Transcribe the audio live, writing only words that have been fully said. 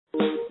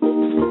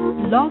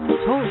Blog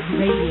Talk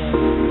Radio.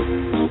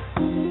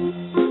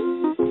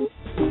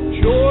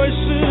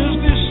 Choices,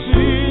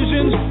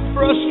 decisions,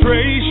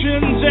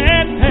 frustrations,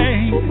 and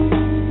pain.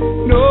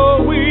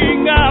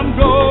 Knowing I'm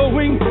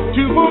going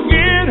to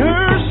forget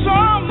her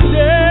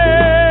someday.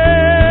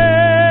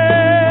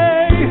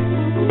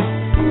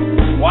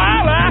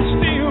 While I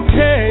still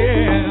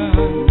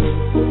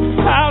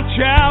can, I'll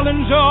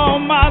challenge all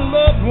my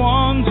loved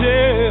ones,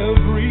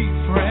 every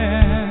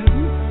friend,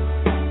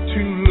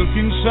 to look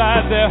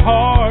inside their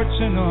hearts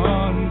and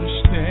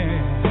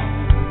understand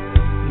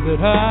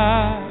that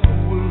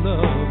I will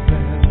love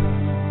them.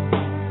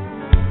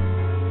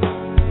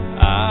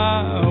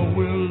 I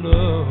will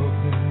love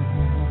them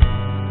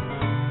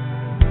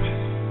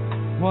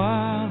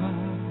while I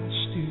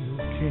still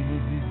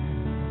can.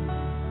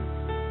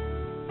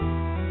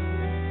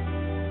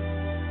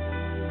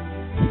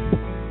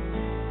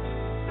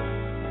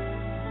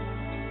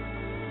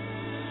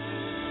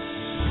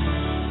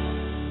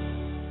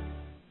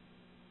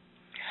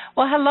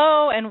 Well,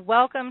 hello and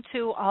welcome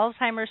to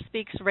Alzheimer's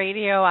Speaks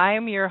Radio. I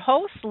am your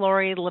host,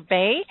 Lori La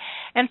Bey,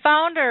 and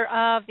founder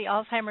of the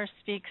Alzheimer's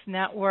Speaks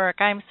Network.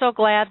 I'm so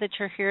glad that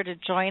you're here to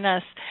join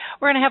us.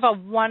 We're going to have a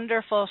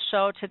wonderful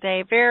show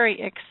today.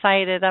 Very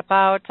excited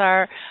about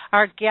our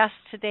guest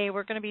today.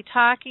 We're going to be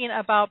talking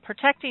about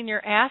protecting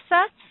your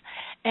assets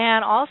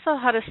and also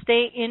how to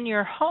stay in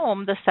your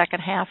home the second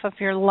half of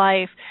your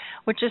life,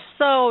 which is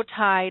so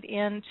tied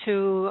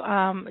into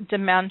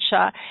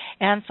dementia.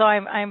 And so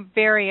I'm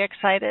very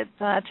excited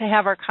to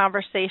have our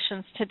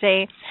conversations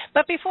today.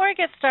 But before I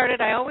get started,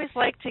 I always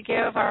like to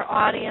give our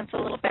audience a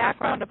little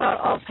background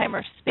about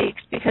Alzheimer's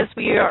Speaks because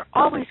we are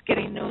always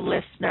getting new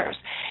listeners.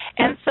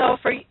 And so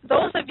for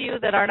those of you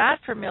that are not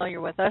familiar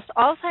with us,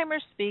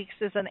 Alzheimer's Speaks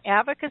is an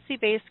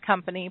advocacy-based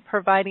company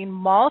providing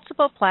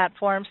multiple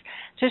platforms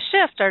to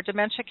shift our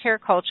dementia care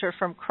culture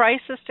from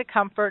crisis to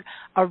comfort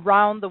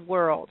around the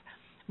world.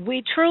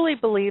 We truly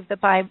believe that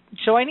by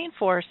joining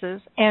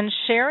forces and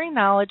sharing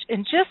knowledge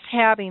and just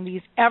having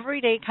these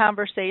everyday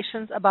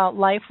conversations about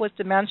life with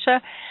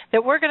dementia,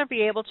 that we're going to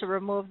be able to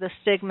remove the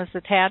stigmas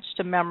attached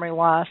to memory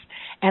loss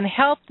and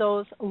help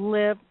those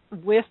live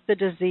with the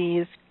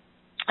disease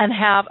and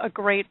have a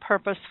great,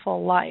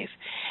 purposeful life.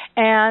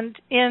 And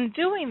in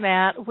doing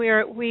that,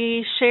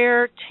 we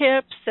share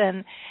tips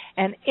and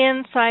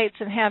insights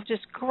and have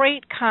just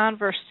great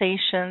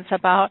conversations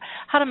about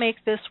how to make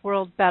this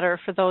world better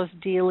for those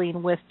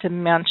dealing with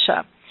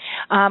dementia.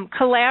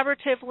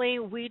 Collaboratively,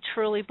 we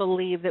truly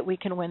believe that we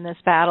can win this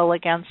battle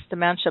against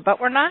dementia,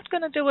 but we're not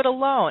going to do it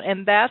alone,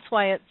 and that's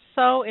why it's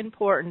so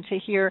important to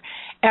hear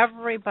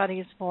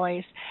everybody's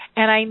voice.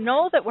 And I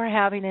know that we're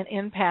having an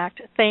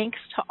impact thanks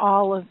to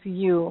all of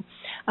you,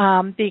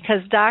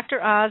 because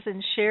Dr. Oz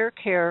and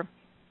ShareCare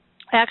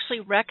actually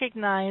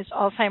recognized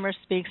Alzheimer's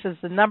Speaks as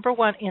the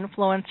 #1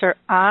 influencer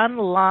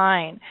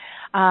online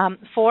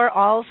for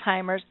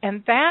Alzheimer's,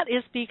 and that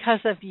is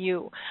because of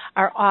you,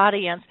 our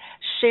audience,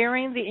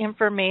 sharing the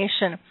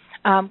information,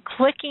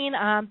 clicking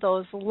on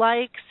those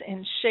likes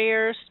and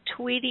shares,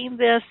 tweeting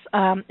this,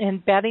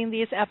 embedding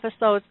these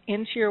episodes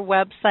into your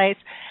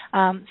websites,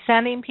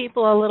 sending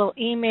people a little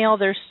email.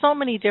 There's so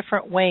many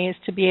different ways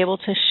to be able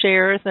to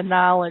share the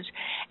knowledge,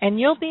 and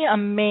you'll be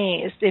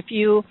amazed if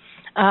you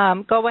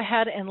go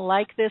ahead and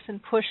like this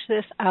and push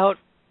this out,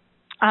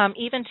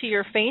 even to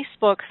your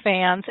Facebook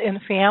fans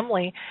and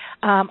family,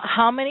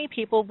 how many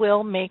people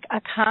will make a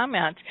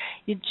comment.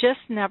 You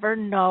just never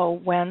know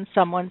when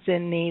someone's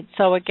in need.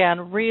 So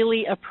again,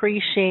 really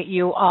appreciate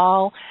you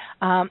all,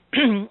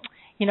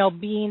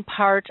 being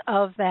part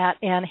of that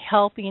and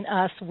helping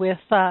us with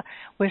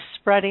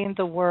spreading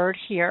the word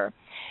here.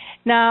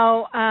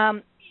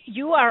 Now,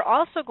 you are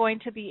also going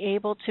to be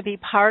able to be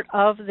part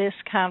of this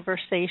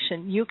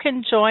conversation. You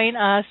can join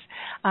us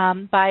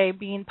by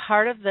being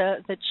part of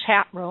the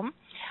chat room,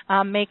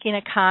 making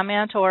a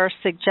comment or a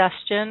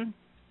suggestion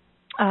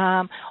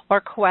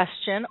or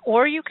question,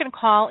 or you can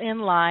call in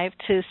live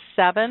to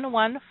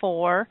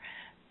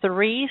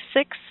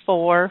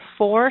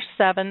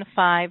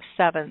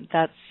 714-364-4757.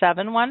 That's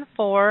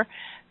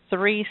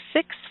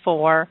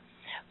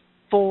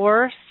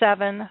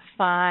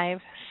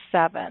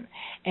 714-364-4757.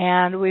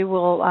 And we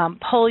will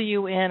pull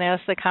you in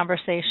as the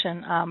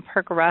conversation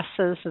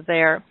progresses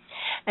there.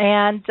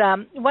 And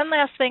one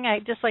last thing,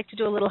 I'd just like to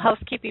do a little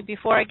housekeeping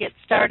before I get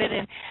started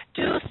and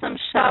do some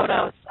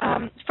shout-outs.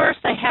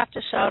 First, I have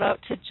to shout out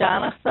to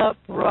Jonathan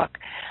Brooke.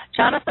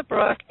 Jonathan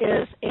Brooke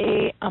is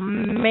an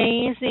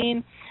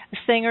amazing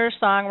singer,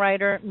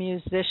 songwriter,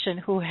 musician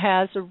who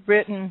has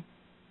written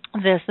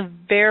this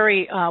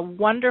very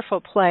wonderful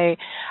play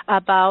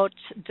about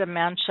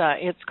dementia.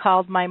 It's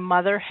called My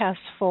Mother Has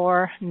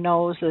Four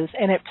Noses,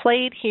 and it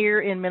played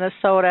here in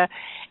Minnesota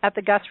at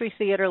the Guthrie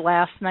Theater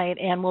last night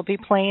and will be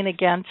playing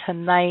again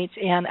tonight.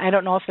 And I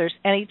don't know if there's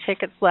any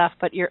tickets left,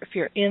 but if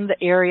you're in the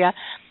area,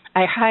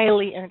 I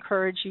highly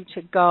encourage you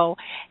to go.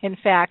 In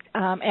fact,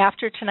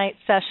 after tonight's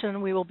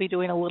session, we will be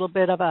doing a little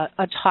bit of a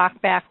talk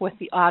back with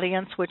the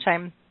audience, which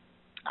I'm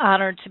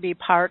honored to be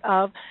part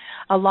of,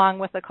 along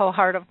with a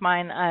co-heart of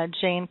mine,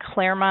 Jane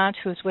Claremont,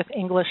 who's with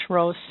English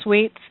Rose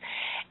Suites,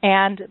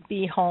 and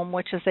Be Home,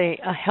 which is a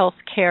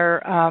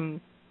healthcare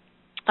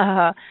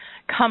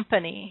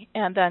company.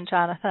 And then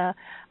Jonathan,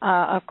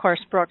 of course,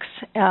 Brooks,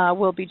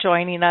 will be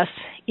joining us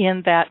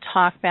in that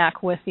talk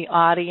back with the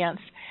audience.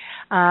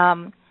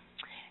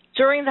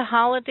 During the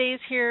holidays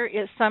here,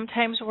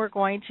 sometimes we're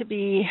going to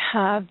be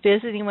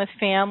visiting with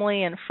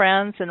family and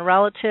friends and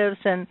relatives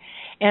and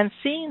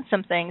seeing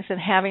some things and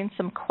having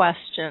some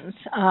questions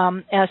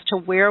as to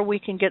where we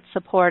can get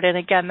support. And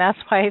again, that's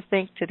why I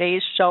think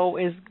today's show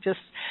is just,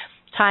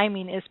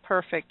 timing is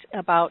perfect,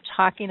 about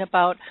talking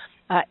about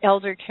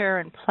elder care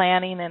and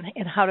planning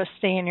and how to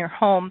stay in your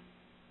home.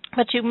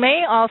 But you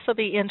may also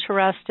be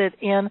interested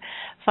in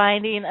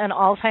finding an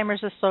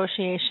Alzheimer's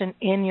association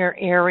in your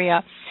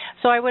area.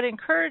 So I would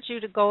encourage you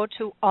to go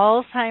to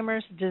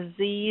Alzheimer's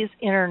Disease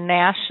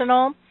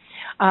International,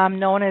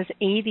 known as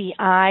ADI.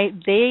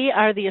 They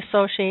are the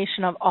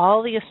association of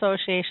all the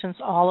associations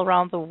all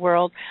around the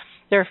world.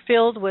 They're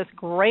filled with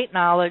great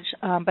knowledge,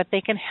 but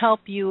they can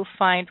help you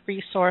find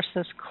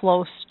resources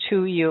close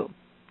to you.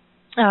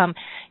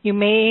 You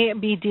may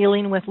be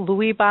dealing with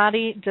Lewy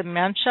body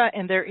dementia,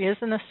 and there is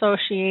an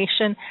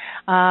association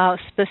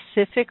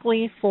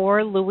specifically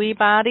for Lewy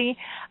body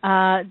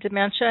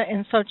dementia,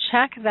 and so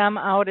check them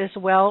out as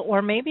well.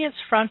 Or maybe it's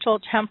frontal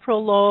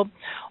temporal lobe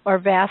or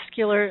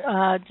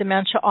vascular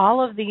dementia.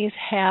 All of these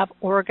have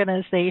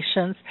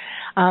organizations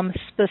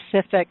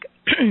specific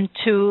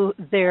to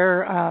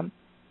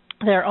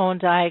their own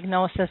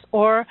diagnosis,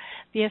 or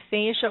the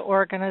aphasia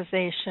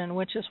organization,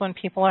 which is when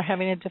people are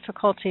having a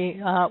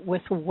difficulty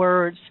with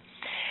words.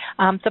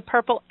 The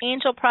Purple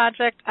Angel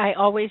Project, I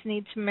always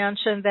need to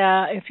mention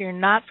that if you're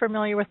not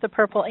familiar with the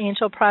Purple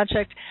Angel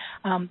Project,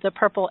 the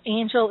Purple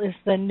Angel is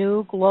the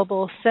new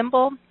global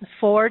symbol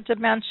for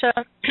dementia.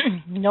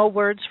 No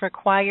words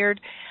required.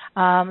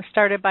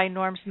 Started by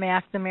Norm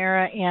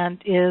McNamara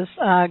and is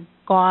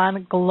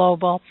gone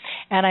global.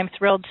 And I'm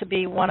thrilled to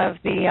be one of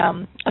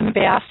the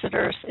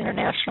ambassadors,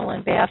 international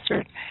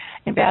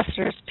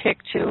ambassadors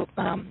picked to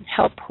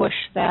help push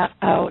that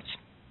out.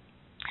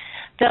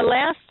 The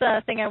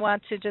last thing I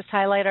want to just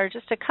highlight are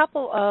just a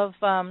couple of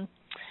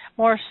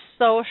more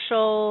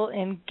social,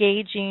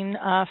 engaging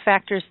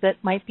factors that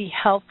might be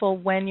helpful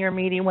when you're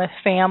meeting with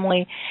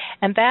family,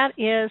 and that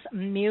is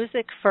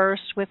Music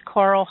First with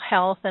Choral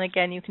Health. And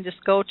again, you can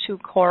just go to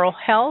Choral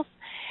Health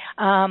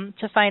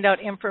to find out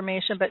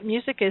information, but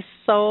music is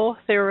so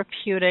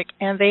therapeutic,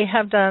 and they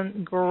have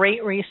done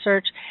great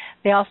research.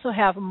 They also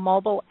have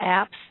mobile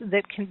apps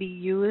that can be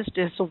used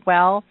as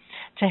well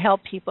to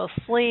help people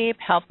sleep,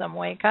 help them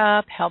wake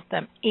up, help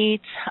them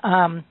eat,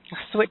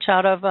 switch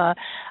out of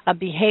a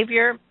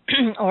behavior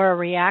or a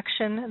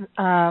reaction.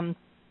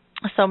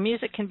 So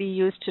music can be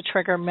used to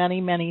trigger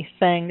many, many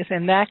things,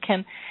 and that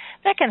can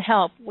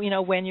help,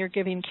 when you're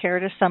giving care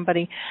to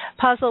somebody.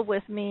 Puzzle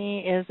With Me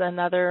is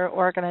another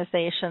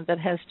organization that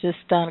has just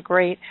done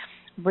great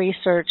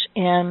research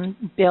in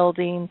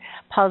building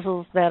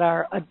puzzles that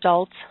are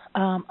adult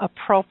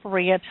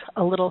appropriate,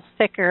 a little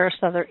thicker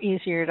so they're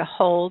easier to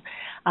hold,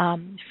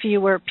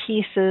 fewer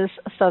pieces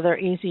so they're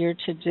easier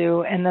to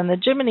do. And then the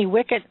Jiminy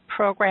Wicket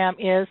program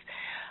is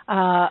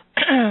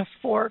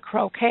for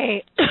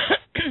croquet,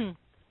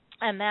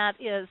 and that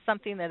is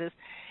something that is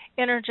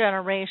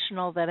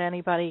intergenerational that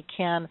anybody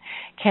can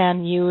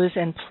use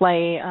and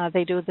play.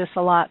 They do this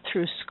a lot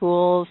through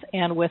schools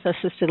and with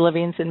assisted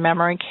livings and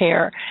memory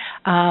care,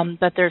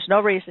 but there's no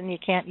reason you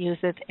can't use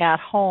it at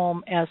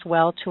home as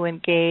well to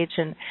engage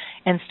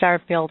and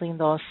start building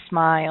those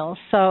smiles.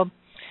 So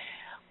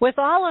with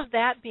all of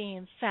that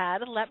being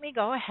said, let me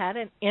go ahead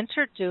and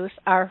introduce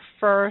our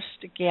first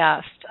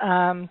guest.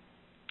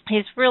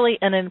 He's really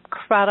an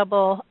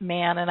incredible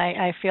man, and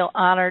I feel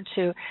honored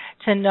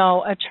to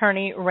know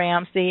Attorney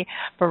Ramsey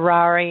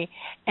Barari.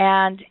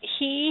 And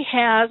he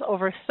has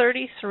over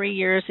 33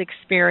 years'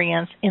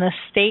 experience in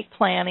estate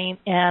planning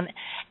and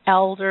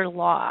elder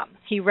law.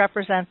 He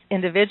represents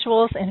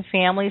individuals and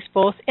families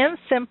both in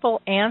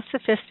simple and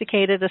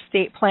sophisticated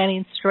estate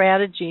planning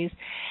strategies,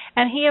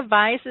 and he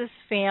advises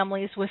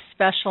families with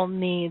special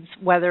needs,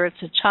 whether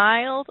it's a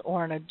child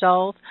or an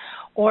adult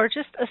or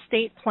just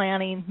estate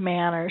planning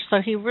matters. So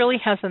he really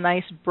has a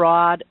nice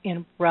broad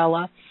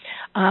umbrella.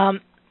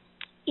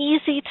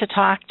 Easy to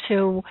talk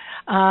to,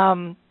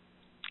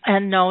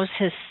 and knows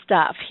his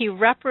stuff. He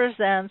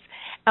represents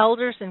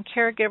elders and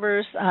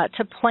caregivers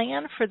to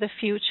plan for the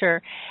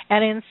future.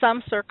 And in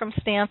some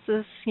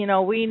circumstances, we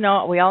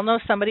all know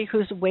somebody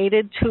who's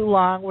waited too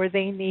long where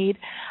they need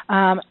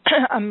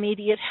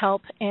immediate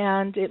help,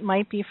 and it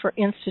might be for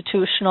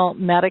institutional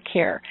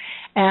Medicare.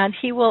 And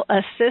he will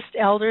assist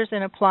elders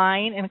in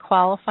applying and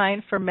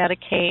qualifying for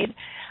Medicaid,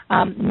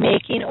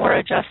 making or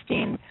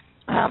adjusting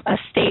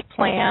estate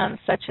plans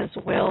such as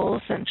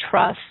wills and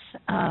trusts,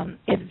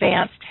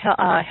 advanced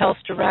health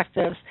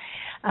directives,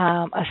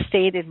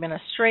 estate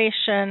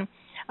administration,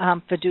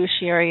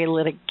 fiduciary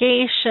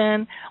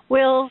litigation,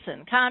 wills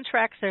and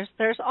contracts.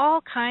 There's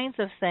all kinds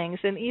of things,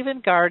 and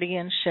even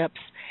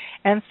guardianships,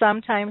 and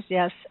sometimes,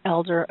 yes,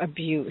 elder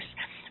abuse.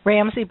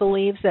 Ramsey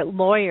believes that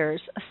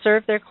lawyers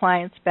serve their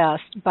clients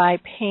best by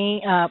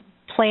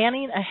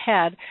planning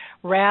ahead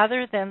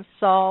rather than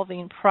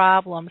solving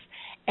problems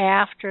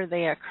after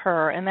they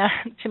occur. And that,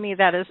 to me,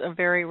 that is a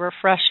very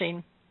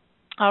refreshing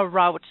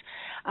route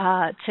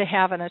to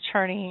have an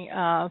attorney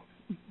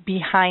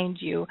behind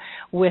you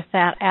with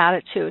that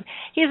attitude.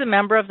 He's a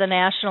member of the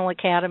National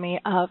Academy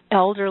of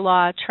Elder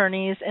Law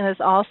Attorneys and is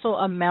also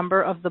a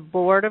member of the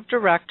Board of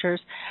Directors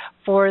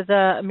for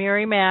the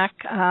Merrimack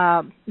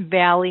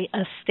Valley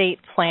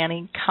Estate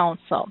Planning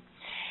Council.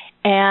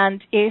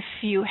 And if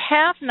you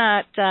have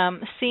not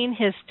seen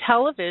his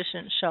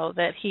television show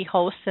that he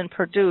hosts and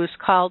produces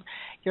called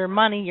Your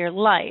Money, Your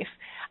Life,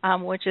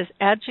 which is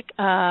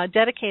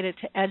dedicated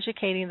to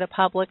educating the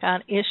public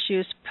on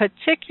issues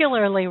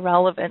particularly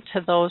relevant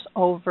to those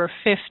over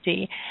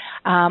 50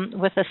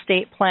 with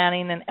estate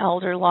planning and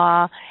elder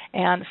law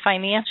and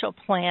financial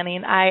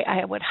planning,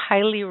 I would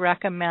highly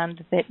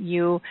recommend that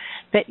you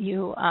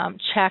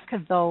check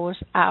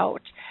those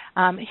out.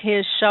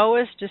 His show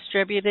is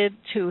distributed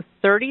to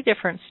 30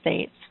 different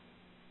states.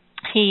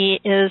 He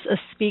is a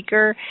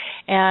speaker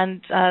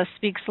and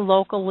speaks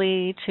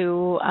locally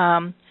to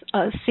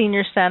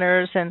senior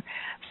centers and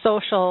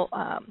social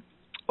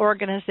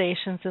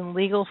organizations and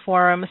legal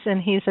forums,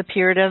 and he's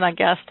appeared as a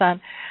guest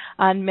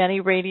on many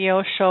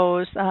radio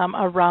shows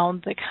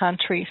around the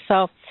country.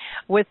 So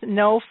with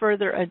no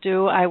further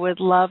ado, I would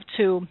love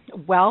to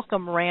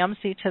welcome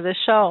Ramsey to the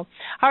show.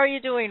 How are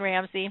you doing,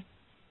 Ramsey?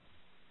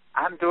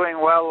 I'm doing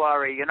well,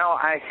 Laurie. You know,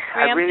 I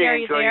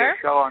really enjoy your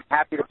show. I'm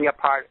happy to be a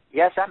part.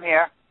 Yes, I'm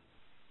here.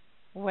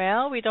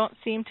 Well, we don't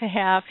seem to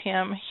have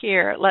him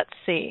here. Let's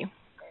see.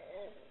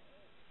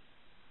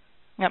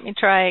 Let me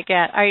try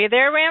again. Are you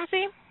there,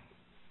 Ramsey?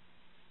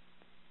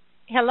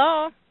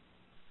 Hello?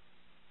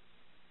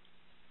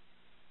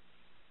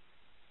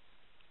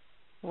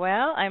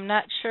 Well, I'm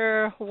not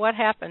sure what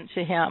happened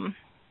to him.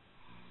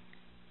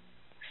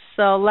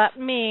 So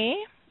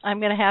I'm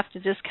going to have to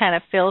just kind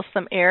of fill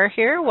some air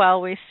here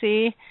while we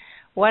see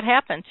what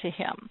happened to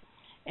him.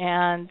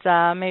 And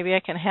maybe I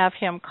can have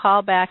him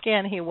call back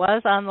in. He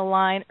was on the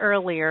line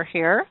earlier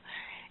here,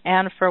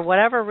 and for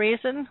whatever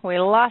reason, we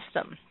lost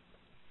him.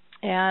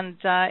 And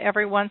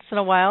every once in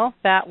a while,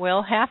 that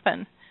will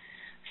happen.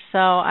 So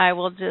I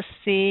will just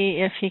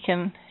see if he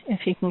can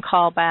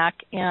call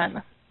back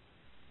in.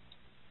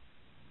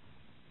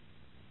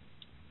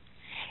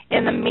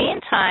 In the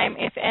meantime,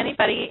 if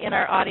anybody in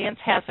our audience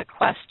has a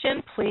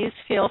question, please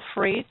feel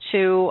free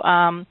to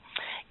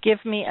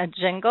give me a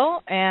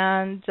jingle,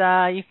 and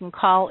you can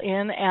call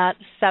in at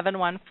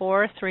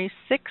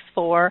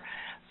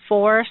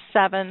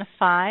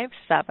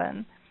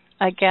 714-364-4757.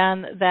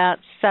 Again,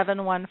 that's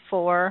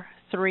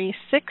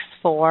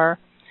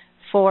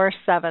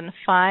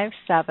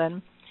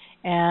 714-364-4757,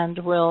 and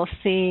we'll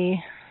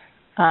see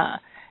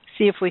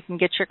if we can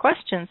get your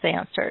questions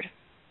answered.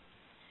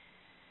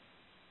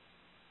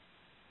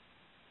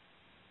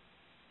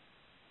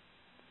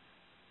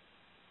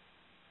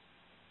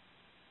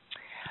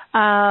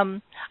 I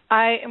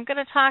am going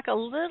to talk a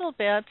little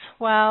bit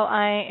while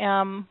I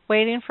am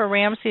waiting for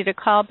Ramsey to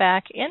call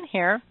back in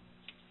here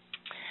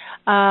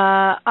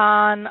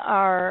on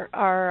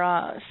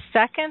our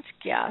second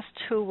guest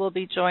who will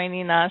be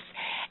joining us,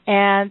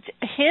 and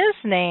his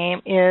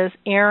name is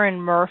Aaron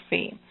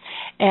Murphy.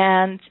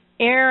 And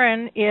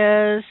Aaron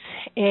is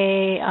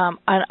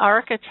an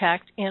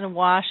architect in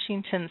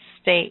Washington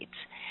State,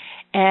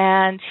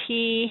 and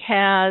he's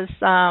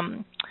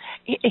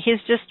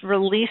just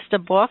released a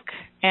book,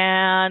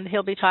 and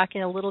he'll be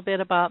talking a little bit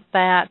about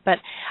that. But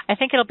I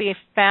think it'll be a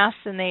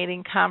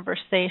fascinating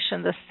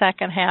conversation, the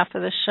second half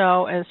of the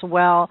show as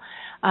well,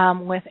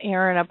 with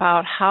Aaron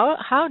about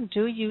how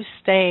do you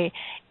stay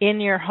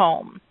in your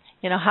home?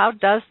 You know, how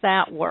does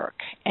that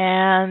work?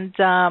 And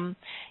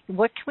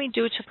what can we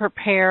do to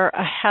prepare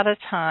ahead of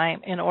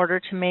time in order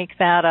to make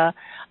that a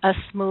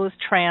smooth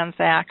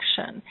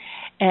transaction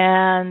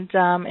and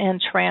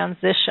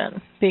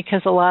transition?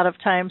 Because a lot of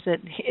times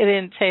it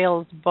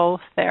entails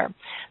both there.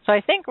 So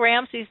I think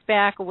Ramsey's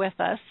back with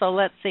us. So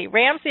let's see.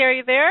 Ramsey, are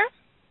you there?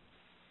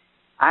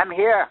 I'm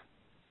here.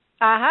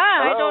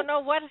 Aha. Hello? I don't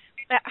know what.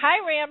 Hi,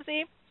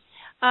 Ramsey.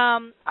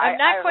 I'm not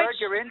I quite heard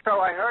your intro.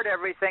 I heard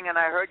everything, and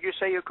I heard you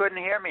say you couldn't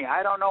hear me.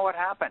 I don't know what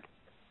happened.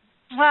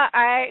 Well,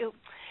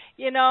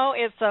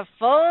 it's a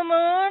full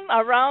moon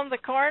around the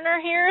corner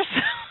here.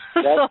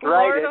 So That's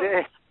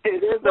right.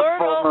 It is a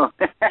full moon.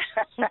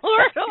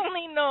 Lord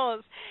only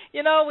knows.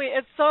 You know,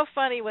 it's so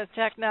funny with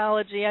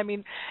technology. I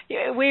mean,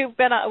 we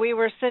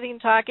were sitting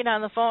talking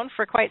on the phone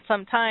for quite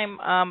some time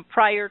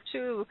prior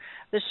to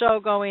the show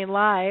going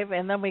live,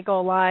 and then we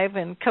go live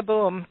and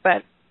kaboom.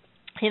 But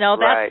you know,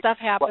 that stuff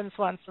happens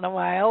once in a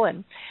while,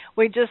 and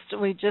we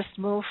just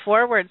move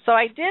forward. So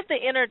I did the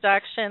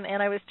introduction,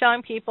 and I was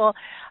telling people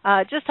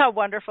just how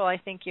wonderful I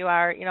think you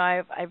are. You know,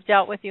 I've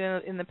dealt with you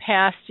in the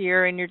past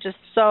year, and you're just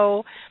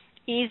so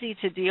easy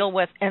to deal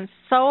with and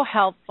so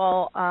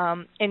helpful,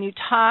 and you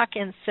talk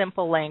in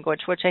simple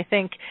language, which I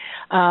think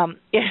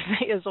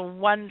is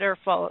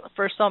wonderful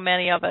for so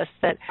many of us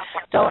that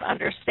don't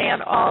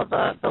understand all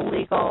the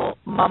legal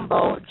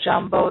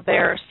mumbo-jumbo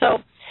there. So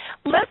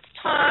let's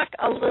talk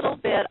a little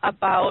bit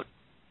about,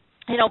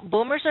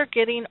 boomers are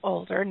getting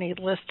older,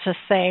 needless to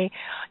say.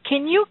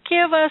 Can you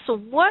give us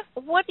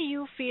what do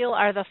you feel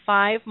are the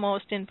 5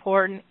 most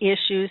important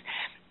issues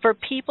for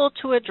people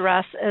to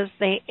address as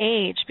they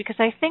age? Because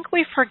I think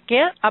we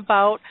forget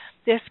about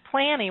this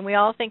planning. We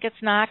all think it's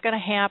not going to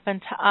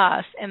happen to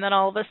us, and then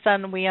all of a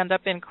sudden we end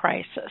up in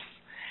crisis.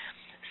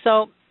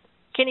 So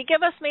can you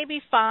give us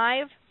maybe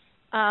 5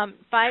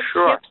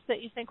 Sure. tips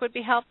that you think would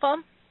be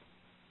helpful?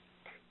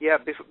 Yeah,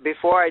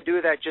 before I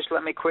do that, just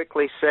let me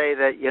quickly say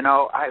that,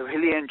 I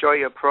really enjoy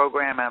your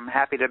program, and I'm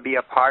happy to be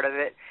a part of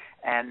it,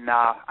 and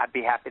I'd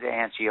be happy to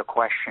answer your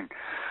question.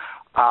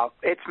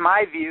 It's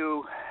my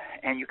view,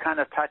 and you kind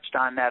of touched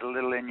on that a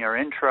little in your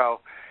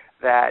intro,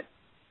 that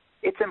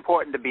it's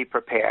important to be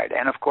prepared.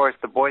 And, of course,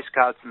 the Boy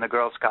Scouts and the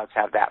Girl Scouts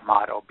have that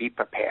motto, be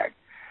prepared.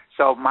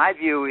 So my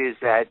view is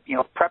that,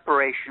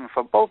 preparation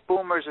for both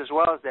boomers as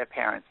well as their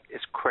parents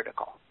is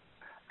critical.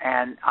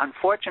 And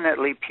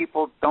unfortunately,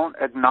 people don't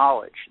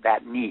acknowledge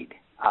that need.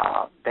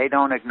 They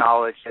don't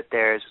acknowledge that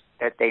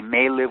they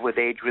may live with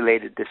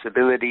age-related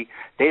disability.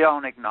 They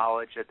don't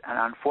acknowledge that an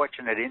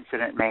unfortunate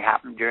incident may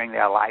happen during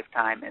their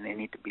lifetime, and they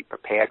need to be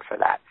prepared for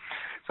that.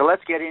 So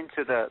let's get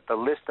into the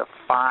list of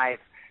 5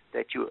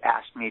 that you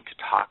asked me to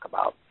talk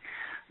about.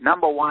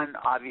 Number 1,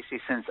 obviously,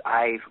 since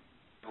I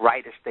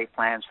write estate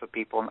plans for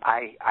people,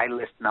 I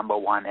list number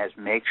 1 as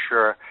make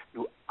sure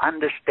you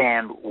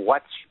understand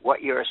what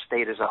your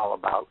estate is all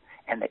about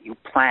and that you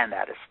plan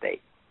that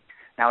estate.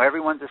 Now,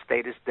 everyone's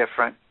estate is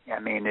different. I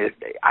mean,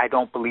 I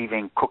don't believe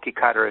in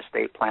cookie-cutter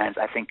estate plans.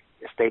 I think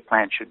estate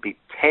plans should be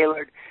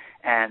tailored,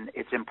 and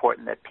it's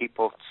important that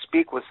people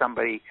speak with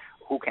somebody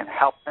who can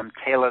help them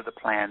tailor the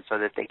plan so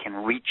that they can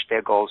reach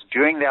their goals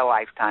during their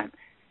lifetime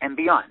and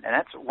beyond. And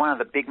that's one of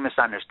the big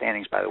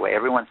misunderstandings, by the way.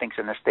 Everyone thinks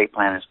an estate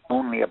plan is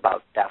only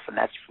about death, and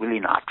that's really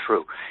not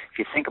true. If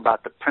you think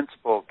about the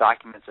principal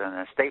documents in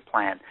an estate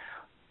plan,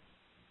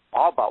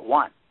 all but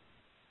one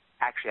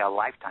actually are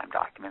lifetime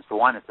documents. The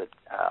one is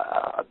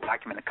a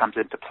document that comes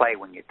into play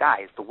when you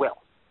die is the will.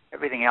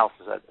 Everything else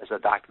is a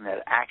document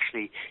that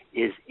actually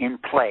is in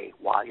play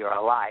while you're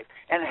alive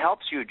and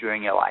helps you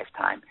during your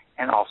lifetime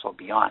and also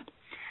beyond.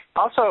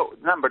 Also,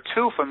 number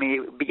 2 for me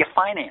would be your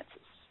finances.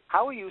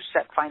 How are you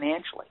set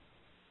financially?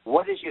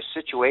 What is your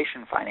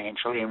situation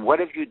financially, and what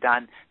have you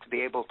done to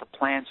be able to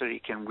plan so that you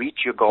can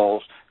reach your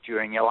goals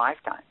during your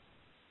lifetime?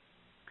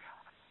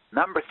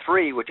 Number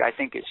 3, which I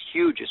think is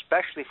huge,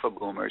 especially for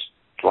boomers,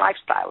 is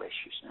lifestyle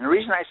issues. And the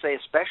reason I say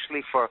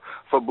especially for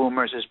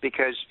boomers is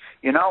because,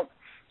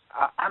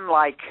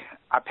 unlike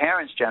our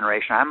parents'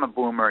 generation, I'm a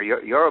boomer,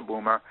 you're a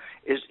boomer,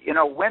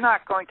 we're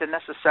not going to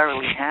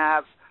necessarily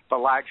have the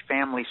large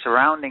family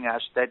surrounding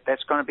us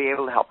that's going to be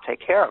able to help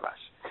take care of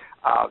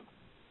us.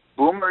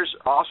 Boomers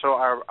also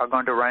are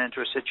going to run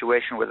into a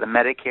situation where the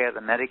Medicare,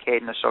 the Medicaid,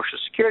 and the Social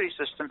Security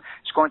system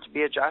is going to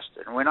be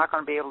adjusted, and we're not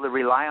going to be able to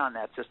rely on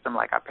that system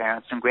like our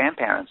parents and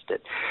grandparents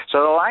did.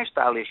 So the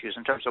lifestyle issues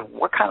in terms of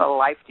what kind of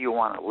life do you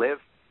want to live,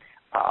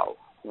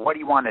 what do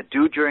you want to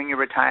do during your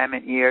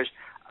retirement years,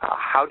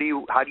 how do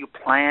you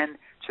plan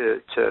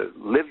to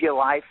live your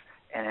life,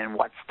 and in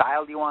what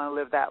style do you want to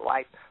live that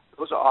life?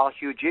 Those are all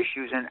huge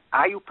issues, and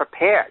are you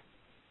prepared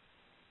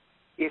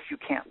if you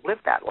can't live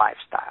that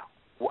lifestyle?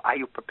 Are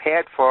you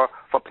prepared for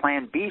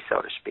Plan B,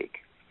 so to speak?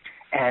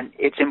 And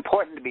it's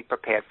important to be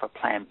prepared for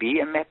Plan B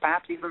and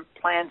perhaps even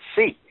Plan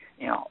C.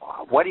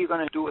 What are you going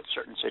to do with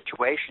certain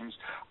situations?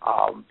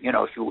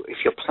 If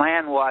your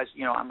plan was,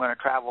 I'm going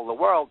to travel the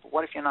world,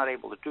 what if you're not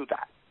able to do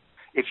that?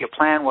 If your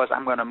plan was,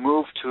 I'm going to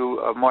move to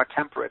a more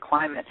temperate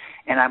climate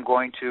and I'm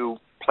going to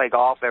play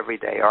golf every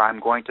day, or I'm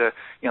going to,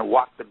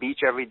 walk the beach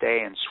every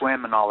day and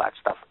swim and all that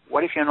stuff.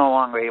 What if you're no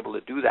longer able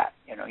to do that?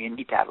 You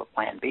need to have a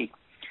Plan B.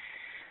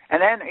 And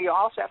then you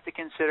also have to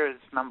consider,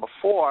 number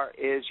 4,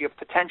 is your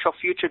potential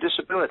future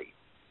disability.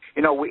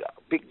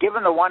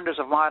 Given the wonders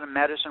of modern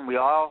medicine, we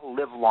all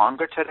live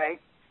longer today,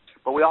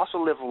 but we also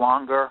live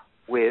longer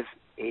with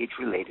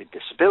age-related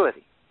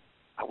disability.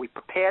 Are we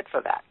prepared for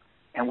that?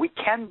 And we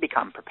can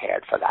become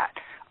prepared for that.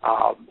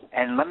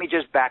 And let me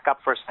just back up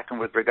for a second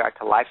with regard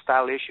to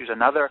lifestyle issues.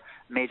 Another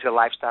major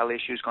lifestyle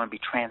issue is going to be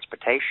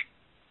transportation.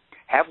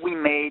 Have we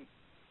made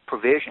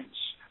provisions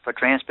for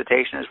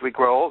transportation as we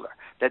grow older?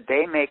 That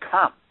day may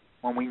come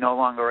when we no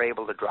longer are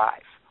able to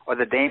drive, or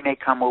the day may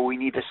come where we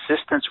need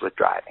assistance with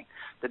driving.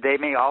 The day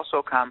may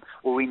also come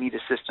where we need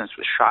assistance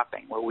with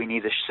shopping, where we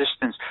need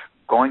assistance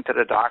going to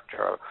the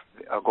doctor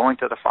or going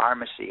to the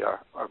pharmacy or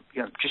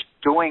just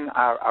doing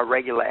our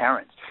regular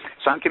errands.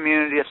 Some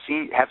communities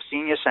have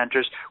senior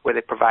centers where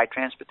they provide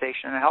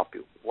transportation and help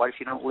you. What if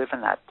you don't live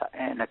in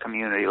a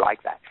community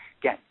like that?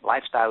 Again,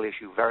 lifestyle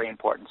issue, very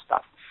important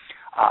stuff.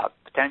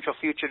 Potential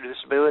future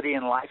disability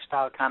and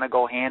lifestyle kind of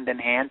go hand in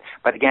hand,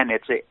 but again,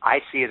 I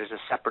see it as a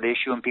separate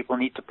issue, and people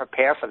need to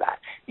prepare for that.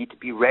 Need to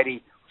be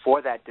ready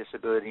for that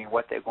disability and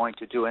what they're going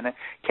to do. And a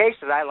case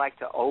that I like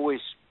to always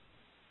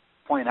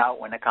point out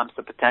when it comes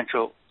to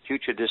potential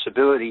future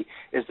disability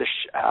is the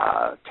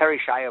Terri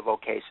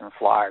Schiavo case in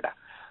Florida.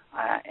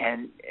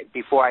 And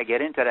before I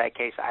get into that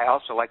case, I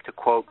also like to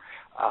quote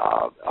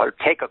or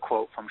take a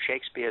quote from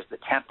Shakespeare's The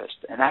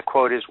Tempest, and that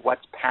quote is,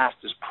 "What's past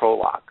is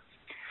prologue."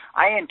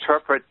 I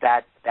interpret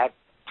that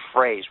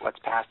phrase, "what's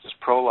past is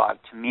prologue,"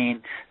 to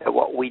mean that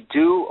what we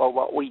do or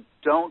what we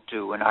don't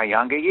do in our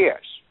younger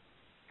years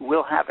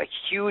will have a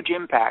huge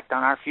impact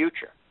on our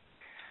future.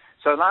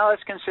 So now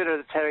let's consider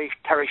the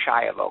Terri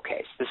Schiavo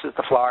case. This is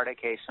the Florida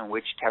case in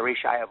which Terri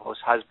Schiavo's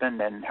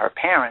husband and her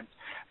parents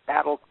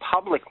battled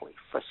publicly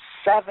for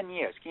 7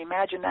 years. Can you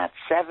imagine that?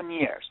 7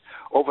 years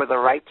over the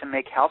right to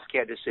make health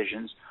care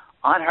decisions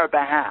on her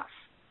behalf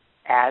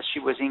as she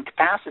was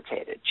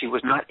incapacitated. She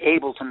was not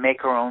able to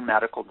make her own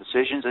medical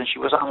decisions, and she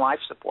was on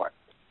life support.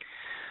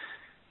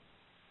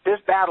 This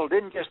battle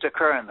didn't just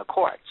occur in the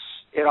courts.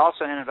 It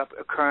also ended up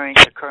occurring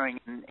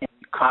in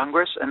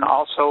Congress and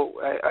also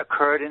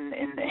occurred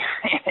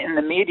in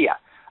the media.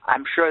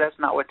 I'm sure that's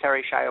not what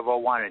Terri Schiavo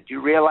wanted. Do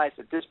you realize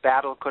that this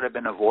battle could have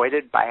been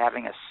avoided by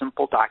having a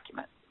simple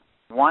document,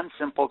 one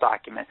simple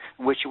document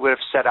in which you would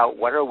have set out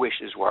what her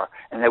wishes were,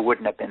 and there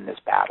wouldn't have been this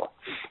battle.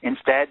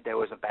 Instead, there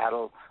was a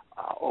battle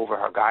over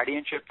her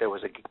guardianship. There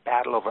was a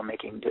battle over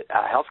making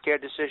health care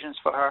decisions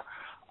for her.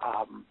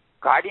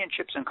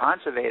 Guardianships and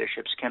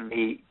conservatorships can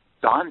be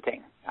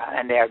daunting,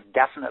 and they are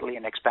definitely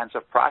an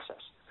expensive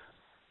process.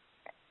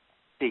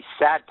 The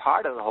sad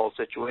part of the whole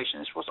situation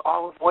is it was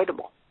all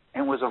avoidable,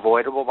 and was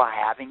avoidable by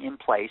having in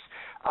place,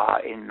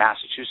 in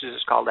Massachusetts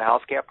it's called a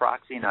health care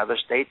proxy. In other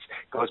states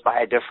it goes by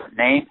a different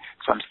name.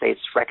 Some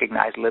states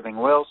recognize living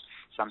wills.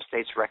 Some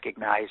states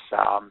recognize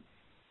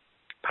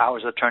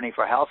powers of attorney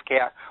for health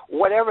care.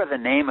 Whatever the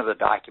name of the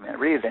document,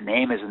 really the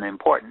name isn't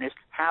important, is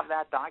have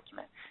that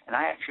document. And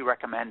I actually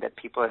recommend that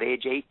people at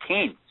age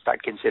 18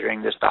 start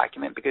considering this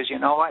document, because you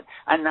know what?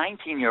 A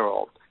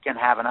 19-year-old can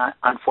have an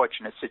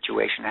unfortunate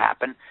situation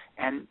happen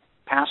and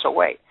pass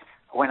away.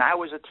 When I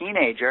was a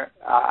teenager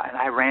and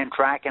I ran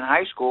track in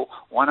high school,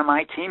 one of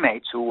my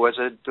teammates, who was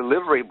a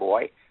delivery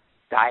boy,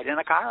 died in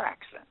a car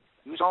accident.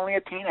 He was only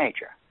a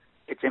teenager.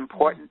 It's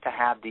important to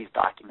have these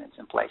documents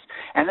in place.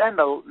 And then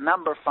the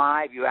number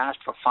 5, you asked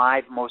for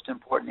 5 most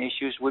important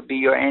issues, would be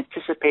your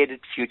anticipated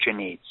future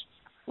needs.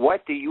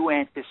 What do you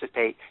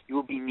anticipate you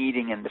will be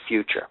needing in the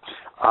future?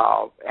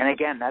 And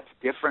again, that's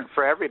different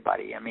for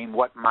everybody. I mean,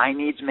 what my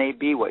needs may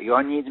be, what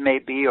your needs may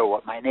be, or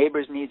what my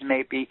neighbor's needs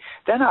may be,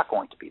 they're not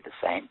going to be the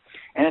same.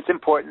 And it's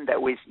important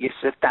that you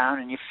sit down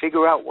and you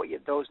figure out what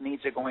those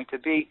needs are going to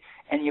be,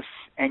 and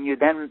you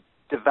then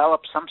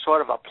develop some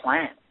sort of a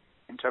plan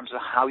in terms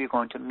of how you're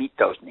going to meet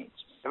those needs.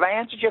 Have I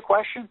answered your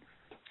question?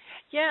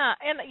 Yeah,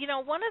 and, you know,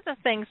 one of the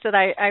things that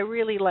I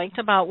really liked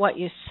about what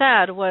you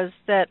said was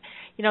that,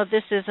 you know,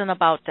 this isn't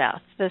about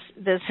death. This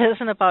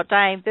isn't about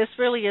dying. This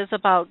really is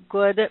about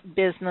good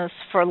business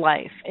for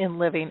life in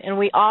living, and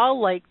we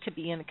all like to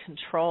be in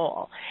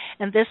control.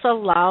 And this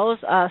allows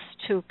us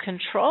to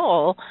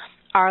control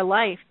our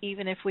life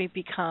even if we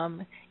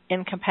become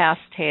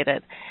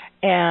incapacitated,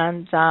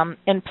 and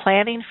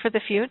planning for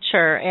the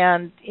future.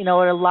 And, you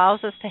know, it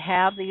allows us to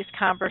have these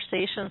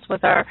conversations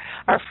with our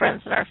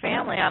friends and our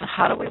family on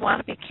how do we want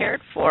to be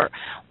cared for,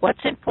 what's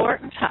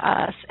important to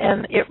us,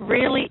 and it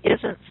really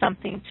isn't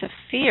something to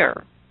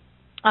fear.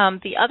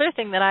 The other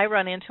thing that I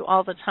run into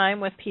all the time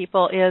with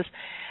people is,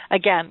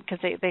 again, because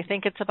they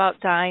think it's about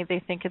dying,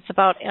 they think it's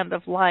about end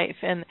of life.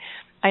 And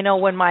I know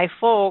when my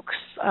folks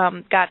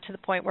got to the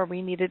point where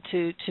we needed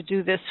to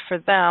do this for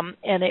them,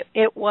 and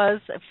it was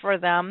for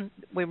them,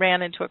 we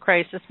ran into a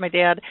crisis. My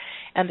dad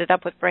ended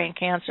up with brain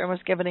cancer and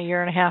was given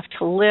 1.5 years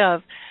to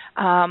live.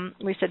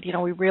 We said, you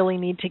know, we really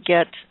need to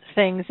get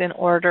things in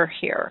order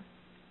here.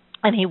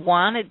 And he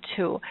wanted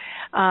to,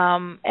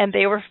 and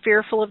they were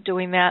fearful of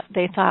doing that.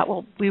 They thought,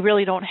 well, we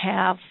don't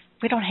have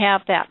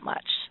that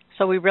much,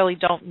 so we really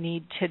don't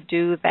need to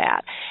do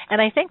that.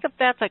 And I think that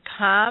that's a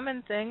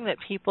common thing that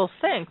people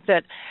think,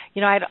 that,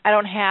 you know, I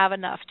don't have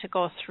enough to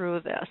go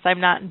through this.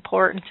 I'm not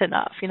important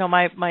enough. You know,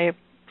 my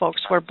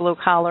folks were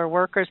blue-collar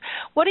workers.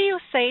 What do you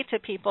say to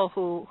people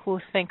who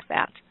think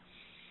that?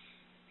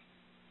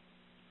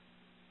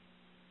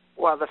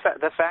 Well, the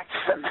fact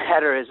of the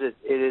matter is it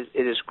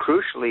is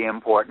crucially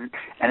important,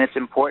 and it's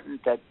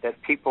important that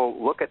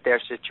people look at their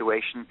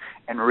situation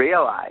and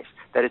realize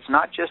that it's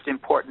not just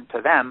important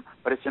to them,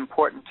 but it's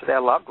important to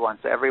their loved ones,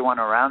 to everyone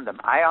around them.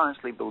 I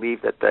honestly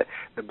believe that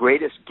the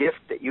greatest gift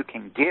that you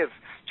can give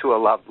to a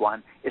loved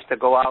one is to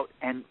go out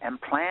and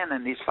plan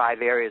in these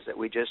 5 areas that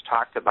we just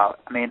talked about.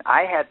 I mean,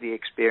 I had the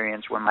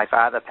experience when my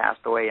father passed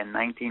away in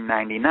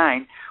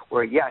 1999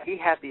 where, yeah, he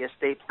had the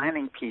estate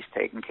planning piece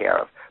taken care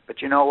of.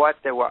 But you know what?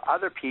 There were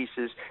other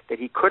pieces that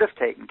he could have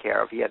taken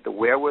care of. He had the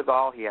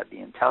wherewithal, he had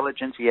the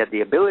intelligence, he had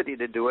the ability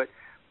to do it,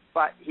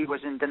 but he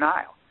was in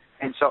denial.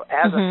 And so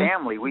as a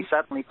family, we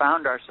suddenly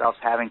found ourselves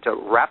having to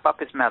wrap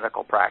up his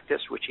medical practice,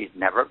 which he'd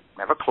never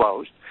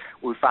closed.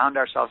 We found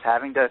ourselves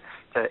having to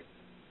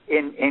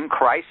in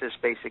crisis,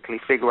 basically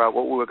figure out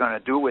what we were going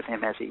to do with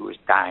him as he was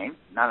dying.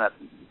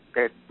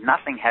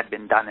 Nothing had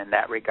been done in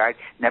that regard.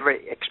 Never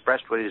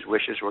expressed what his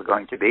wishes were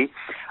going to be.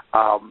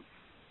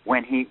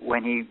 When he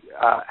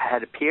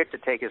had appeared to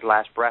take his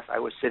last breath, I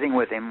was sitting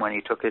with him when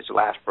he took his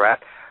last breath.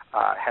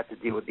 Had to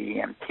deal with the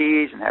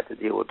EMTs and had to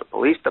deal with the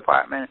police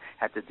department,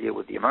 had to deal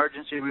with the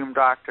emergency room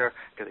doctor,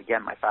 because,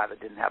 again, my father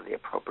didn't have the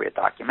appropriate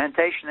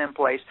documentation in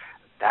place.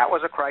 That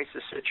was a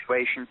crisis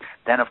situation.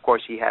 Then, of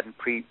course, he hadn't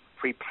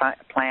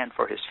pre-planned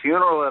for his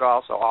funeral at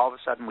all, so all of a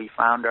sudden we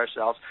found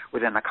ourselves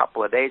within a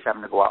couple of days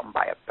having to go out and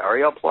buy a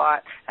burial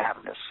plot and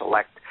having to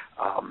select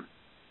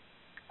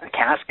a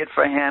casket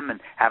for him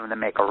and having to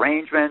make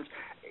arrangements.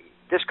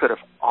 This could have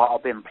all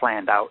been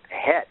planned out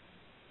ahead.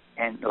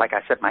 And like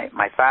I said,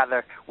 my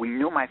father, we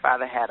knew my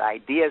father had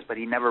ideas, but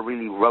he never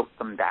really wrote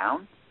them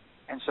down.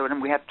 And so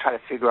then we had to try to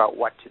figure out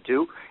what to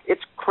do.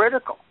 It's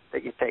critical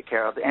that you take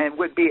care of it, and it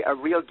would be a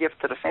real gift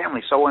to the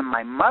family. So when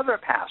my mother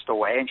passed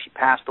away, and she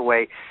passed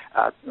away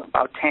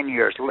about 10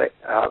 years later,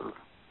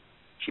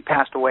 she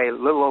passed away a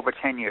little over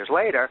 10 years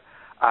later,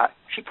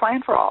 she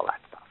planned for all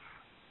that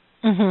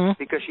stuff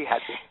because she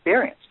had the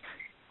experience.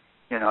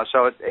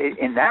 So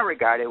in that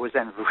regard, it was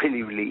then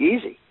really, really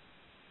easy.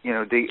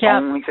 The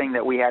only thing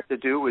that we had to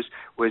do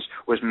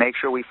was make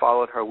sure we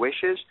followed her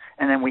wishes,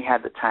 and then we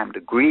had the time to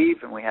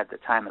grieve, and we had the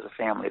time as a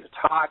family to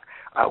talk,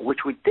 which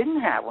we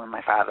didn't have when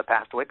my father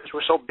passed away because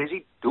we're so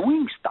busy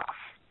doing stuff.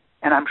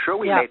 And I'm sure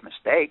we made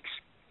mistakes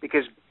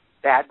because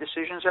bad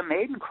decisions are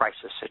made in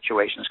crisis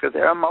situations because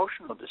they're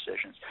emotional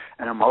decisions,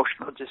 and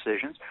emotional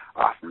decisions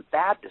are often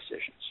bad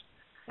decisions.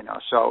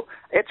 So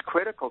it's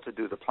critical to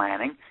do the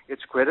planning.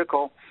 It's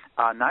critical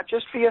not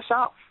just for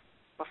yourself,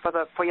 but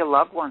for your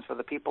loved ones, for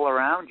the people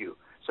around you,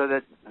 so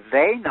that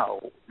they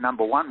know,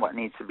 number one, what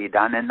needs to be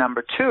done, and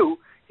number two,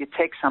 you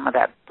take some of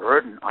that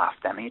burden off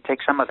them, and you take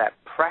some of that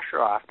pressure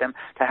off them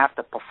to have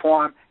to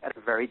perform at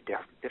a very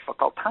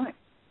difficult time.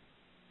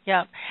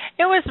 Yeah,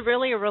 it was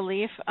really a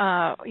relief,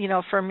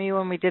 for me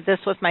when we did this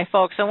with my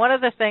folks. And one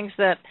of the things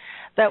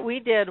that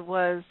we did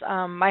was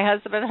my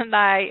husband and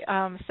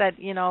I said,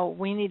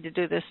 we need to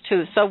do this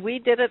too. So we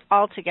did it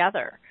all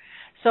together.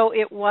 So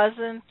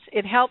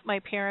it helped my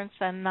parents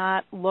and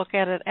not look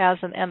at it as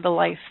an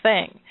end-of-life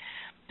thing,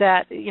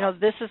 that,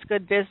 this is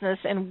good business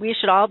and we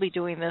should all be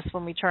doing this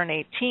when we turn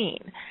 18,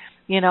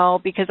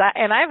 because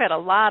I've had a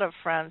lot of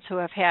friends who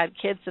have had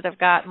kids that have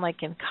gotten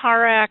in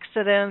car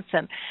accidents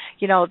and,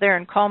 they're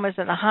in comas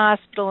in the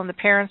hospital and the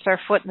parents are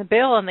footing the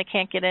bill and they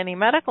can't get any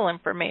medical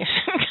information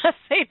because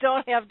they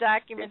don't have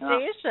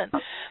documentation.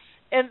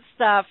 And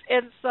stuff.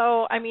 And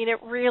so, it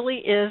really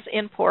is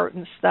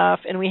important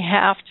stuff, and we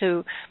have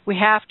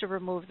to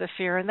remove the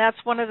fear. And that's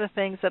one of the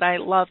things that I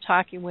love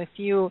talking with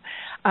you,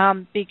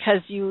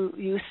 because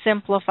you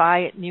simplify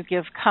it and you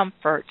give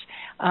comfort.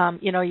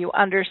 You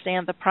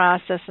understand the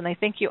process, and I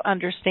think you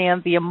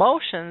understand the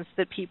emotions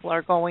that people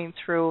are going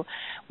through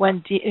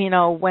when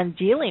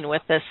dealing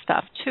with this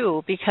stuff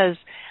too, because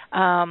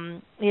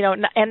and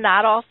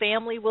not all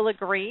family will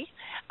agree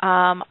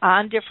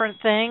on different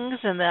things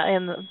and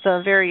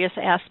the various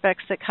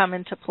aspects that come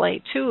into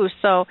play too.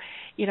 So,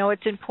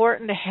 it's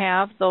important to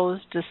have those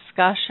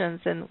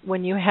discussions. And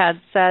when you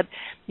had said,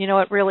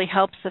 it really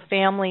helps the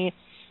family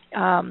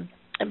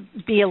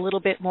be a little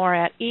bit more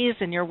at ease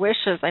in your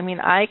wishes,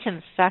 I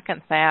can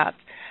second that.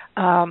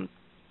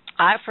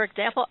 For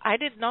example, I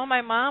didn't know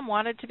my mom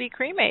wanted to be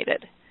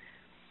cremated.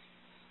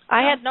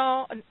 I had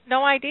no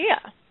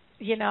idea.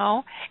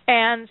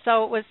 And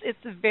so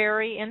it's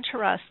very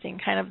interesting,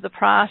 kind of the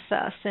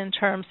process in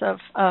terms of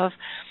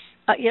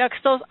because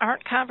those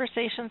aren't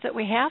conversations that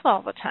we have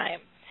all the time.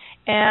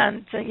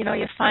 And,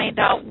 you find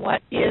out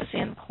what is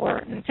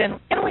important. And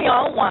we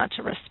all want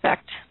to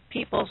respect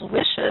people's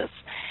wishes.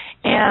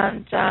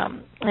 And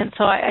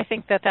so I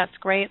think that's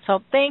great. So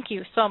thank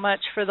you so much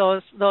for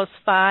those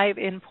 5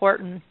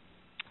 important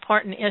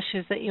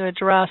issues that you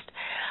addressed.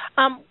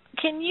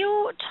 Can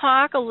you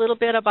talk a little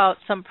bit about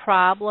some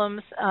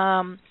problems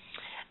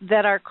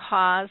that are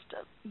caused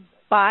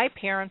by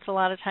parents a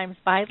lot of times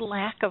by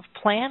lack of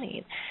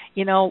planning?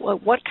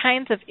 What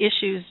kinds of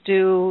issues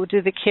do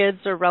the kids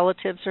or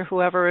relatives or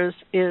whoever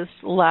is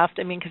left?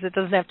 Because it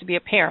doesn't have to be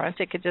a parent.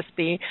 It could just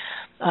be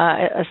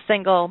a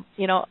single,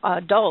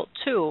 adult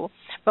too.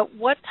 But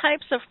what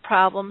types of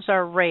problems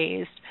are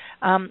raised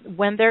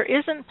when there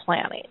isn't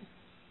planning?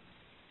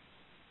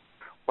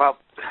 Well,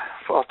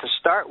 to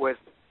start with,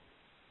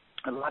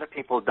 a lot of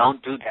people don't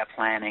do that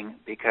planning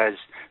because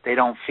they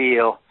don't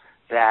feel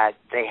that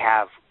they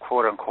have,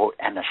 quote unquote,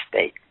 an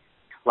estate.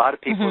 A lot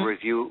of people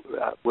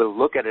will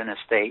look at an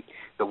estate,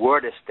 the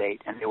word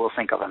estate, and they will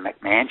think of a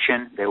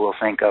McMansion. They will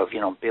think of,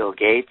 Bill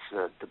Gates,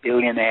 the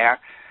billionaire.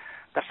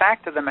 The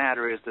fact of the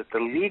matter is that the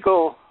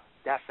legal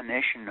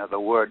definition of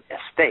the word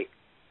estate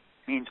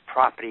means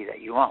property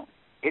that you own.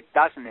 It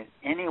doesn't in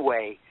any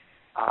way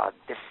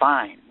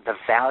define the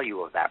value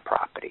of that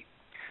property.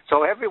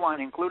 So everyone,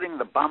 including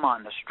the bum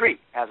on the street,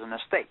 has an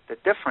estate. The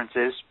difference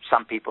is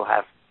some people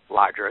have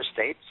larger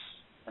estates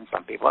and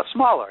some people have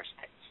smaller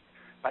estates.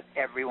 but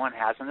everyone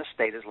has an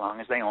estate as long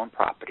as they own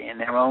property in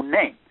their own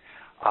name.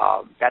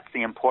 That's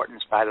the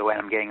importance, by the way,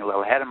 I'm getting a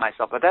little ahead of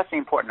myself, but that's the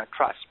importance of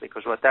trust,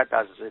 because what that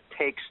does is it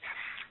takes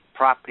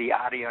property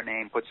out of your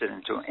name, puts it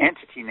into an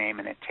entity name,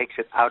 and it takes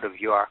it out of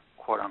your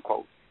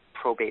quote-unquote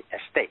probate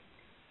estate.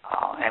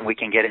 And we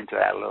can get into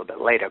that a little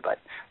bit later, but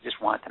I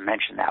just wanted to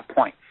mention that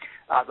point.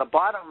 The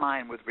bottom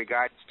line with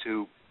regards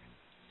to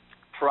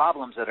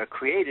problems that are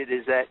created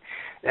is that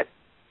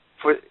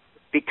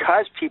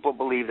because people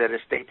believe that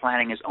estate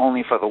planning is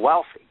only for the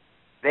wealthy,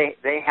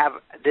 they have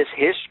this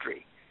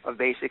history of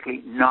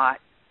basically not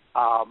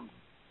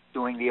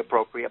doing the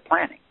appropriate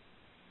planning.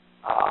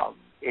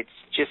 It's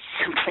just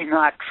simply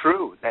not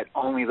true that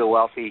only the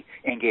wealthy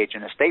engage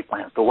in estate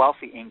plans. The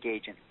wealthy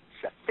engage in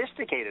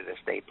sophisticated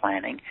estate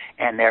planning,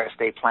 and their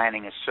estate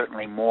planning is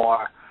certainly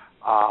more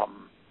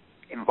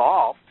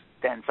involved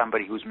than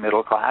somebody who's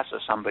middle class or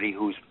somebody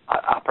who's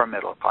upper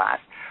middle class.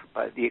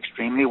 But the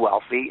extremely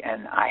wealthy,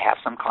 and I have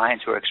some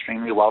clients who are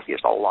extremely wealthy,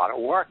 it's a lot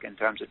of work in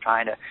terms of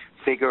trying to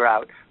figure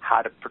out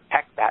how to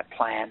protect that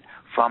plan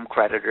from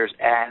creditors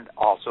and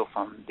also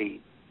from the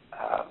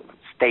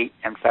state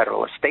and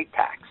federal estate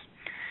tax.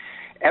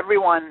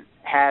 Everyone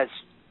has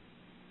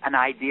an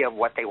idea of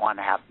what they want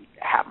to have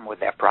happen with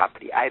their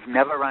property. I've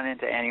never run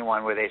into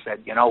anyone where they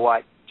said, you know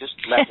what, just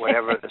let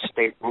whatever the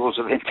state rules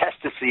of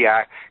intestacy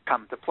are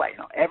come to play. You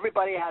know,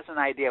 everybody has an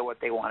idea what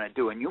they want to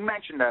do. And you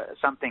mentioned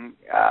something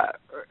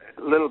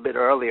a little bit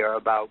earlier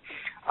about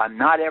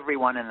not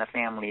everyone in the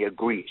family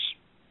agrees.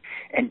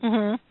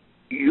 And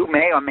you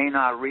may or may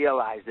not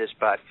realize this,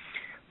 but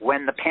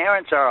when the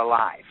parents are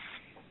alive,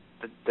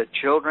 the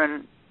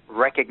children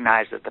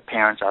recognize that the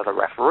parents are the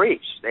referees.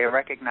 They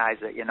recognize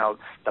that, you know,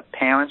 the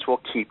parents will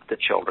keep the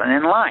children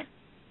in line.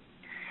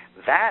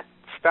 That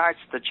starts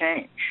to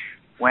change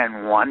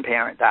when one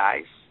parent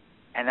dies,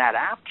 and that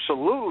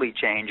absolutely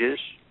changes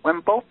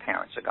when both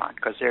parents are gone,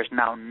 because there's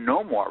now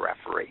no more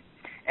referee.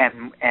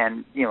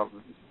 And you know,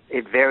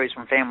 it varies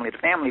from family to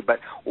family, but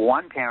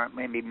one parent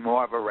may be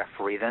more of a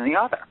referee than the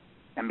other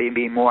and may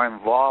be more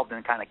involved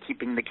in kind of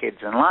keeping the kids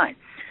in line.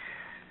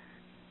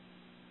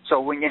 So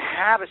when you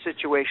have a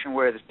situation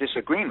where there's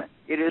disagreement,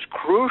 it is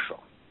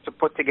crucial to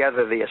put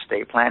together the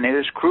estate plan. It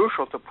is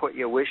crucial to put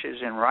your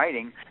wishes in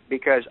writing,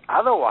 because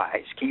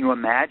otherwise, can you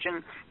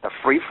imagine the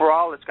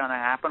free-for-all that's going to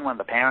happen when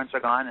the parents are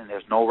gone and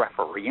there's no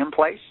referee in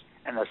place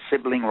and the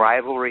sibling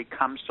rivalry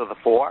comes to the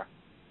fore?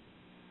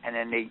 And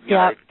then they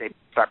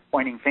start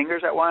pointing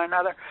fingers at one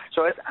another.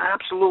 So it's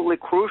absolutely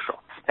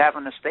crucial to have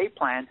an estate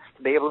plan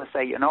to be able to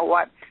say, you know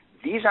what,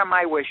 these are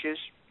my wishes.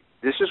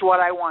 This is what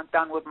I want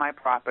done with my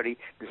property.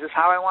 This is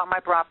how I want my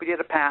property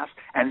to pass,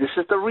 and this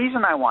is the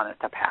reason I want it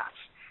to pass.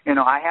 You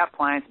know, I have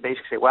clients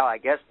basically say, well, I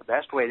guess the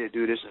best way to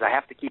do this is I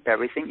have to keep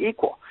everything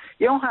equal.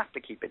 You don't have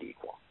to keep it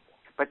equal,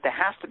 but there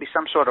has to be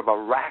some sort of a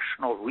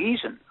rational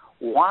reason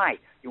why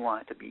you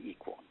want it to be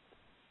equal.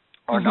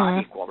 Or not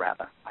equal,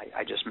 rather.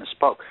 I just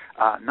misspoke.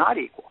 Not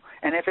equal.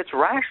 And if it's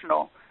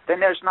rational, then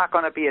there's not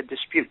going to be a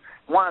dispute.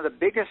 One of the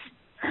biggest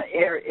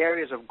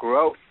areas of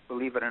growth,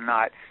 believe it or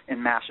not,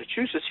 in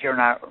Massachusetts here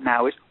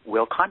now is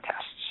will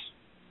contests.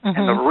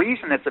 And the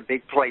reason it's a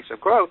big place of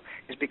growth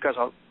is because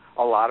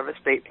a lot of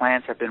estate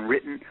plans have been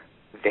written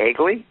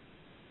vaguely.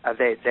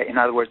 In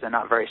other words, they're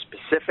not very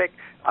specific.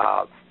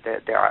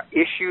 There are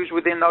issues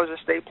within those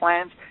estate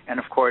plans. And,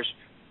 of course,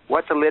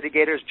 what's a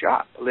litigator's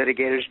job? A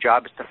litigator's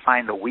job is to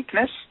find the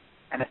weakness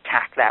and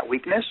attack that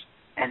weakness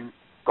and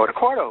go to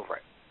court over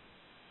it.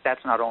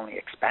 That's not only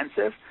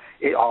expensive,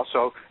 it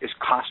also is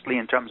costly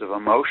in terms of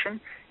emotion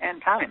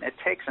and time. It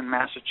takes in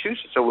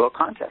Massachusetts a will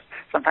contest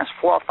sometimes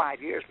 4 or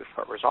 5 years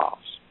before it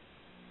resolves.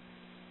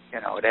 You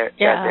know,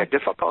 they're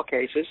difficult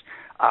cases,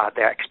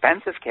 they're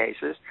expensive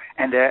cases,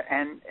 and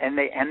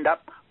they end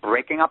up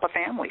breaking up a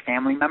family.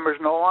 Family members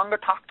no longer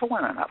talk to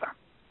one another,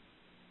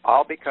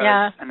 all because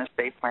an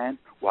estate plan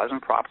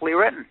wasn't properly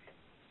written.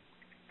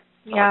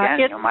 So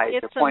again,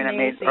 the point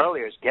amazing. I made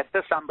earlier is get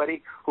to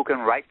somebody who can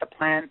write the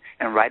plan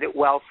and write it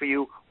well for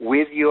you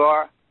with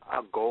your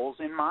goals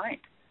in mind.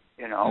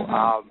 You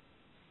know,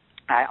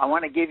 I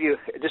want to give you,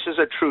 this is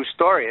a true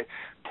story.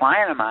 A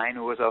client of mine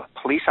who was a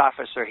police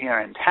officer here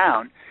in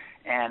town,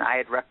 and I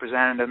had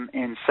represented him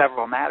in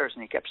several matters,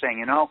 and he kept saying,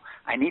 you know,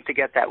 I need to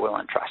get that will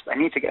and trust. I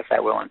need to get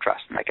that will and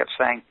trust. And I kept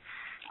saying,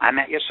 I'm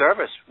at your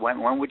service. When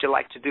would you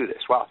like to do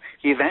this? Well,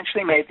 he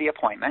eventually made the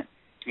appointment.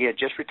 He had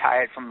just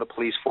retired from the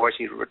police force.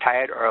 He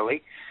retired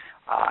early,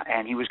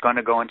 and he was going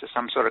to go into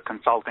some sort of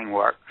consulting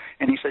work.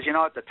 And he says, you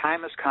know what, the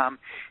time has come.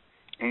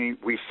 And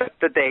we set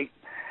the date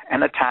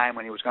and the time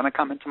when he was going to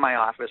come into my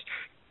office,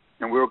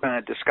 and we were going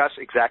to discuss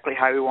exactly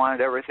how we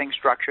wanted everything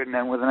structured, and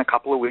then within a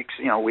couple of weeks,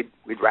 you know, we'd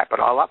wrap it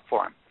all up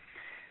for him.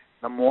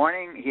 The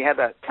morning, he had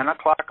a 10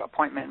 o'clock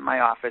appointment in my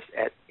office.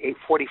 At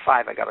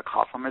 8:45, I got a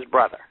call from his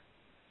brother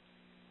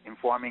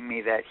informing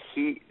me that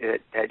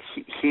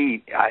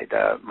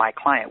my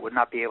client would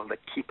not be able to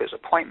keep his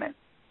appointment.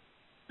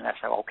 And I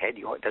said, okay,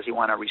 does he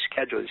want to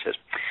reschedule? He says,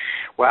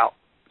 well,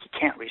 he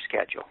can't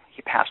reschedule.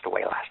 He passed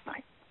away last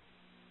night.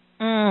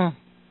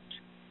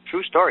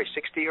 True story,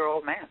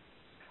 60-year-old man.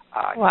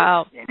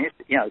 Wow. And it's,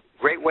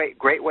 great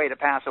way to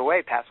pass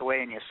away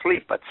in your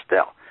sleep, but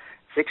still,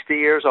 60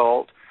 years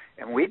old.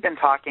 And we've been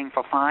talking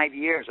for 5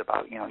 years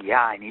about,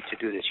 I need to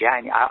do this.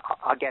 Yeah,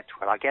 I'll get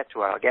to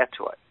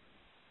it.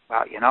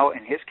 Well,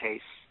 in his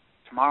case,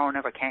 tomorrow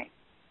never came.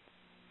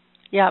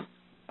 Yep.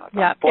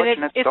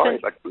 Unfortunate story,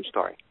 but true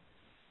story.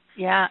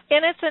 Yeah,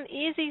 and it's an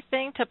easy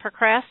thing to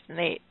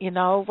procrastinate,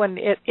 when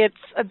it's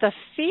the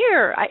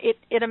fear.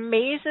 It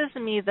amazes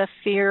me, the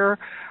fear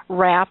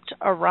wrapped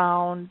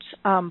around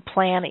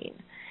planning.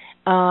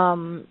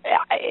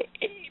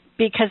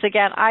 Because,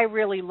 again, I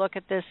really look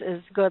at this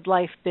as good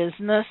life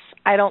business.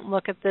 I don't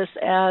look at this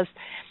as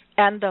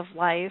end of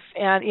life.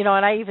 And,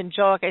 and I even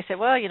joke. I say,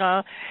 well,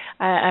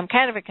 I'm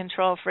kind of a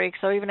control freak,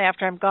 so even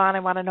after I'm gone,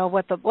 I want to know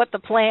what the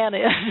plan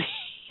is,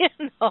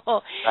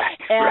 Right.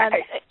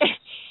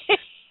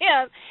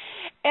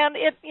 And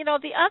it,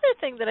 the other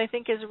thing that I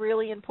think is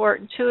really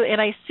important too, and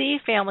I see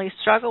families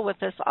struggle with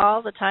this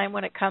all the time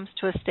when it comes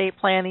to estate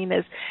planning,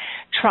 is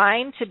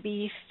trying to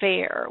be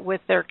fair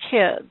with their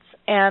kids.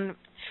 And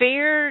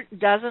fair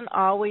doesn't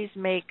always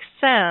make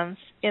sense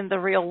in the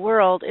real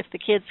world if the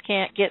kids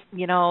can't get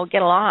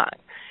along.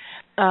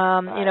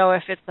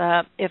 If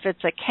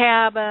it's a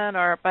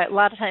cabin, but a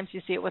lot of times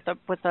you see it with a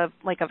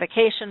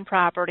vacation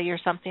property or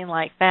something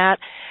like that,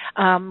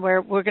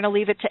 where we're going to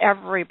leave it to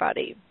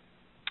everybody.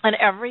 And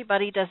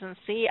everybody doesn't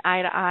see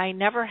eye to eye,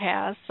 never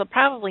has, so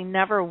probably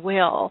never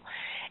will.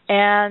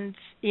 And,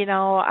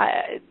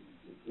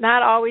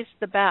 not always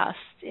the best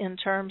in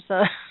terms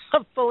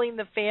of pulling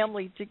the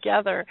family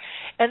together.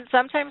 And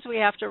sometimes we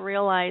have to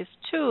realize,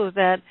 too,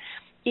 that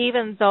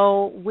even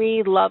though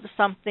we love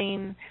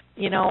something,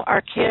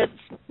 our kids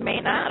may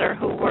not, or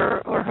who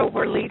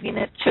we're leaving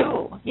it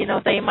to.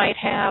 They might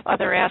have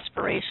other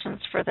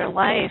aspirations for their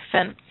life,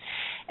 and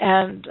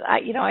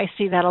I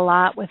see that a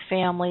lot with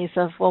families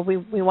of, well,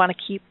 we want to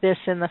keep this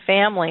in the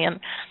family, and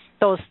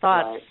those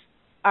thoughts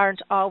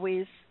aren't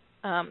always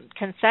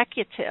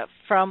consecutive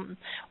from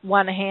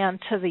one hand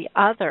to the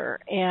other,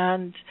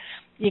 and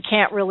you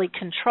can't really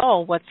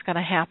control what's going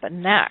to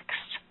happen next,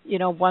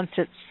 once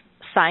it's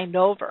signed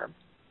over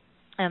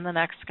and the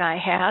next guy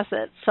has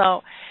it.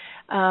 So,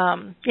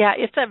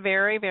 it's a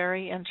very,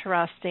 very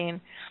interesting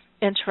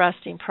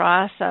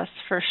process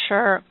for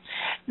sure.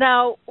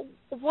 Now,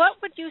 what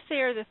would you say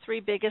are the three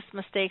biggest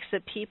mistakes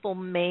that people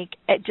make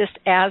just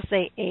as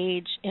they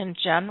age in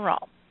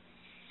general?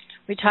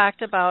 We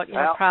talked about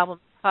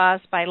problems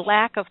caused by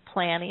lack of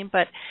planning,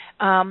 but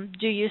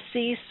do you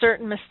see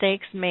certain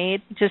mistakes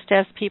made just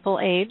as people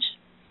age?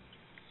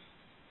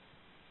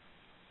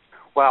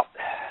 Well,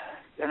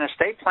 an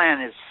estate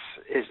plan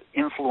is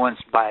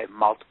influenced by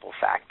multiple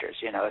factors.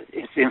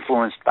 It's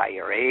influenced by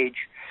your age,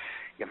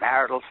 your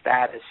marital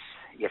status,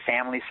 your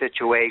family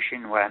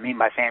situation. What I mean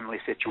by family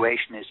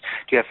situation is,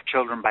 do you have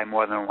children by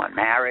more than one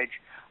marriage?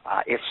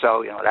 If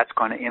so, that's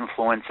going to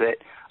influence it.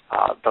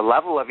 The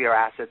level of your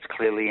assets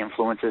clearly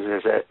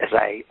influences, as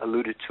I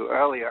alluded to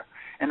earlier.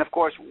 And, of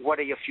course, what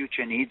are your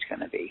future needs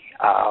going to be?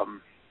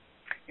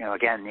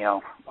 Again,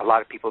 a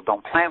lot of people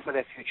don't plan for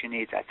their future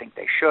needs. I think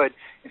they should.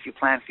 If you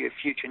plan for your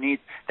future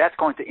needs, that's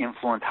going to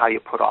influence how you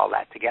put all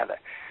that together.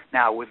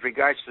 Now, with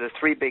regards to the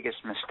three biggest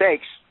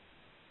mistakes,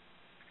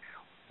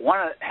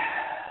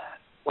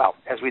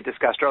 as we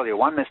discussed earlier,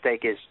 one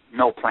mistake is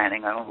no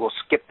planning. We'll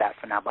skip that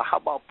for now. But how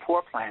about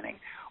poor planning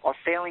or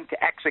failing to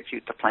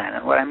execute the plan?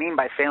 And what I mean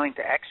by failing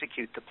to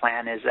execute the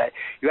plan is that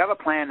you have a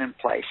plan in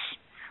place.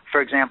 For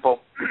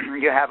example,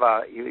 you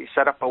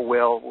set up a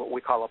will, what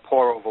we call a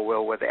pour-over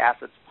will, where the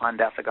assets upon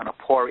death are going to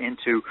pour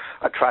into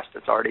a trust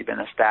that's already been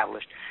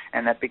established,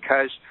 and that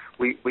because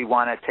we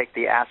want to take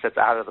the assets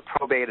out of the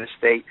probate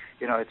estate,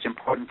 it's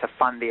important to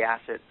fund the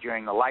asset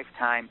during the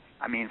lifetime.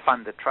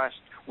 Fund the trust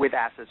with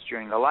assets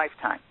during the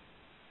lifetime.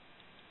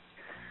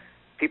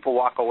 People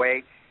walk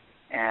away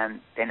and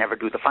they never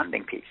do the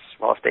funding piece.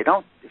 Well, if they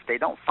don't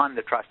fund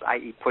the trust,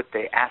 i.e. put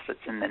the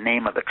assets in the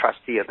name of the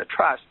trustee of the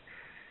trust,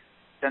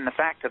 then the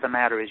fact of the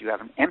matter is you have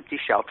an empty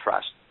shell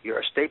trust.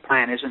 Your estate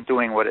plan isn't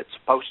doing what it's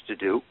supposed to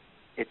do.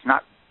 It's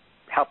not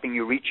helping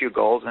you reach your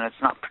goals, and it's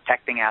not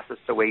protecting assets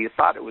the way you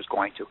thought it was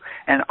going to.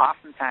 And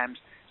oftentimes,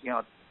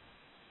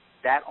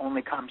 that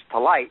only comes to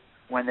light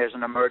when there's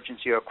an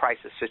emergency or a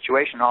crisis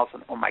situation. All of a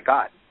sudden, oh my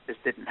God, this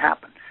didn't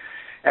happen.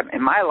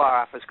 In my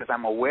law office, because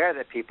I'm aware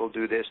that people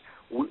do this,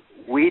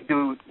 we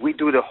do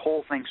the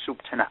whole thing soup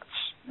to nuts.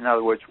 In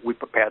other words, we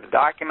prepare the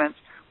documents,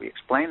 we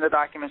explain the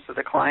documents to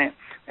the client,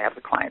 we have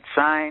the client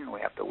sign,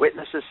 we have the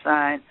witnesses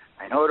sign,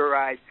 I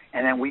notarize,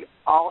 and then we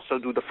also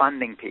do the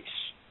funding piece,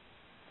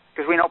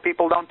 because we know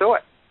people don't do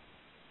it.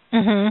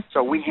 Mm-hmm.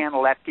 So we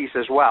handle that piece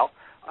as well.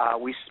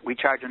 We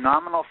charge a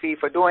nominal fee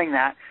for doing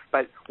that,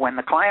 but when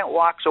the client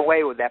walks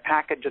away with that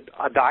package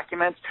of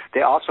documents,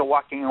 they're also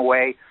walking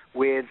away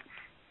with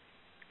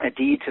a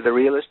deed to the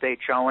real estate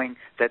showing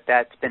that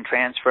that's been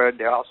transferred.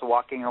 They're also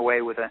walking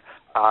away with a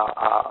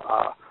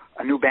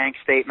new bank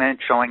statement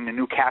showing the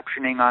new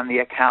captioning on the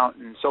account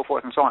and so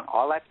forth and so on.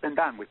 All that's been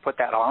done. We put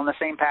that all in the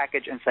same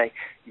package and say,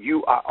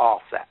 you are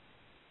all set.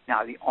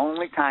 Now, the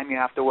only time you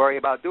have to worry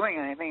about doing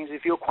anything is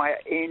if you acquire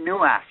a new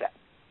asset.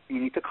 You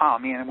need to call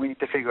me, and we need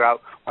to figure out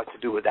what to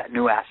do with that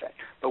new asset.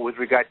 But with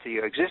regard to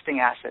your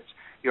existing assets,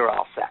 you're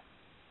all set.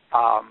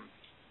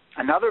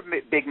 Another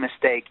big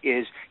mistake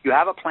is you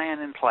have a plan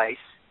in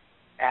place.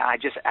 I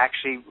just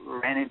actually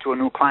ran into a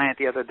new client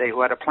the other day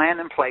who had a plan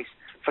in place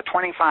for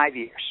 25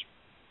 years.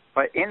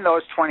 But in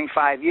those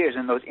 25 years,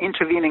 in those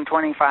intervening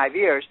 25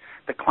 years,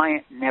 the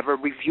client never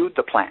reviewed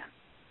the plan.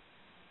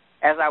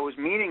 As I was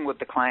meeting with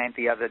the client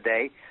the other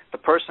day, the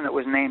person that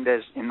was named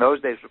as, in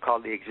those days, was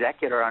called the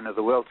executor under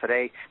the will.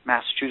 Today,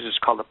 Massachusetts is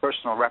called the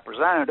personal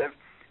representative.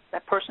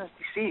 That person is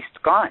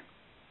deceased, gone.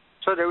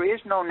 So there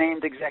is no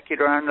named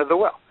executor under the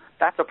will.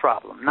 That's a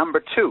problem.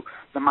 Number two,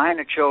 the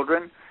minor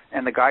children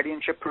and the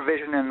guardianship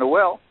provision in the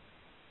will,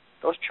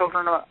 those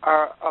children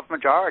are of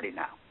majority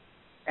now.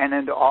 And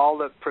then all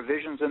the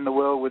provisions in the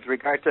will with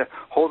regard to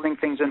holding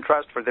things in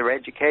trust for their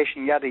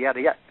education, yada,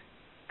 yada, yada,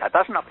 that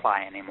doesn't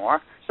apply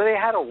anymore. So they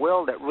had a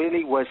will that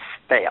really was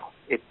stale.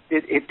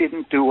 It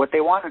didn't do what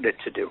they wanted it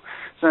to do.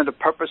 So the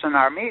purpose in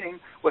our meeting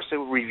was to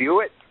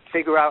review it,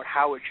 figure out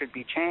how it should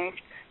be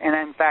changed, and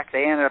in fact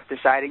they ended up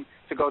deciding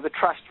to go the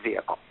trust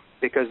vehicle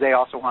because they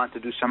also wanted to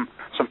do some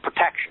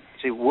protection.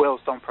 See,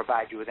 wills don't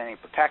provide you with any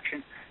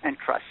protection, and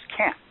trusts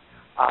can't.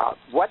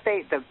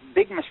 The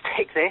big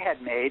mistake they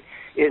had made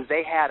is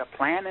they had a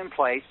plan in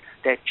place,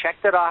 they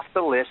checked it off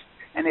the list,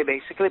 and they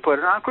basically put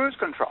it on cruise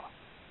control.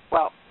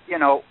 Well,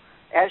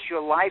 as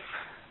your life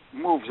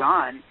moves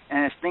on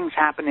and as things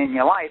happen in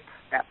your life,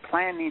 that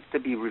plan needs to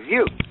be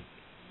reviewed.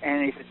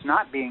 And if it's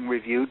not being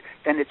reviewed,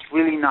 then it's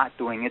really not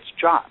doing its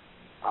job.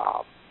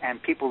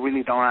 And people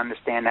really don't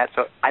understand that,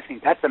 so I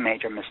think that's a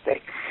major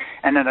mistake.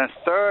 And then a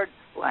third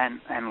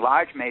and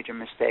large major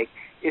mistake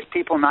is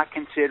people not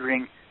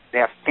considering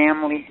their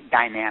family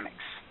dynamics.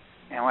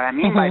 And what I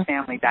mean by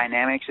family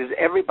dynamics is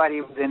every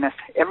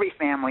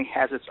family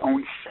has its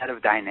own set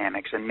of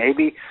dynamics, and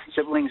maybe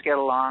siblings get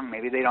along,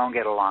 maybe they don't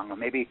get along, or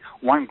maybe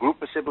one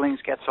group of siblings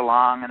gets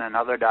along and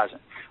another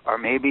doesn't, or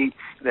maybe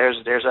there's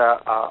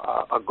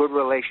a good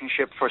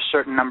relationship for a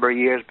certain number of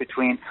years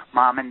between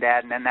mom and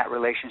dad, and then that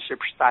relationship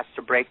starts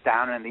to break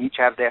down, and they each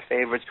have their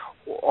favorites,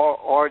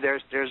 or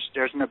there's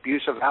an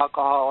abuse of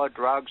alcohol or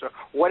drugs or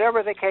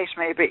whatever the case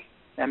may be.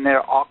 And there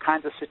are all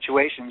kinds of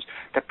situations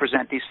that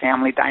present these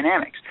family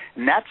dynamics.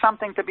 And that's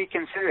something to be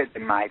considered,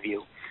 in my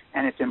view.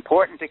 And it's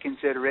important to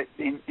consider it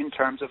in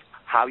terms of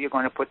how you're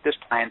going to put this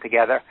plan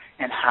together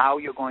and how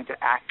you're going to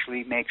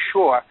actually make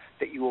sure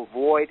that you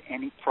avoid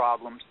any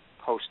problems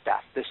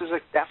post-death. This is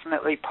a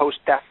definitely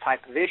post-death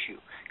type of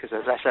issue because,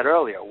 as I said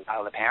earlier,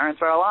 while the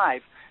parents are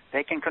alive,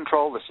 they can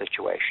control the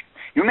situation.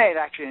 You made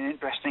actually an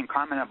interesting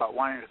comment about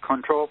wanting to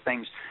control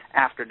things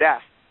after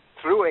death.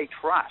 Through a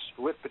trust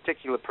with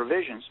particular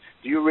provisions,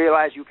 do you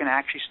realize you can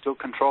actually still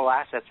control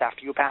assets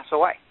after you pass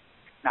away?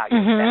 Now, your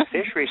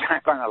beneficiaries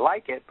aren't going to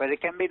like it, but it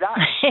can be done.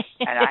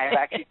 And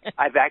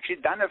I've actually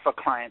done it for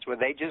clients where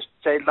they just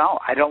say, no,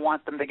 I don't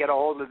want them to get a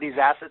hold of these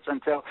assets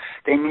until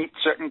they meet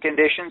certain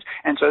conditions.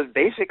 And so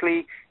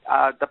basically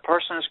the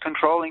person is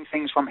controlling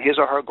things from his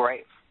or her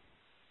grave.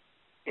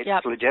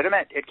 It's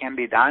legitimate. It can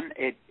be done.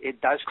 It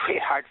does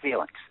create hard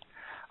feelings.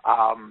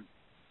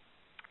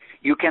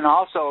 You can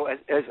also,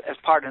 as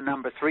part of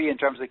number 3 in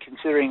terms of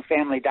considering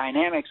family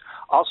dynamics,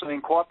 also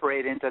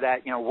incorporate into that,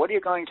 what are you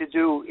going to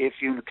do if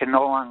you can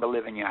no longer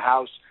live in your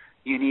house,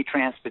 you need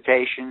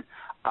transportation?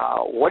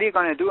 What are you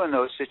going to do in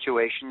those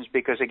situations?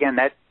 Because, again,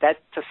 that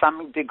to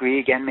some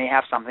degree, again, may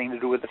have something to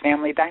do with the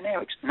family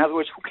dynamics. In other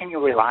words, who can you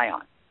rely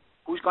on?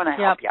 Who's going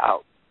to help you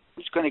out?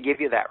 Who's going to give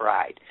you that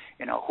ride?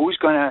 Who's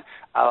going to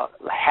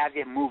have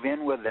you move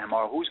in with them,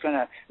 or who's going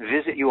to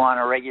visit you on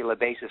a regular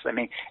basis? I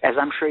mean, as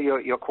I'm sure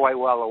you're quite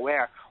well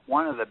aware,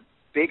 one of the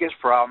biggest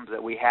problems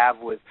that we have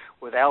with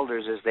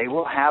elders is they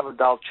will have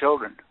adult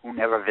children who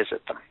never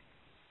visit them,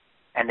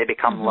 and they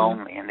become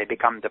lonely and they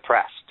become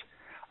depressed.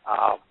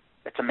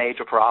 It's a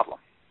major problem.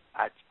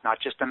 It's not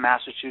just in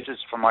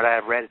Massachusetts. From what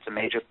I've read, it's a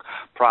major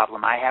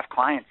problem. I have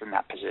clients in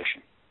that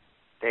position.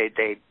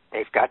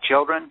 They've got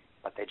children,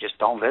 but they just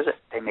don't visit.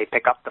 They may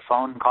pick up the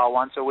phone and call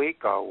once a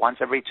week or once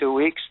every 2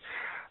 weeks.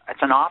 It's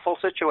an awful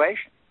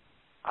situation.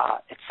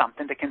 It's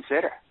something to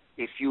consider.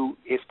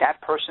 If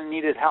that person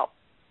needed help,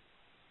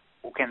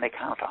 who can they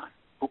count on?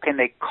 Who can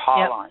they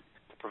call on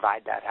to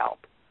provide that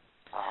help?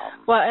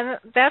 Well, and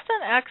that's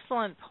an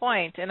excellent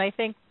point, and I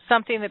think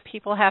something that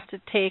people have to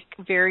take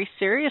very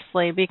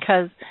seriously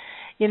because,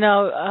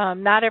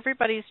 not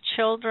everybody's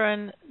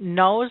children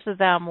knows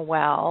them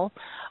well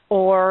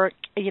or,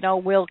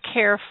 will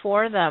care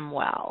for them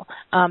well.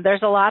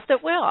 There's a lot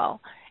that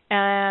will.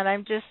 And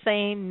I'm just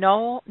saying,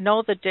 know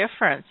the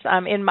difference.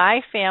 In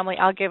my family,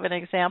 I'll give an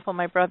example.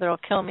 My brother will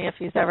kill me if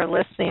he's ever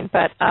listening,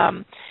 but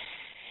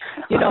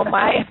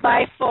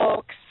my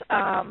folks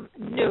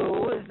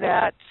knew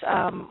that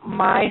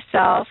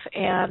myself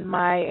and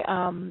my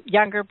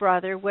younger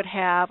brother would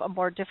have a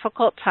more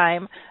difficult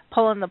time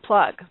pulling the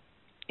plug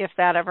if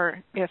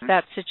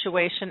that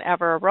situation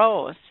ever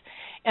arose.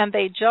 And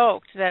they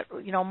joked that,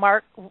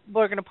 Mark,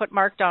 we're going to put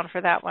Mark down for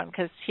that one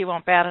because he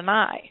won't bat an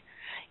eye.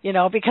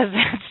 because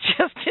that's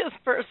just his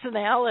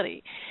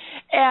personality.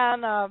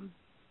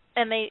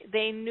 And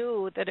they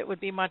knew that it would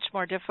be much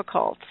more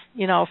difficult,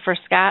 for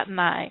Scott and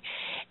I.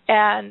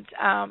 And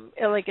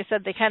like I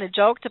said, they kind of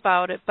joked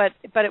about it, but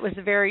it was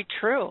very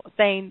true.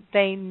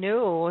 They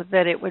knew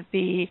that it would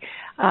be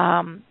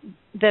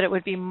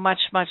much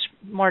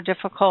more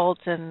difficult,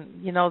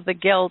 and the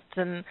guilt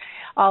and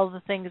all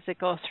the things that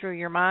go through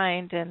your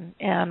mind.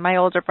 And my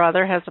older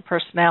brother has a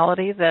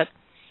personality that,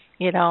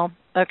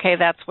 okay,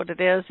 that's what it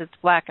is. It's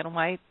black and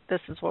white.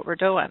 This is what we're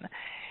doing,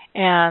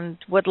 and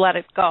would let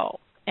it go.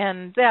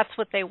 And that's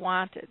what they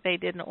wanted. They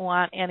didn't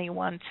want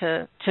anyone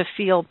to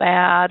feel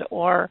bad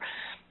or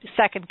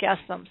second guess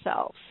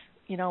themselves,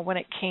 when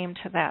it came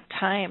to that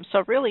time.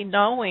 So really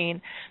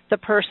knowing the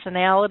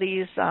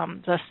personalities,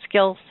 the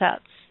skill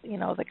sets,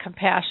 the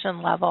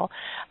compassion level,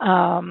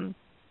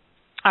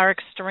 are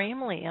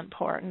extremely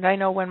important. I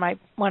know when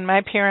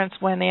my parents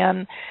went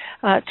in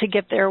to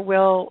get their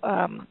will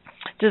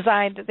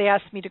designed, they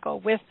asked me to go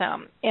with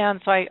them, and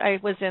so I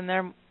was in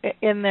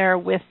there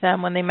with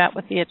them when they met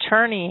with the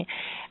attorney,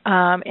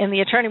 and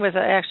the attorney was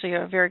actually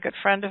a very good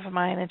friend of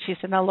mine, and she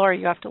said, "Now, Laura,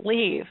 you have to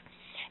leave."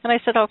 And I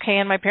said, "Okay,"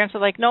 and my parents were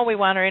like, "No, we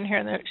want her in here,"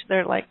 and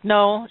they're like,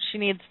 "No, she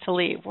needs to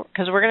leave,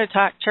 because we're going to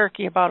talk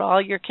turkey about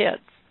all your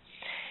kids.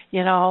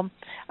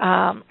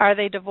 Are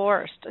they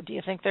divorced? Do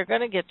you think they're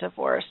going to get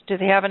divorced? Do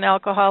they have an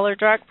alcohol or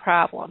drug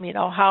problem?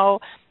 How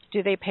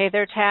do they pay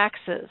their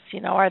taxes?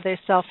 Are they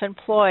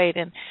self-employed?"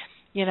 And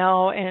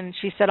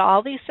she said,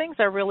 all these things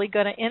are really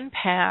going to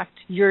impact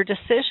your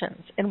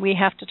decisions, and we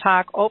have to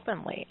talk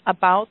openly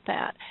about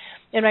that.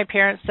 And my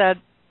parents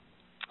said,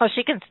 "Oh,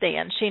 she can stay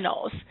in. She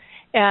knows."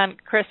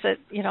 And Chris said,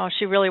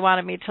 she really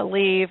wanted me to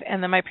leave.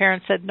 And then my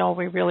parents said, "No,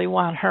 we really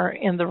want her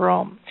in the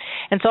room."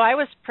 And so I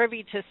was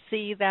privy to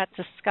see that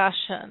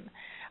discussion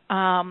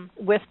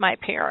with my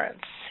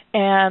parents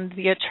and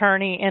the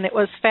attorney, and it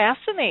was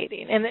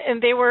fascinating.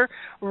 And they were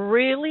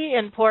really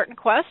important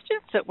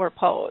questions that were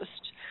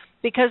posed,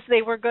 because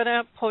they were going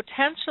to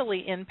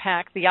potentially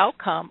impact the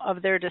outcome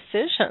of their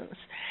decisions.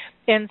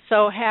 And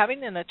so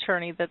having an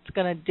attorney that's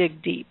going to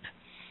dig deep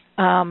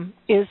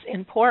is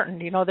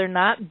important. They're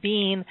not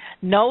being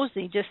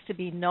nosy just to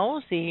be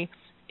nosy.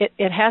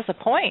 It has a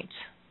point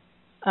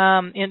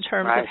in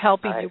terms of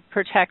helping you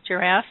protect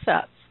your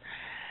assets.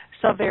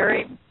 So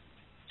very,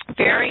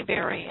 very,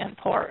 very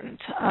important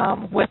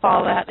with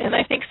all that. And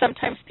I think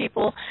sometimes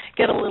people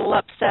get a little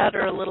upset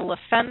or a little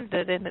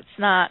offended, and it's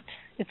not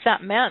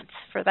meant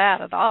for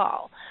that at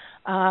all.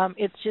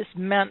 It's just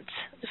meant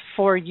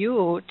for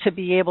you to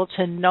be able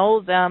to know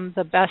them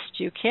the best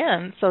you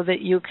can, so that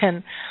you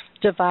can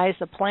devise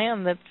a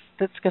plan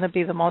that's going to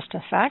be the most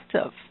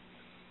effective.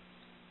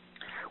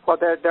 Well,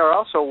 there are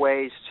also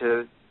ways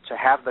to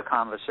have the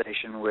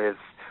conversation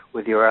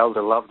with your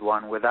elder loved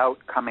one without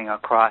coming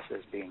across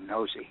as being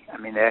nosy. I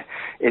mean,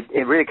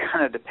 it really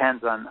kind of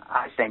depends on,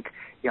 I think,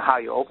 how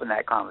you open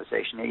that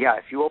conversation. Yeah,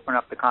 if you open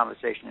up the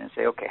conversation and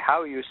say, "Okay,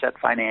 how are you set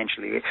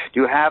financially? Do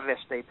you have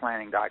estate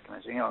planning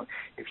documents?"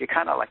 If you're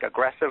kind of like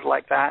aggressive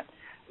like that,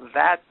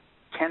 that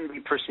can be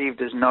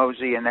perceived as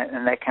nosy, and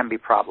that can be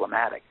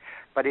problematic.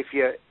 But if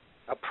you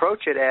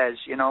approach it as,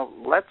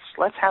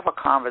 let's have a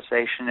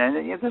conversation, and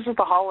this is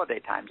the holiday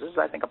times. This is,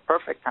 I think, a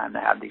perfect time to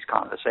have these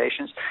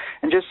conversations,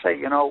 and just say,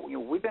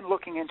 we've been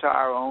looking into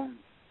our own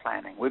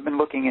planning. We've been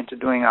looking into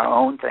doing our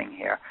own thing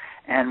here,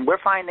 and we're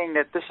finding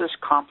that this is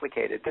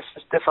complicated. This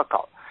is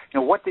difficult.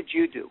 What did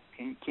you do?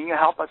 Can you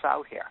help us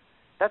out here?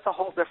 That's a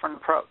whole different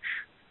approach,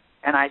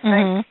 and I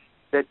think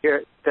that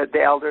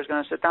the elder is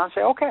going to sit down and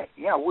say, "Okay,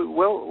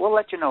 we'll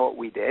let you know what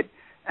we did,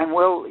 and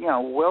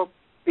we'll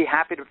be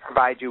happy to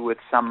provide you with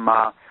some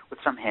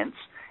hints,"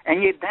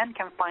 and you then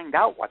can find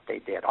out what they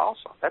did.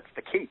 Also, that's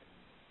the key,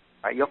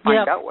 right? You'll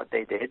find out what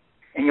they did,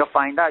 and you'll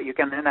find out. You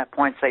can, at that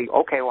point, say,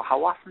 "Okay, well,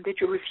 how often did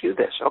you review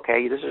this?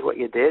 Okay, this is what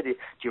you did. Do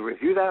you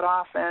review that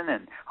often?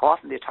 And how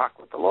often do you talk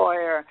with the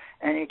lawyer?"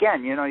 And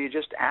again, you're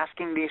just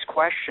asking these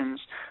questions,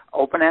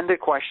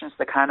 open-ended questions,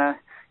 to kind of,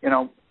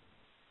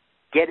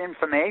 get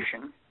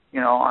information,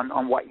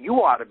 on what you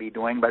ought to be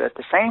doing, but at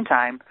the same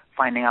time,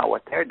 finding out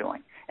what they're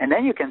doing. And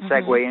then you can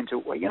segue into,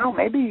 well,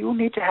 maybe you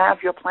need to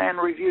have your plan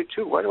reviewed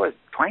too. What was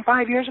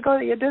 25 years ago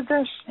that you did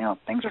this?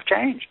 Things have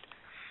changed.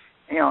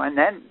 And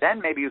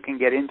then maybe you can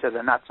get into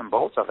the nuts and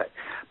bolts of it.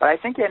 But I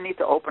think you need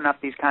to open up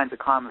these kinds of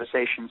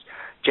conversations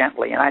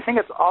gently. And I think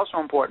it's also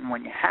important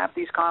when you have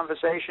these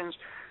conversations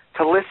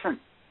to listen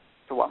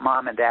to what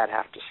mom and dad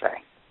have to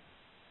say.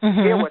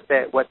 Hear what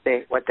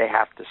they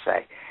have to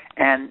say,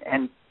 and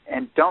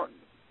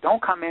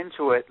don't come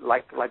into it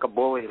like a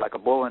bully, like a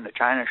bull in the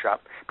china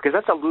shop, because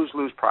that's a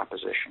lose-lose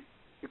proposition.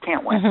 You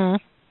can't win.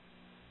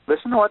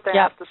 Listen to what they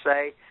have to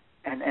say,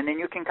 and then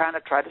you can kind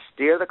of try to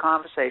steer the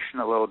conversation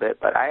a little bit.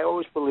 But I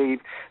always believe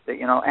that,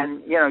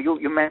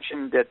 you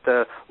mentioned that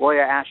the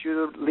lawyer asked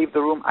you to leave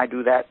the room. I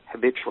do that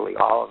habitually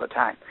all of the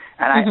time.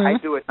 And I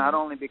do it not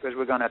only because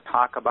we're going to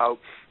talk about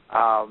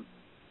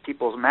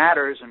people's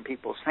matters and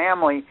people's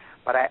family,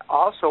 but I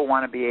also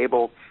want to be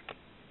able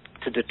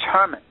to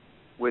determine,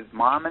 with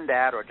mom and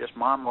dad, or just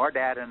mom or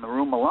dad in the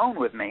room alone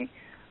with me,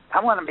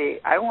 I want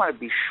to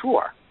be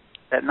sure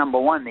that, number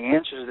one, the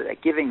answers that they're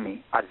giving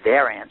me are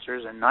their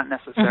answers and not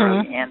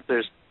necessarily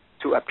answers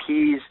to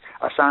appease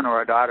a son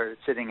or a daughter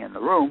that's sitting in the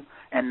room.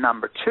 And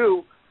number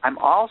two, I'm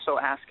also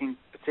asking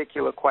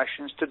particular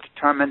questions to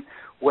determine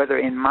whether,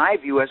 in my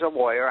view as a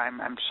lawyer, I'm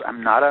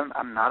not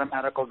a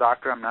medical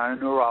doctor, I'm not a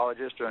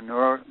neurologist or a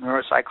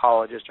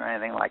neuropsychologist or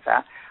anything like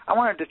that. I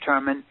want to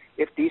determine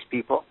if these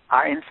people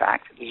are in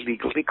fact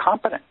legally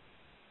competent.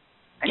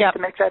 I need to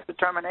make that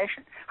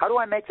determination. How do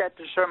I make that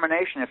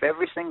determination if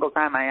every single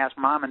time I ask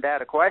mom and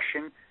dad a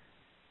question,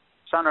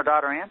 son or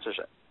daughter answers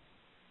it?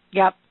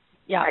 Yep.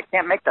 I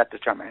can't make that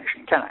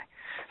determination, can I?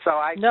 So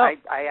I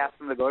ask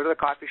them to go to the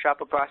coffee shop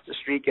across the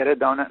street, get a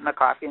donut and a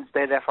coffee, and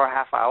stay there for a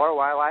half hour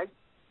while I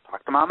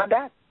talk to mom and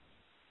dad.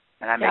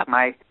 And I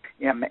make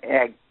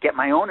get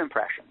my own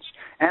impressions.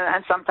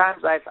 And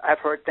sometimes I've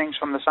heard things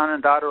from the son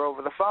and daughter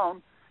over the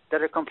phone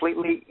that are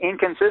completely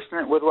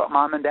inconsistent with what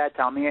mom and dad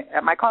tell me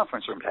at my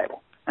conference room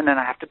table. And then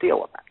I have to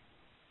deal with that.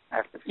 I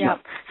have to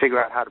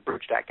figure out how to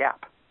bridge that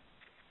gap.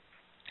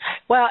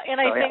 Well, and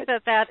I think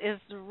that is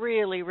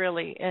really,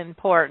 really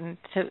important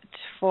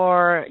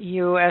for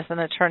you as an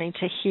attorney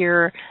to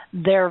hear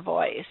their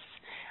voice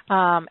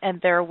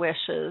and their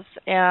wishes.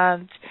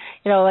 And,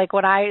 like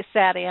when I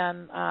sat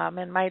in,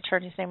 and my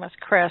attorney's name was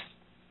Chris,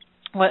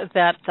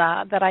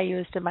 that I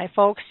used and my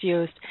folks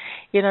used,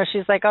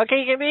 she's like, okay,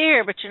 you can be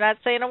here, but you're not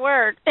saying a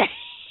word.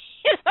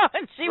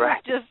 And she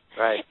was just,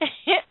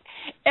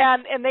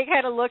 and they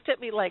kind of looked at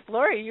me like,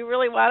 Lori, you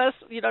really want us,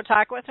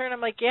 talk with her? And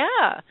I'm like,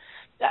 yeah,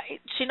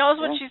 she knows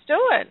what she's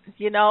doing.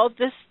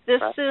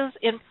 This is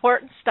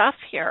important stuff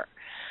here.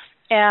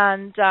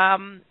 And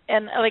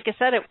like I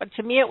said,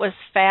 to me it was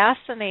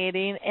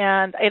fascinating,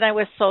 and I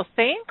was so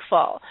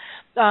thankful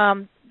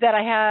that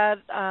I had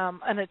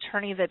an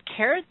attorney that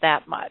cared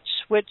that much,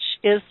 which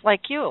is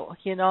like you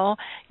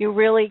you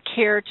really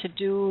care to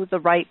do the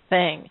right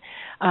thing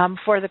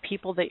for the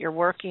people that you're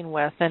working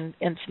with, and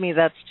to me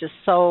that's just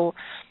so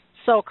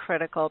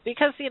critical,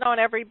 because in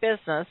every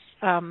business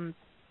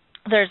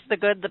there's the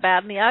good, the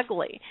bad, and the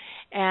ugly,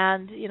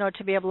 and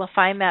to be able to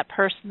find that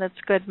person that's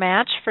a good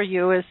match for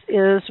you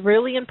is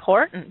really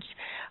important.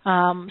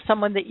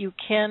 Someone that you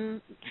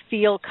can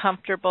feel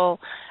comfortable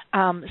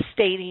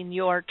stating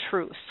your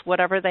truths,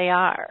 whatever they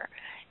are,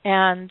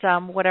 and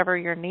whatever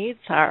your needs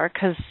are,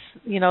 because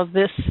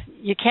this,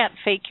 you can't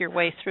fake your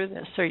way through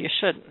this, or you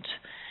shouldn't.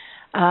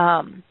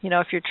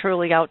 If you're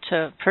truly out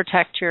to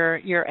protect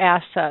your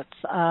assets,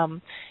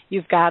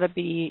 you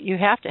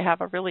have to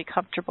have a really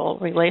comfortable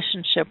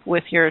relationship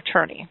with your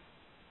attorney.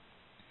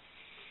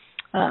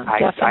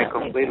 I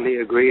completely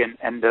agree,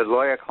 and the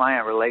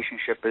lawyer-client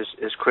relationship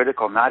is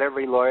critical. Not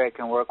every lawyer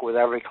can work with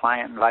every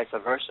client, and vice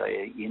versa.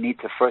 You need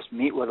to first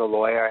meet with a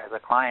lawyer as a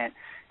client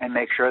and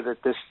make sure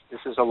that this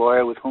is a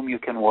lawyer with whom you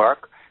can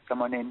work,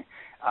 someone in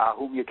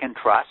whom you can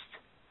trust,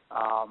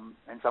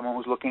 and someone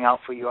who's looking out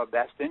for your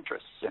best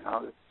interests.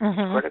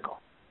 It's critical.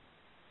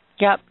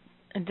 Yep,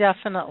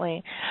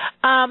 definitely.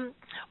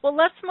 Well,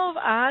 let's move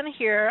on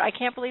here. I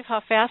can't believe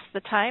how fast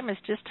the time is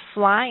just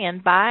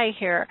flying by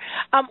here.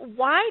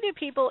 Why do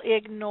people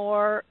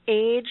ignore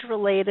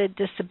age-related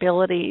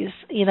disabilities,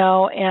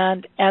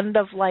 and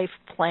end-of-life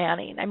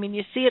planning? I mean,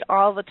 you see it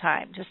all the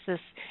time, just this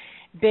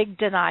big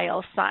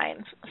denial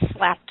sign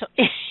slapped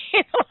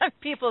on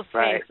people's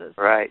faces.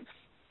 Right.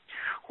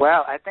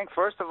 Well, I think,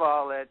 first of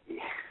all, that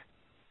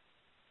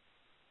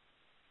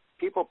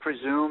people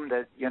presume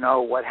that,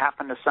 what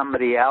happened to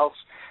somebody else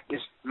is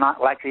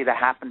not likely to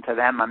happen to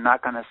them. I'm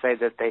not going to say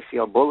that they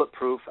feel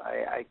bulletproof.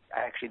 I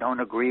actually don't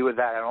agree with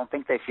that. I don't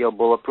think they feel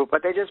bulletproof,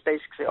 but they just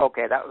basically say,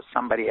 okay, that was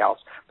somebody else,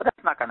 but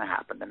that's not going to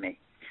happen to me.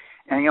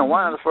 And,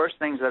 one of the first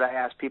things that I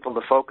ask people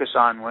to focus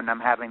on when I'm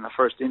having the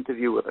first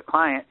interview with a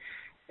client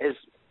is,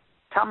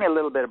 tell me a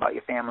little bit about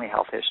your family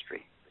health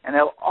history. And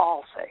they'll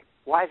all say,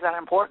 why is that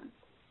important?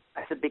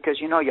 I said, because,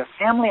 your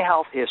family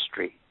health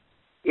history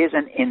is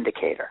an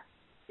indicator.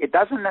 It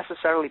doesn't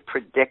necessarily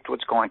predict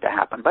what's going to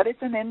happen, but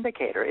it's an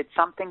indicator. It's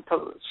something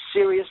to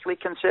seriously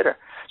consider.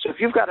 So if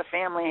you've got a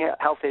family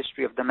health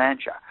history of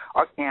dementia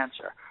or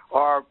cancer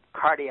or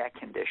cardiac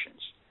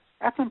conditions,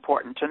 that's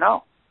important to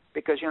know,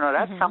 because,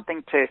 that's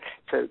something to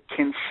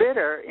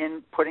consider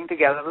in putting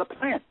together the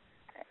plan.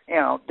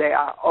 They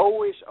are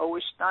always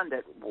stunned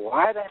at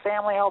why the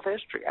family health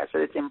history. I said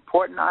it's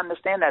important to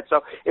understand that.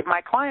 So if my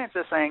clients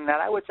are saying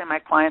that, I would say my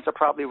clients are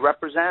probably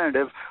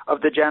representative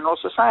of the general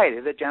society.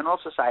 The general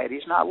society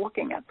is not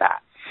looking at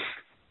that.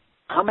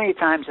 How many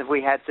times have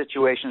we had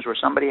situations where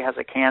somebody has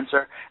a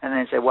cancer and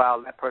they say,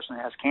 well, that person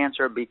has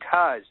cancer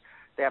because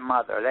their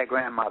mother, their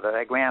grandmother,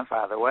 their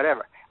grandfather,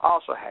 whatever,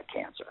 also had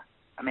cancer?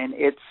 I mean,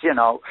 it's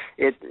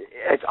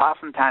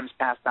oftentimes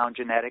passed down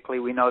genetically.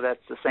 We know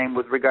that's the same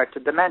with regard to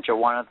dementia.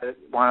 One of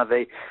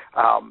the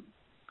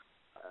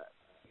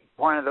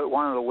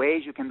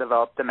ways you can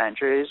develop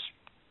dementia is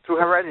through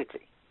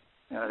heredity.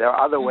 There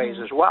are other ways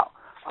as well.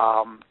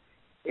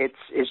 it's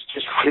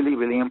just really,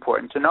 really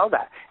important to know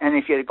that. And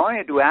if you're going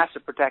to do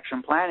asset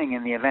protection planning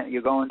in the event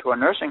you go into a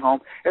nursing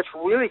home, it's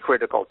really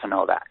critical to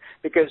know that.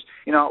 Because,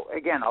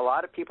 again, a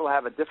lot of people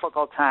have a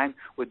difficult time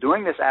with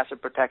doing this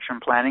asset protection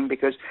planning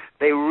because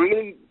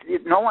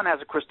no one has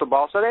a crystal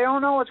ball, so they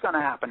don't know what's going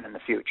to happen in the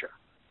future.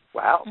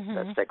 Well,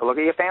 let's take a look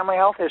at your family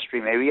health history.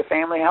 Maybe your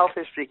family health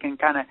history can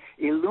kind of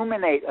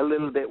illuminate a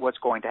little bit what's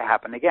going to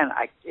happen. Again,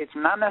 it's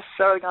not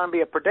necessarily going to be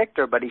a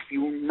predictor, but if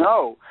you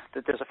know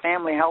that there's a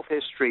family health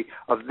history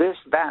of this,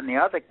 that, and the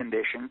other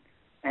condition,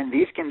 and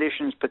these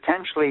conditions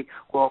potentially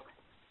will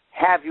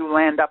have you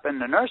land up in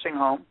the nursing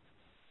home,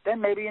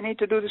 then maybe you need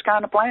to do this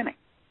kind of planning.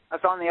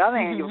 If on the other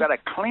hand, you've got a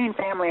clean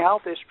family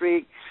health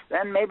history,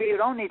 then maybe you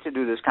don't need to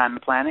do this kind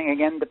of planning,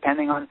 again,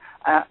 depending on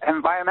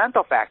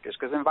environmental factors,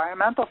 because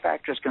environmental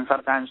factors can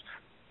sometimes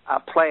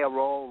play a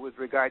role with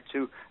regard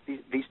to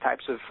these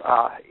types of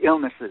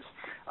illnesses.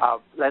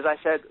 As I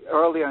said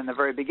earlier in the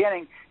very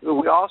beginning,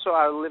 we also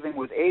are living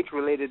with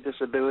age-related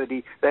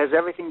disability that has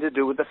everything to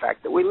do with the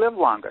fact that we live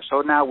longer. So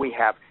now we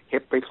have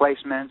hip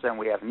replacements and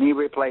we have knee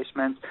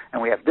replacements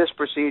and we have this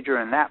procedure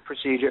and that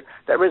procedure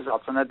that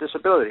results in a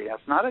disability.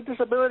 That's not a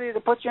disability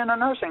that puts you in a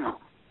nursing home.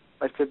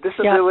 It's a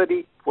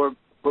disability where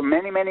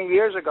many, many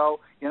years ago,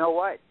 you know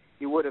what,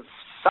 you would have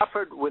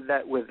suffered with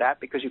that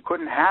because you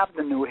couldn't have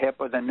the new hip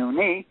or the new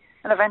knee,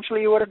 and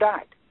eventually you would have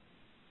died.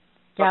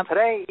 So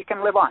today you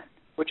can live on,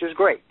 which is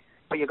great,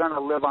 but you're going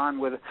to live on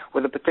with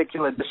a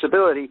particular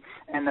disability,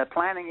 and the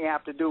planning you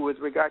have to do with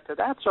regard to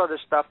that sort of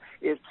stuff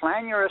is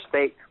plan your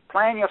estate,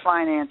 plan your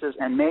finances,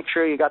 and make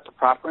sure you got the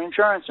proper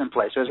insurance in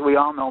place. As we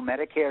all know,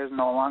 Medicare is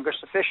no longer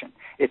sufficient.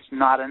 It's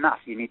not enough.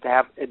 You need to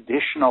have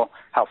additional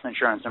health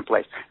insurance in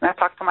place. And I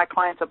talk to my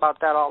clients about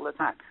that all the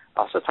time.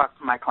 I also talk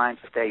to my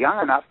clients, if they're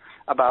young enough,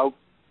 about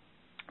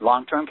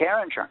long-term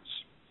care insurance.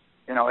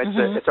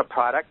 It's a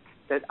product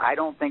that I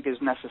don't think is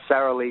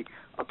necessarily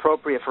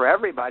appropriate for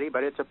everybody,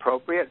 but it's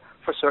appropriate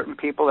for certain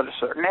people at a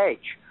certain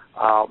age.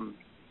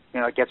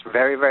 It gets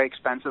very, very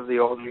expensive the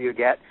older you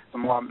get, the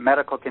more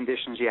medical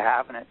conditions you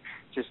have, and it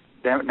just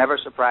never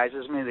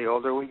surprises me the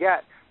older we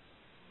get,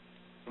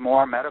 the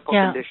more medical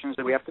conditions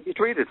that we have to be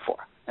treated for.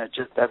 And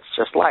that's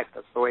just life.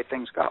 That's the way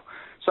things go.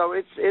 So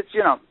it's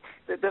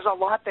there's a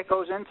lot that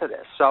goes into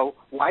this. So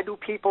why do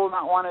people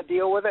not want to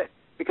deal with it?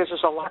 Because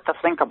there's a lot to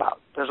think about.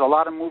 There's a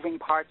lot of moving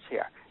parts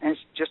here. And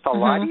it's just a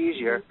lot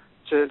easier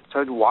to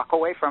walk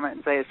away from it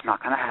and say, it's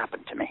not going to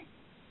happen to me.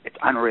 It's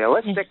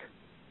unrealistic,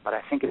 but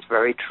I think it's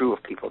very true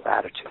of people's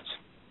attitudes.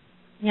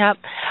 Yep.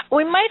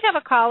 We might have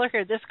a caller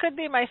here. This could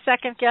be my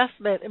second guest,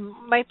 but it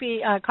might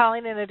be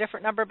calling in a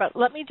different number. But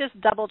let me just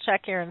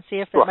double-check here and see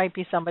if there might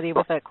be somebody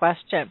with a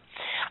question.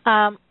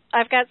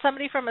 I've got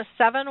somebody from a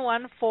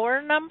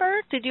 714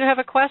 number. Did you have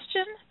a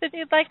question that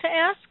you'd like to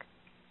ask?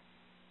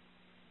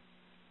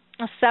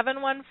 A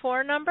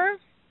 714 number?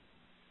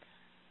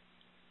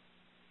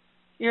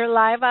 You're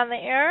live on the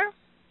air?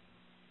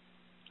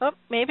 Oh,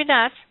 maybe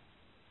not.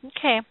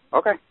 Okay.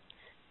 Okay.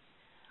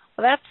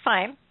 Well, that's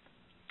fine.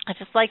 I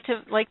just like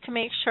to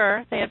make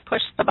sure they had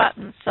pushed the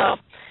button, so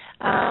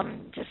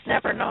just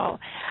never know.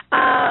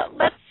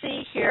 Let's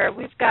see here.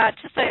 We've got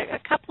just a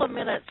couple of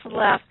minutes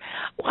left.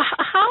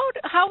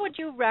 How would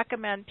you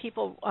recommend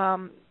people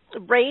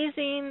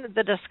raising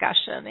the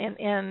discussion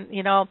and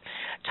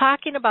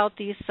talking about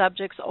these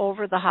subjects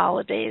over the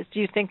holidays? Do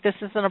you think this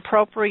is an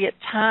appropriate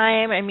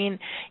time? I mean,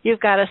 you've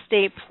got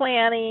estate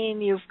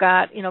planning, you've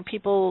got,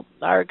 people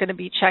are going to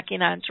be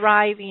checking on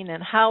driving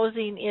and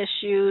housing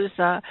issues,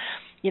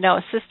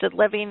 assisted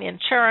living,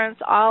 insurance,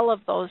 all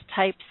of those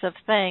types of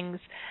things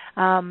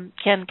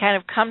can kind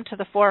of come to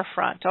the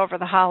forefront over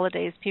the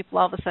holidays. People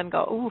all of a sudden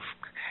go, oof,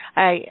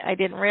 I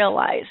didn't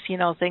realize,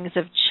 things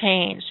have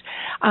changed.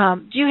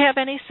 Do you have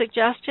any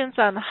suggestions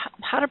on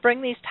how to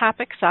bring these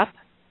topics up?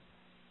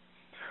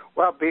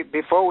 Well,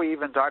 before we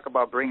even talk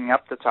about bringing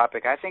up the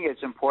topic, I think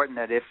it's important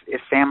that if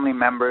family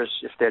members,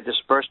 if they're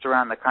dispersed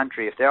around the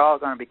country, if they're all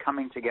going to be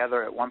coming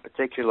together at one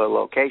particular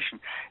location,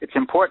 it's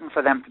important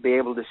for them to be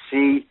able to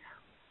see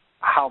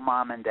how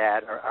mom and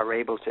dad are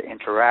able to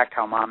interact,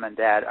 how mom and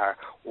dad are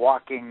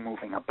walking,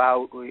 moving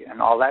about,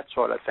 and all that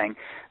sort of thing.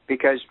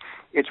 Because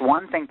it's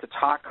one thing to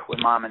talk with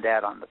mom and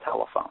dad on the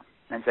telephone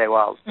and say,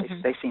 well,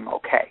 they seem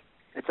okay.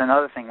 It's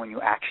another thing when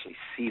you actually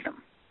see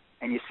them.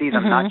 And you see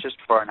them not just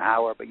for an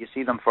hour, but you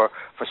see them for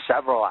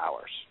several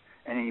hours.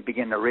 And then you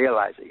begin to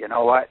realize that, you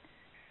know what,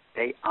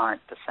 they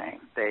aren't the same.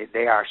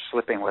 They are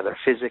slipping, whether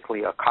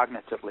physically or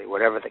cognitively,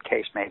 whatever the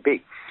case may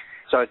be.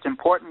 So it's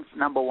important,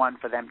 number one,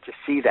 for them to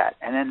see that.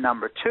 And then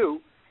number two,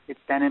 it's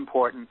then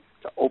important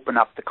to open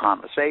up the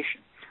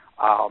conversation.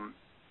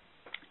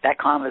 That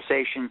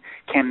conversation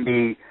can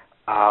be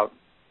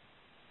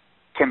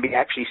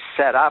actually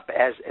set up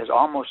as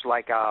almost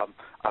like a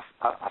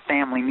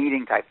family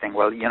meeting type thing.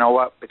 Well, you know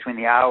what? Between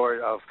the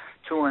hours of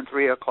 2 and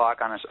 3 o'clock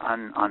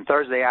on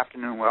Thursday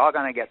afternoon, we're all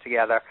going to get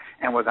together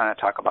and we're going to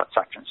talk about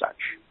such and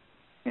such.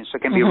 And so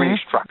it can be really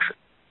structured.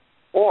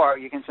 Or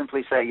you can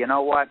simply say, you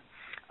know what?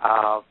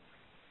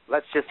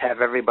 Let's just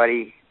have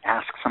everybody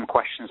ask some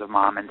questions of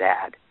mom and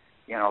dad.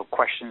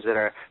 questions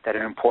that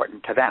are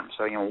important to them.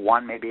 So,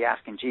 one may be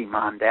asking, gee,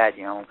 Mom, Dad,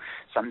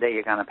 someday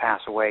you're going to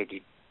pass away. Do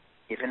you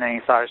given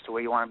any thought as to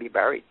where you want to be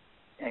buried?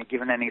 And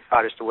given any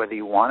thought as to whether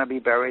you want to be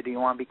buried or you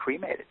want to be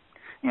cremated?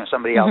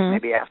 Somebody else may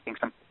be asking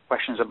some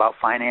questions about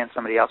finance.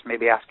 Somebody else may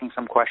be asking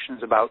some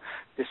questions about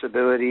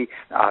disability,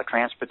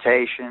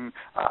 transportation,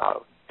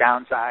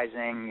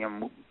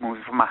 downsizing,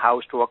 moving from a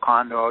house to a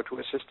condo to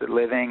assisted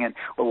living, and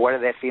what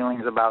are their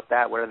feelings about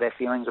that? What are their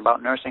feelings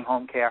about nursing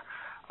home care?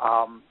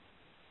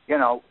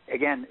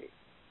 Again,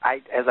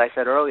 as I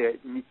said earlier,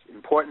 it's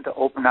important to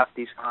open up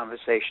these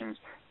conversations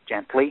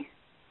gently.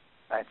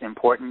 It's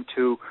important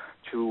to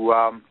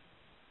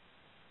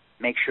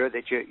make sure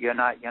that you're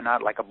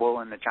not like a bull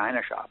in the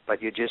china shop,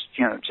 but you're just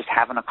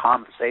having a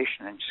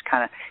conversation and just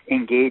kind of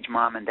engage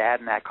Mom and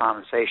Dad in that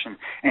conversation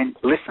and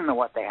listen to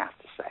what they have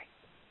to say.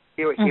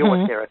 Hear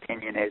what their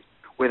opinion is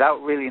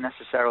without really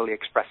necessarily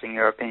expressing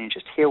your opinion.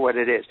 Just hear what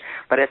it is.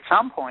 But at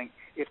some point,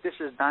 if this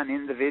is done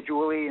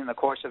individually in the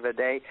course of a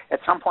day, at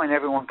some point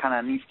everyone kind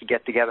of needs to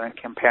get together and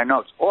compare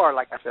notes. Or,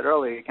 like I said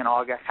earlier, you can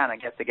all get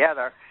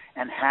together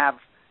and have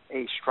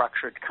a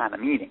structured kind of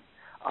meeting.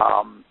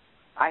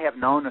 I have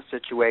known of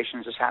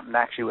situations. This happened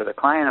actually with a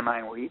client of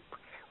mine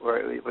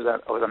where it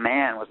was a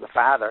man, was the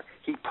father.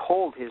 He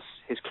pulled his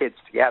kids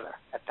together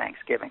at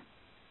Thanksgiving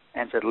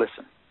and said,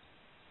 "Listen,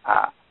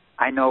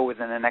 I know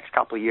within the next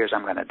couple of years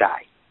I'm going to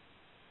die.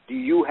 Do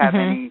you have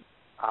any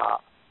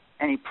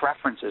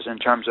preferences in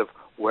terms of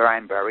where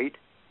I'm buried?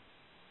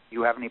 Do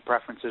you have any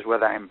preferences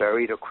whether I'm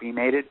buried or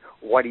cremated?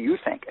 What do you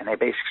think?" And they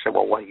basically said,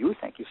 "Well, what do you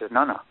think?" He said,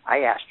 No, I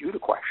asked you the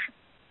question.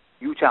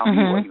 You tell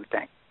me what you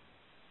think."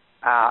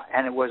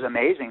 And it was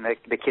amazing that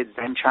the kids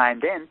then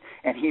chimed in,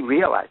 and he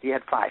realized, he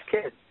had 5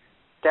 kids,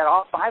 that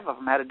all 5 of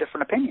them had a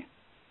different opinion.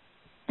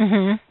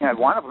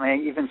 One of them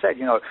even said,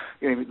 he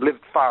lived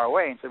far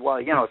away, and said, "Well,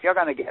 if you're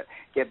going to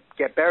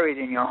get buried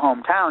in your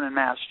hometown in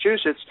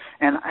Massachusetts,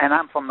 and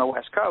I'm from the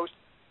West Coast,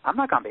 I'm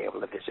not going to be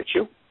able to visit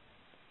you."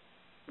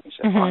 He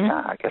said, "Well,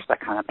 yeah, I guess that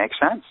kind of makes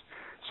sense."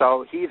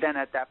 So he then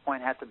at that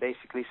point had to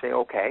basically say,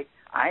 "Okay,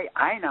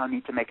 I now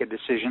need to make a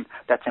decision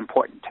that's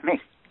important to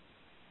me."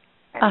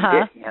 And he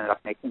did. He ended up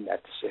making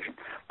that decision.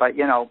 But,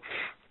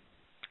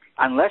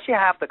 unless you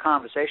have the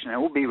conversation, it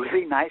would be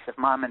really nice if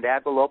Mom and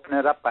Dad will open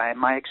it up.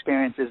 My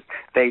experience is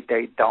they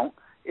don't.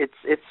 It's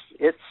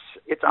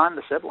on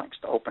the siblings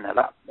to open it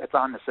up. It's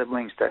on the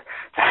siblings to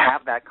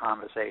have that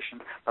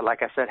conversation. But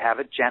like I said, have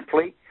it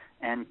gently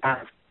and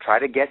kind of try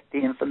to get the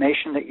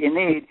information that you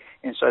need,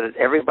 and so that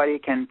everybody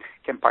can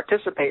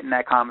participate in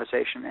that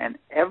conversation and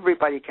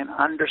everybody can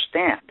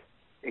understand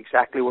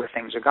exactly where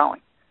things are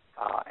going.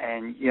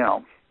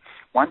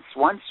 Once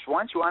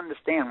you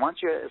understand,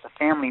 once you as a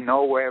family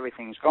know where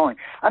everything's going,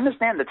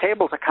 understand the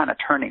tables are kind of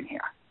turning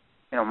here.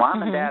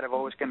 Mom and Dad have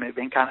always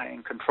been kind of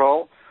in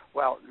control.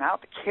 Well, now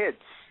the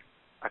kids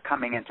are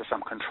coming into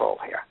some control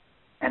here.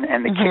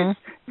 And the kids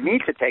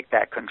need to take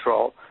that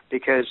control,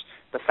 because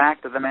the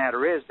fact of the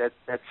matter is that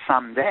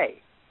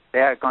someday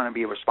they're going to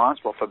be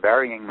responsible for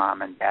burying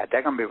Mom and Dad.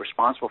 They're going to be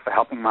responsible for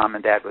helping Mom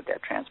and Dad with their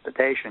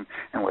transportation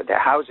and with their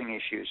housing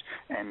issues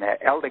and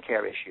their elder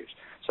care issues.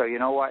 So you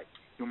know what?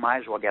 You might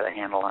as well get a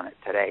handle on it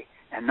today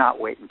and not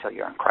wait until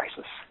you're in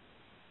crisis.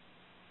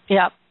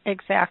 Yep,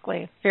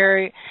 exactly.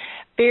 Very,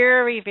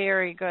 very,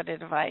 very good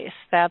advice.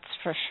 That's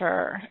for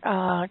sure.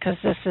 Because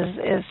this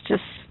is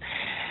just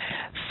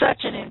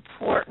such an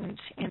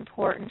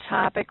important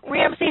topic.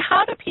 Ramsey,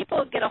 how do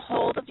people get a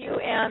hold of you?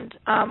 And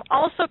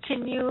also,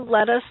 can you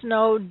let us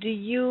know, do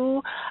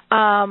you,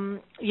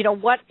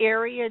 what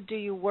area do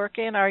you work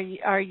in? Are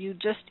you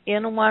just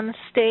in one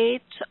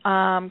state?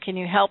 Can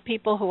you help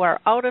people who are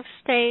out of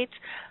state?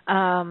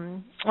 Why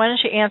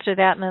don't you answer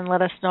that and then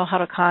let us know how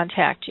to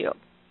contact you?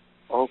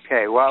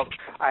 Okay, well,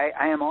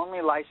 I am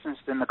only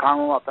licensed in the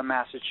Commonwealth of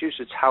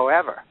Massachusetts.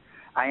 However,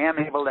 I am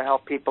able to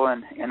help people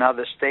in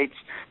other states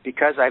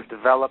because I've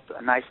developed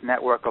a nice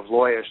network of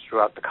lawyers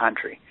throughout the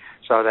country,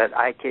 so that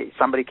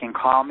somebody can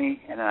call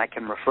me and then I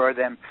can refer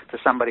them to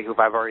somebody who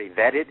I've already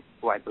vetted,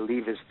 who I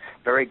believe is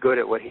very good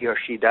at what he or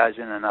she does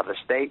in another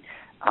state.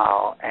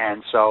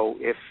 And so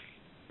if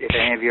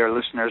any of your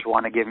listeners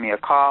want to give me a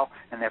call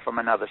and they're from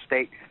another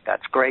state,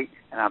 that's great,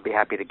 and I'll be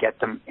happy to get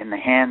them in the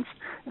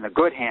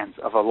good hands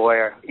of a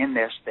lawyer in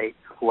their state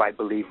who I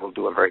believe will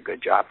do a very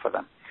good job for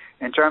them.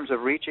 In terms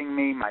of reaching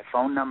me, my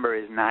phone number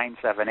is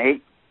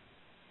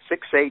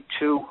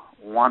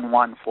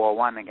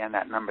 978-682-1141. Again,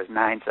 that number is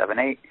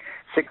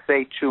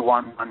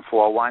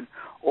 978-682-1141.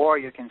 Or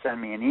you can send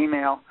me an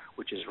email,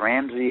 which is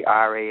Ramsey,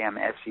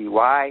 Ramsey,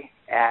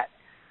 at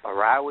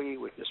Barawy,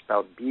 which is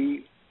spelled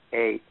BAHRAWY,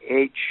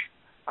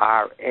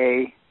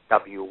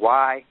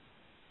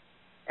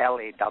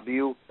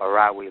 LAW,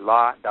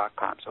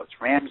 BarawyLaw.com. So it's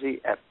Ramsey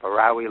at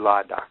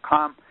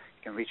BarawyLaw.com.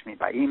 You can reach me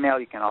by email.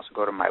 You can also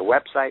go to my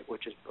website,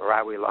 which is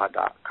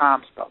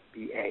BarawyLaw.com, spelled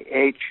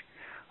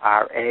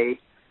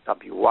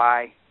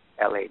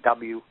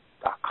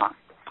BAHRAWYLAW.com.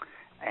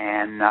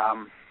 And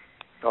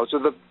those are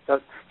the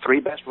 3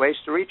 best ways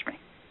to reach me.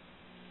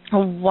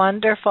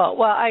 Wonderful.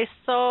 Well, I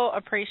so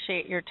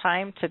appreciate your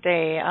time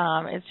today.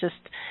 It's just,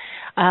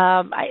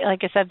 like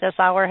I said, this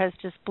hour has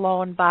just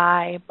blown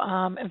by.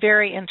 A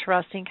very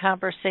interesting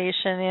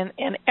conversation,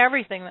 and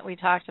everything that we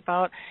talked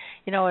about,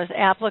 is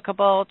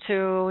applicable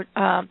to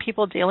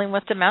people dealing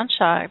with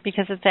dementia,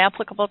 because it's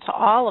applicable to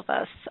all of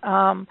us.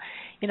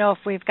 If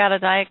we've got a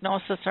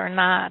diagnosis or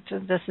not,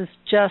 this is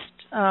just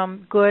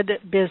good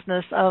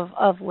business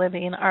of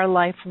living our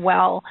life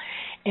well,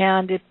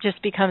 and it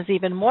just becomes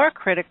even more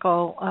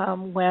critical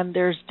when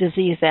there's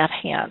disease at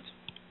hand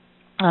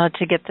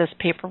to get this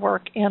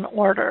paperwork in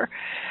order.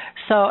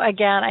 So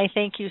again, I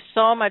thank you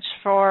so much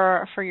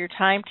for your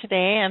time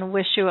today, and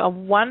wish you a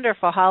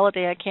wonderful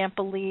holiday. I can't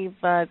believe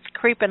it's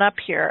creeping up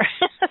here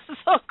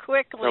so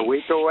quickly. It's a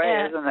week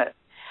away, isn't it?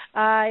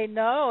 I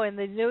know, and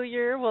the new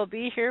year will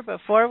be here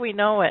before we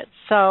know it.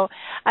 So,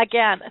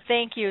 again,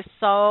 thank you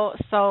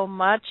so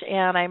much,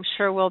 and I'm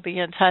sure we'll be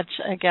in touch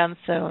again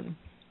soon.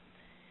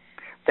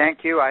 Thank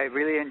you. I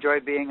really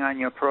enjoyed being on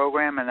your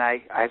program, and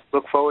I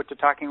look forward to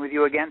talking with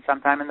you again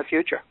sometime in the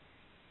future.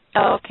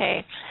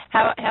 Okay.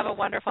 Have a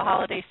wonderful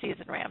holiday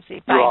season,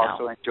 Ramsey. Bye you now.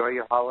 Also enjoy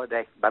your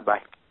holiday. Bye-bye.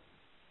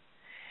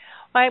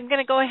 I'm going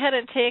to go ahead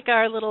and take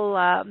our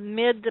little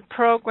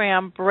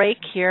mid-program break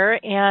here,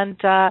 and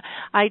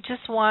I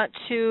just want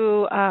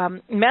to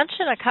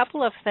mention a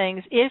couple of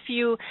things. If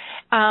you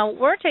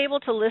weren't able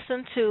to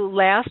listen to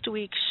last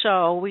week's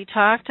show, we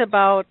talked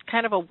about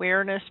kind of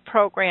awareness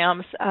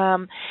programs,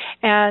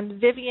 and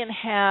Vivian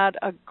had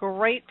a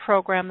great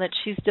program that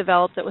she's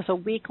developed that was a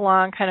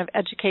week-long kind of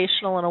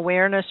educational and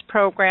awareness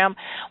program,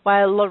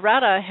 while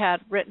Loretta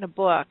had written a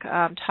book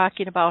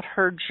talking about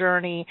her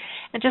journey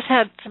and just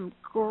had some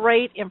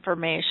great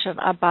information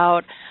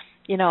about,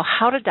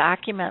 how to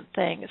document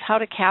things, how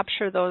to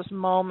capture those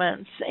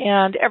moments.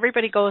 And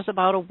everybody goes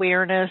about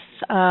awareness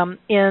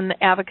in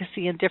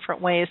advocacy in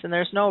different ways, and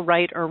there's no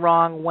right or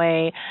wrong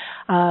way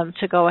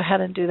to go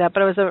ahead and do that.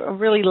 But it was a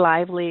really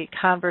lively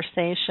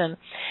conversation.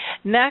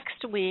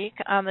 Next week,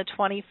 on the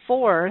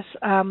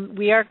 24th,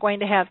 we are going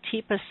to have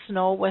Teepa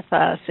Snow with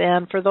us.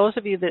 And for those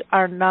of you that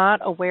are not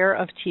aware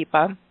of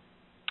Teepa,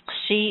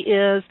 she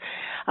is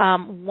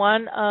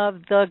one of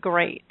the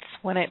greats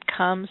when it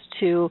comes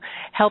to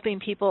helping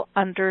people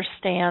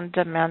understand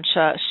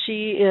dementia.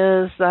 She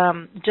is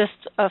just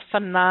a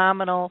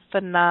phenomenal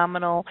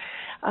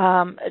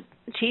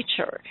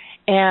teacher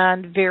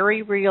and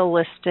very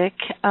realistic.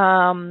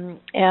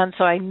 And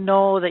so I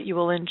know that you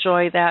will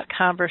enjoy that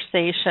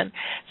conversation.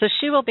 So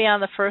she will be on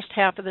the first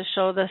half of the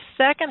show. The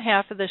second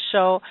half of the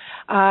show,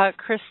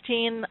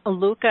 Christine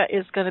Luca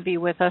is going to be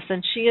with us,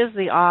 and she is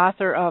the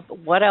author of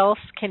What Else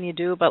Can You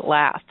Do But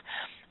Laugh?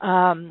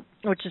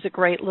 Which is a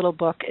great little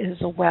book as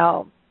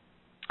well.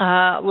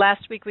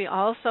 Last week we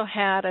also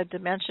had a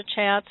Dementia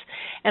Chat,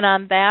 and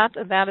on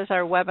that is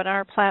our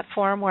webinar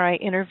platform where I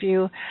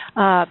interview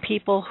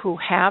people who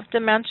have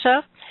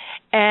dementia.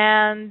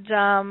 And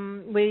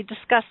we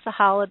discussed the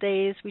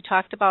holidays. We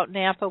talked about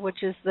NAPA,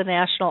 which is the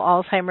National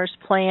Alzheimer's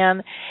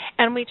Plan.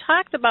 And we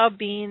talked about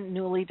being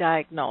newly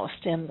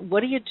diagnosed and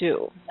what do you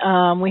do?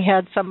 We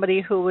had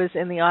somebody who was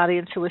in the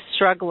audience who was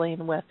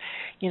struggling with,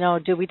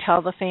 do we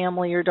tell the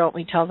family or don't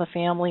we tell the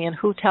family, and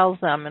who tells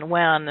them and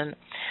when, and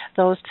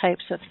those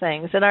types of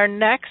things. And our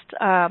next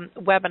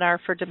webinar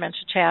for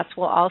Dementia Chats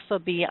will also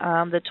be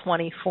on the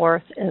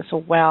 24th as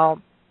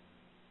well.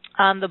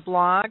 On the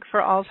blog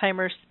for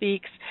Alzheimer's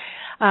Speaks,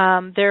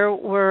 there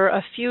were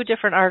a few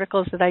different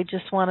articles that I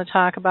just want to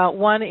talk about.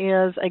 One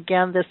is,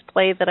 again, this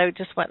play that I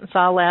just went and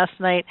saw last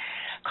night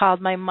called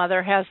My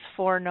Mother Has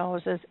Four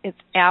Noses. It's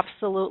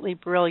absolutely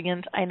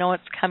brilliant. I know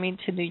it's coming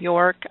to New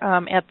York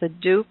at the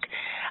Duke.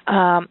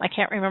 I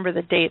can't remember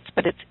the dates,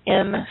 but it's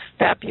in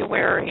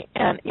February,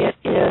 and it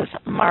is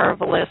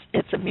marvelous.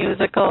 It's a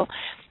musical.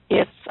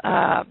 It's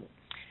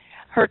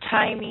her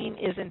timing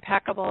is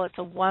impeccable. It's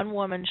a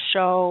one-woman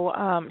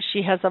show.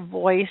 She has a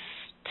voice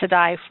to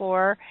die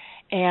for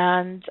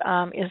and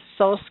is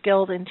so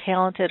skilled and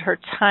talented. Her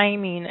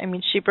timing,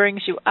 she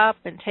brings you up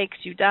and takes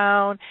you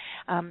down.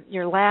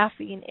 You're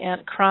laughing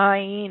and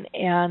crying,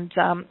 and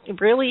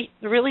it really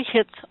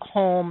hits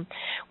home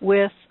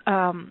with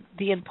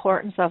the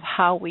importance of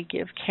how we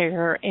give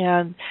care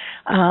and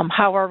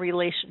how our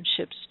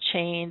relationships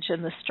change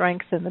and the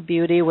strength and the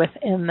beauty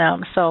within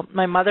them. So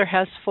My Mother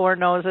Has Four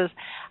Noses.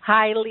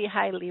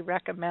 Highly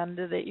recommend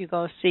that you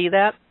go see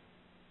that.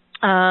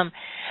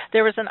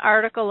 There was an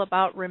article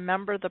about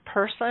Remember the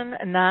Person,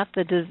 Not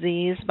the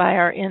Disease by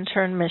our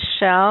intern,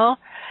 Michelle,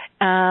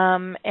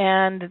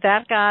 and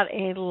that got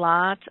a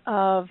lot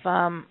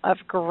of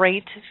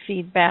great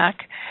feedback.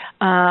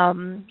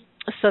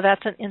 So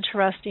that's an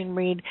interesting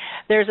read.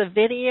 There's a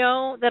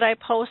video that I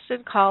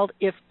posted called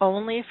If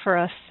Only for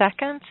a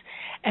Second,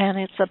 and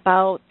it's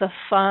about the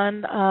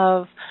fun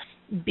of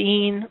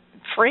being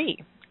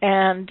free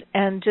and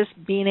just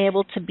being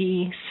able to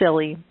be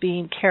silly,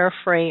 being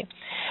carefree.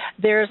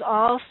 There's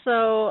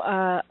also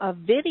a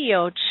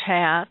video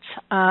chat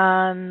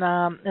on,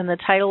 and the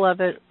title of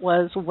it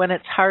was When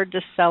It's Hard to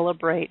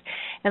Celebrate,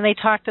 and they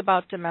talked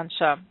about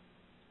dementia.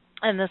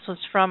 and this was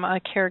from a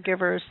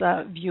caregiver's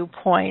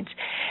viewpoint.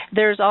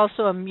 There's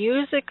also a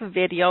music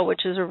video,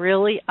 which is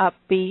really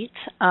upbeat,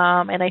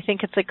 and I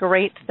think it's a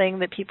great thing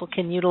that people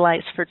can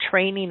utilize for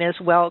training as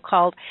well,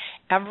 called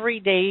Every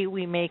Day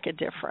We Make a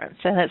Difference.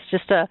 And it's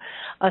just a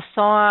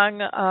song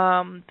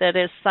that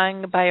is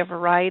sung by a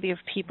variety of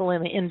people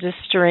in the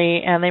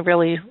industry, and they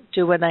really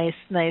do a nice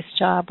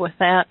job with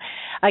that.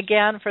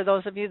 Again, for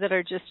those of you that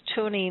are just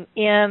tuning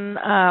in,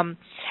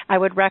 I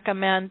would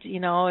recommend,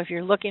 if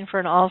you're looking for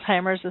an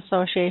Alzheimer's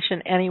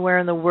Association anywhere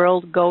in the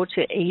world, go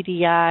to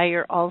ADI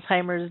or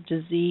Alzheimer's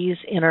Disease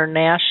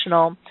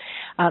International.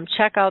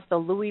 Check out the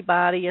Lewy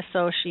Body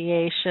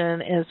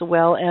Association as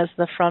well as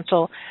the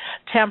Frontal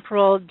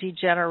Temporal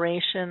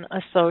Degeneration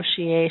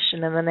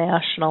Association and the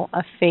National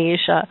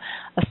Aphasia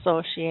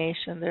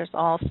Association. There's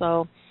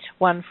also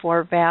one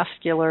for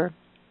vascular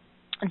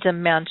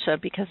dementia,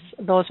 because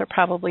those are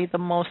probably the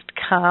most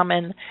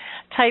common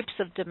types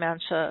of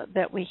dementia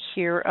that we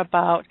hear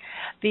about.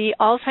 The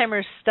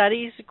Alzheimer's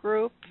Studies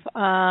Group,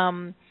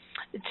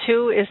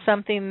 too, is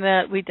something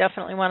that we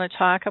definitely want to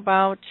talk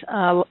about.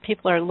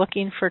 People are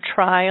looking for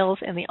trials,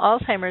 and the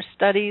Alzheimer's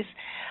Studies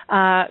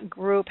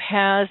Group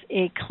has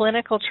a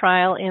clinical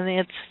trial in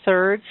its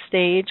third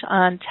stage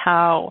on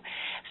tau.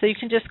 So you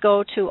can just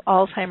go to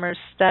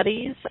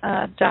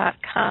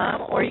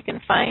alzheimersstudies.com, or you can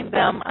find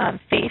them on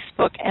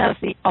Facebook as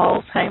the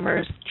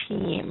Alzheimer's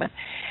Team.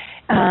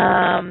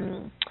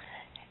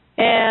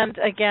 And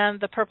again,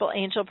 the Purple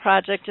Angel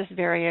Project is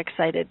very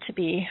excited to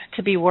be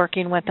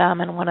working with them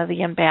and one of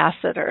the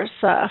ambassadors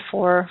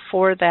for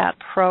that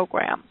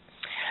program.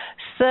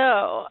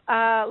 So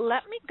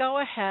let me go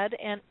ahead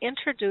and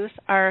introduce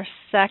our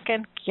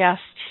second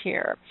guest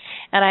here.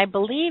 And I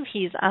believe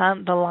he's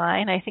on the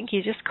line. I think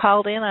he just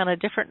called in on a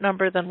different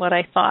number than what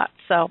I thought.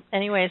 So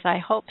anyways, I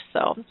hope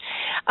so.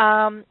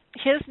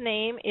 His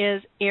name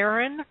is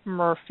Aaron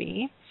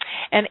Murphy.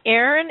 And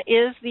Aaron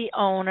is the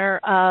owner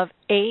of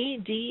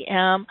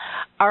ADM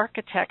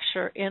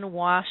Architecture in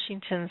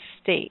Washington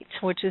State,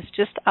 which is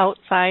just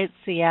outside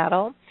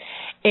Seattle.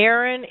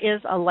 Aaron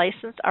is a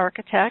licensed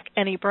architect,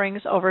 and he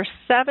brings over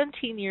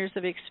 17 years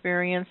of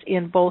experience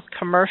in both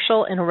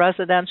commercial and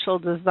residential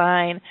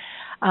design,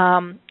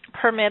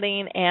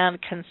 permitting, and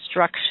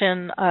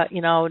construction,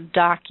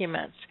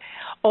 documents.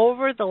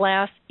 Over the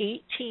last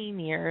 18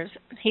 years,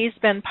 he's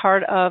been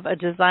part of a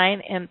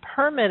design and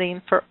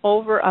permitting for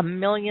over 1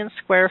 million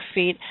square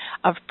feet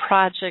of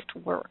project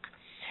work.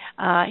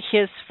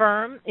 His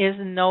firm is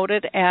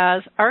noted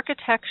as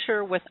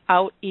Architecture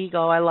Without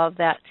Ego. I love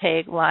that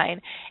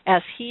tagline,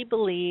 as he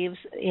believes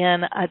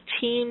in a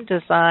team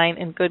design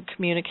and good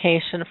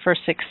communication for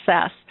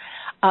success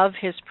of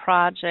his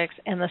projects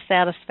and the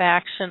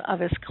satisfaction of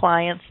his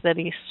clients that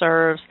he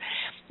serves.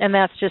 And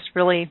that's just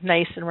really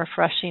nice and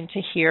refreshing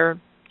to hear.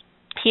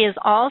 He is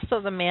also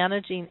the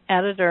managing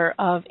editor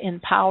of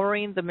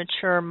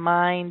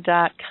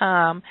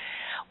EmpoweringTheMatureMind.com,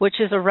 which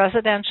is a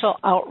residential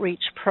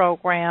outreach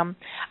program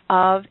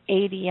of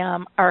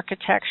ADM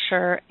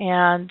Architecture,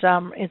 and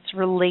it's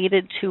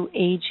related to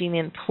aging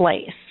in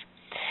place.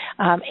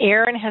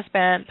 Aaron has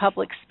been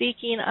public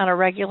speaking on a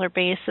regular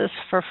basis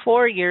for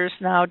 4 years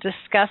now,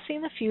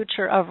 discussing the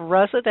future of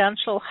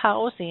residential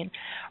housing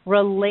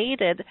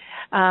related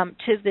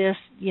to this,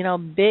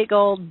 big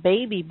old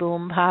baby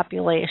boom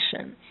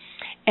population.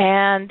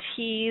 And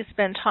he's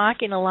been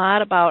talking a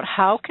lot about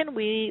how can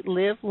we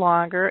live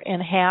longer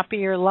and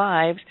happier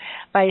lives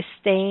by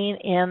staying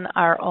in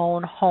our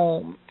own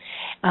home.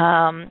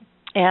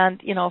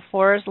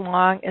 For as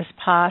long as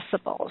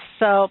possible.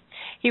 So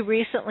he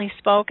recently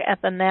spoke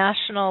at the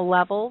national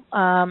level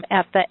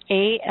at the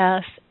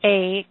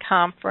ASA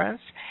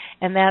conference,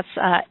 and that's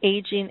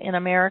Aging in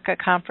America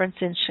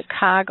conference in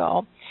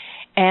Chicago.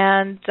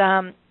 And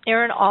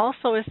Aaron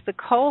also is the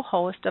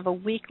co-host of a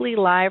weekly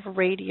live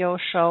radio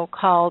show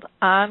called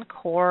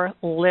Encore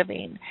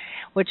Living,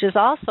 which is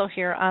also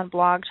here on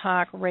Blog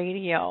Talk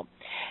Radio.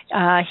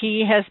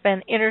 He has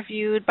been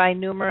interviewed by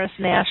numerous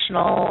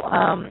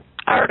national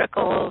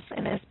articles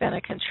and has been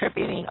a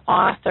contributing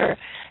author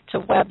to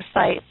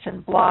websites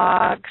and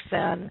blogs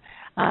and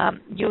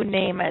you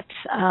name it.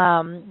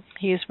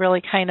 He's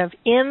really kind of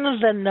in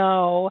the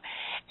know.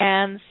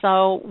 And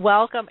so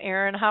welcome,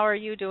 Aaron. How are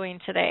you doing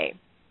today?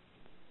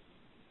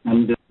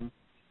 I'm doing. Can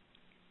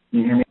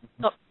you hear me?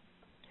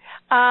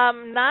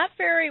 Not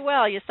very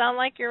well. You sound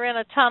like you're in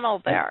a tunnel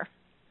there.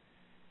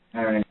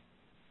 All right.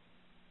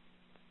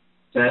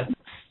 Set.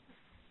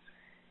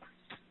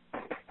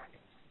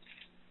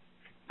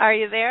 Are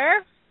you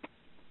there?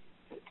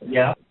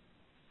 Yeah.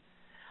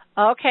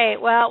 Okay.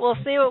 Well, we'll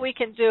see what we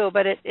can do,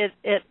 but it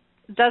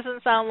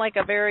doesn't sound like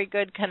a very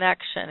good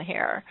connection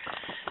here.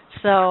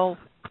 So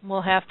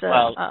we'll have to.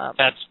 Well,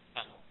 that's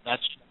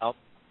out.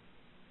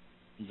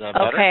 Is that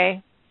better?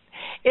 Okay.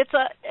 It's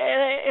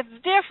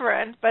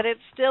different, but it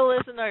still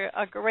isn't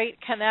a great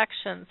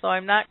connection, so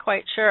I'm not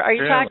quite sure. Are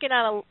you talking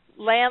on a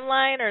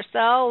landline or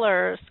cell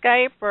or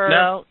Skype or?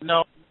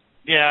 No.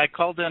 Yeah, I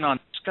called in on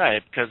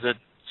Skype because it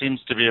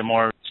seems to be a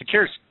more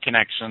secure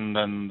connection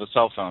than the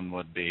cell phone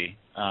would be.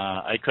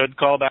 I could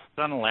call back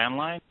on a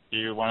landline. Do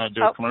you want to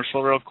do a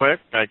commercial real quick?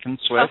 I can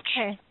switch.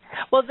 Okay.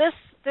 Well,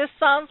 this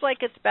sounds like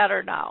it's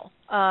better now.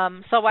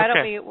 So why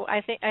don't we?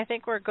 I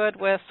think we're good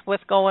with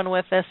going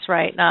with this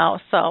right now.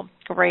 So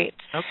great.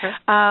 Okay.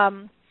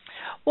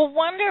 Well,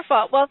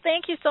 wonderful. Well,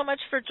 thank you so much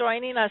for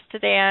joining us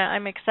today.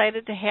 I'm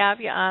excited to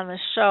have you on the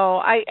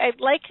show. I'd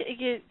like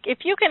you, if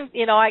you can,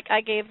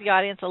 I gave the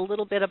audience a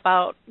little bit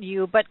about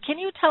you, but can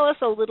you tell us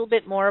a little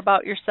bit more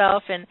about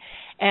yourself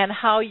and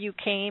how you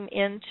came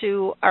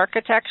into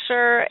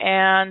architecture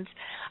and,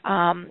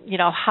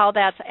 how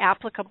that's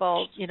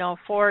applicable,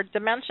 for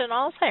dementia and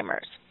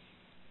Alzheimer's?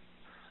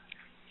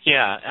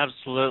 Yeah,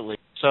 absolutely.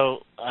 So,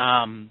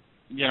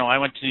 I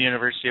went to the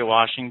University of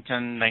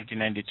Washington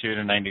 1992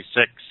 to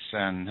 96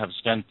 and have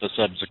spent the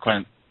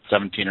subsequent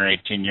 17 or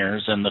 18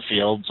 years in the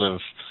fields of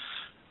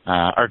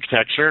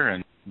architecture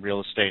and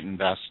real estate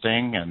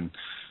investing. And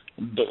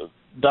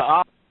the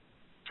option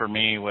for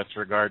me with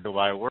regard to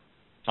why I work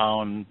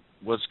on the phone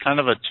was kind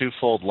of a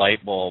twofold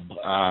light bulb.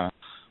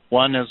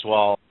 One is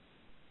while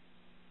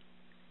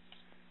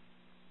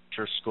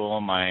school,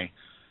 my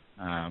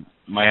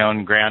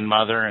own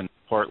grandmother in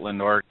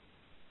Portland, Oregon,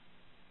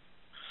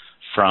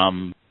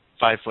 from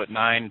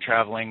 5'9",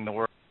 traveling the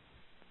world,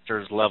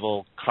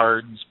 level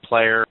cards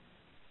player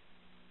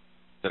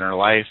in her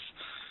life,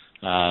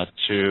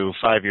 to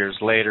 5 years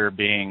later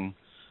being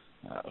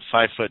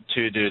 5'2"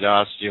 due to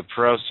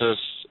osteoporosis,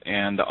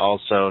 and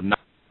also not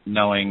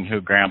knowing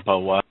who Grandpa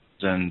was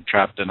and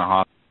trapped in a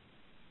hospital.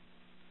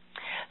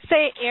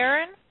 Say,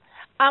 Aaron,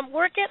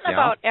 we're getting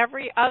about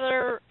every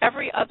other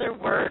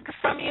word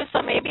from you,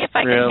 so maybe if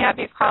I can have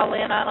you call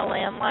in on a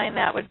landline,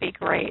 that would be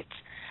great.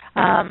 So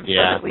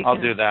that we I'll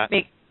can do that.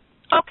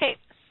 Okay,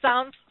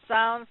 sounds good.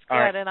 All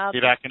right, and I'll be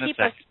back in a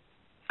sec.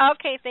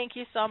 Okay, thank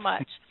you so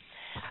much.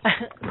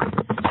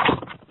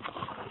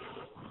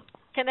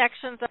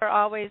 Connections are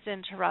always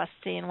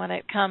interesting when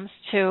it comes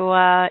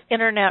to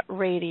internet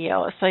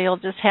radio, so you'll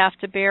just have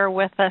to bear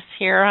with us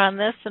here on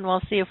this, and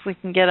we'll see if we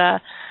can get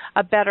a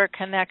better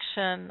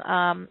connection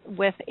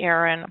with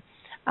Aaron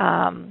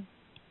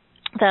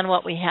than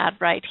what we had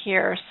right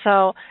here.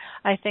 So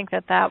I think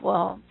that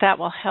will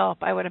help.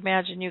 I would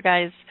imagine you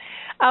guys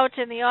out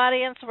in the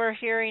audience were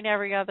hearing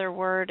every other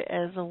word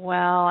as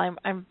well.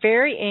 I'm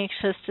very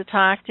anxious to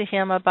talk to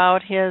him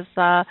about his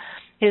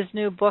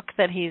new book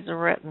that he's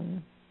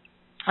written.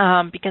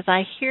 Because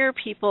I hear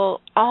people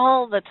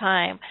all the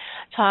time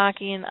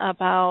talking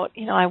about,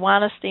 I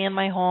want to stay in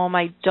my home,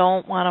 I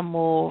don't want to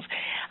move.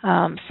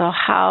 So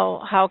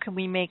how can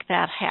we make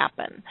that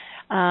happen?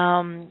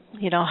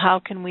 How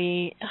can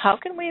we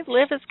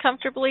live as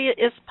comfortably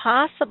as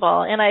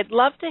possible? And I'd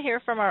love to hear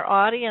from our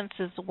audience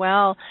as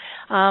well,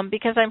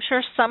 because I'm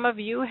sure some of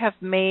you have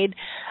made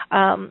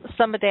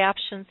some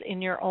adaptations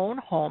in your own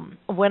home.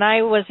 When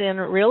I was in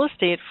real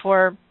estate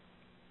for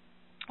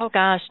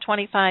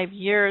 25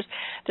 years,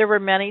 there were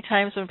many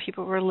times when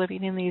people were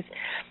living in these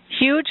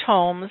huge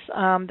homes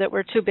that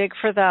were too big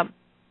for them.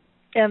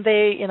 And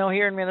they,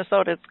 here in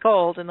Minnesota, it's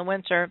cold in the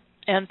winter,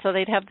 and so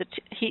they'd have the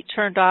heat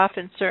turned off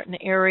in certain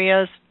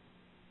areas,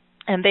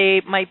 and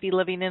they might be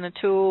living in a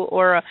 2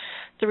 or a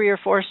 3 or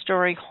 4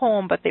 story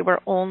home, but they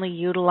were only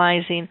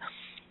utilizing,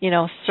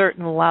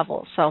 certain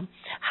levels. So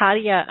how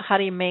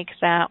do you make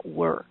that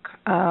work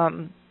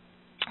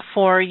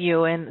for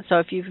you? And so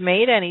if you've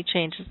made any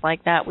changes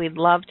like that, we'd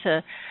love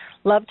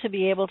to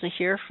be able to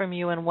hear from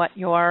you and what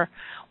your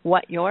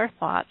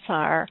thoughts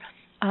are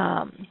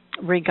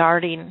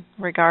regarding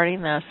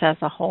this as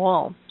a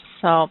whole.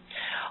 So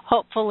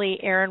hopefully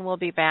Aaron will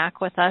be back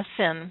with us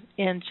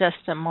in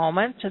just a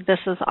moment. This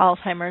is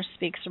Alzheimer's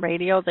Speaks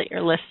Radio that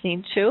you're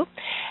listening to,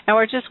 and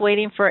we're just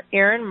waiting for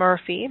Aaron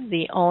Murphy,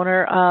 the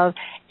owner of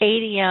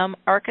ADM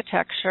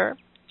Architecture,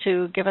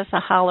 to give us a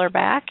holler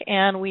back,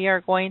 and we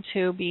are going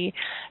to be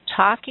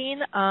talking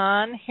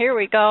on, here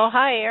we go.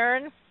 Hi,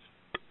 Aaron.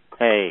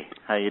 Hey,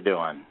 how you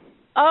doing?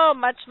 Oh,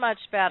 much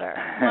better.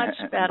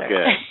 Much better.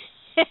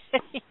 Good.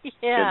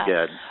 Yeah.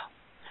 Good.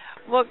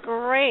 Well,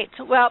 great.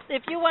 Well,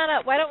 if you want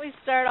to, why don't we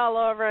start all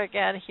over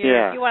again here?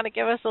 Yeah. If you want to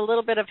give us a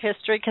little bit of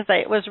history, because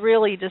it was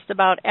really just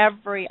about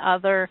every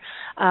other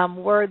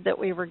word that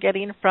we were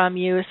getting from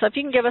you. So if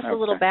you can give us a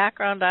little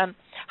background on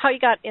how you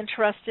got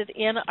interested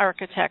in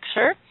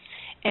architecture,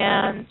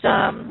 and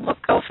we'll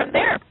go from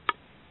there.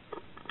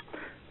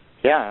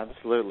 Yeah,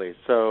 absolutely.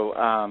 So,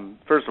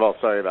 first of all,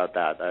 sorry about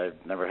that.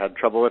 I've never had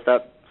trouble with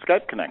that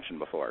Skype connection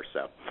before.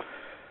 So,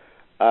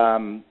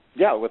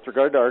 with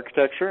regard to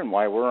architecture and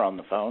why we're on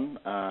the phone,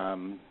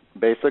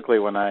 basically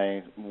when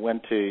I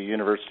went to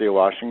University of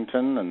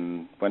Washington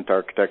and went to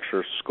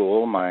architecture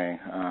school,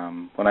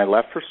 when I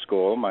left for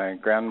school, my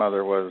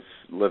grandmother was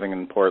living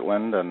in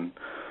Portland and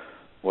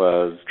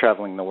was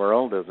traveling the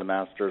world as a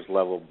master's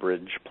level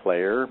bridge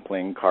player,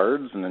 playing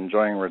cards and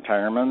enjoying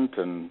retirement,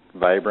 and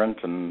vibrant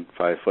and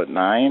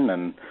 5'9".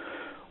 And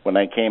when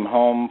I came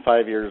home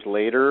 5 years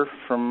later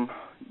from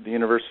the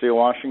University of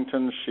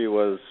Washington, she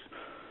was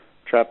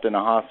trapped in a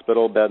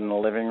hospital bed in the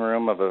living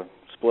room of a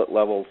split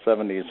level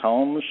 70s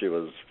home. She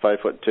was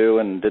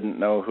 5'2" and didn't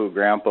know who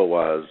Grandpa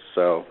was.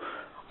 So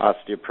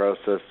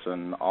osteoporosis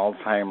and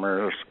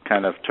Alzheimer's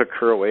kind of took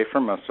her away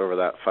from us over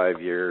that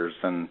 5 years,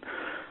 and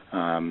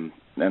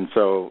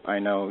so I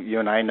know you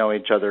and I know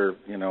each other,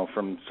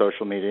 from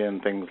social media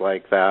and things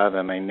like that,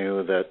 and I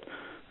knew that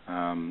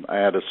I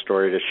had a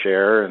story to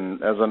share.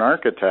 And as an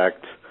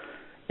architect,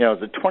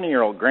 as a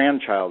 20-year-old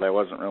grandchild, I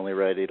wasn't really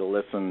ready to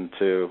listen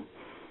to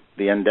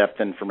the in-depth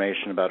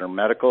information about her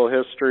medical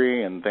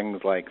history and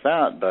things like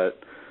that,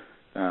 but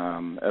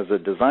as a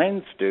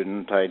design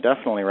student, I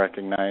definitely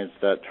recognized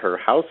that her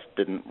house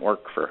didn't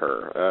work for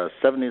her. A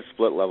 70s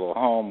split-level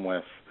home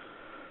with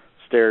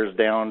stairs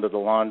down to the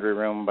laundry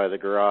room by the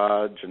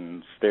garage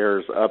and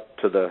stairs up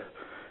to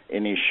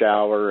any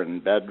shower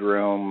and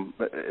bedroom,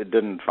 it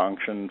didn't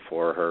function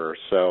for her.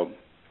 So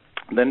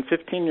then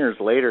 15 years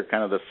later,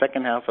 kind of the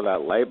second half of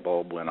that light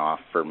bulb went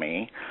off for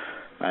me.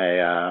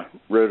 I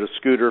rode a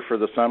scooter for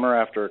the summer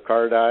after a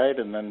car died,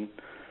 and then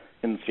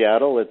in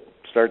Seattle it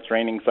starts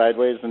raining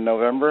sideways in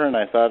November, and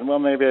I thought, well,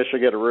 maybe I should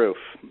get a roof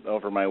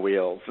over my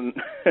wheels. And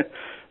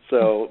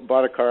so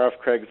bought a car off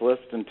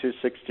Craigslist, and 2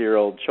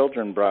 60-year-old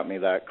children brought me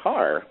that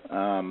car.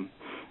 And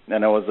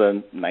it was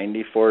a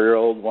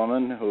 94-year-old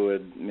woman who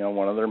had,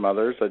 one of their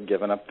mothers had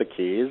given up the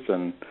keys,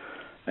 and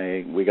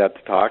we got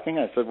to talking.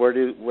 I said, where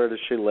does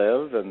she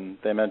live? And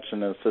they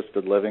mentioned an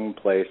assisted living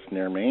place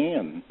near me,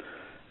 and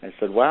I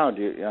said, wow,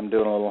 I'm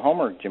doing a little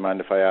homework. Do you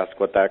mind if I ask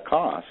what that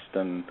cost?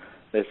 And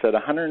they said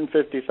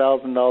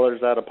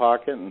 $150,000 out of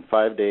pocket and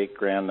 $5,000 to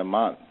 $8,000 a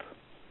month,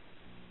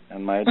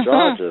 and my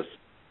jaw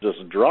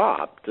just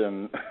dropped.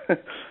 And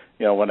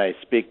when I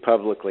speak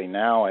publicly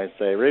now, I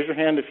say, raise your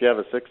hand if you have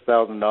a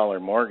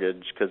 $6,000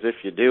 mortgage, because if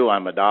you do,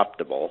 I'm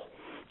adoptable.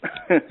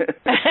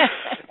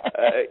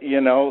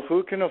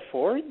 Who can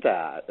afford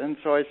that? And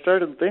so I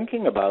started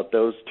thinking about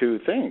those two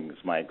things,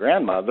 my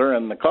grandmother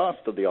and the cost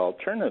of the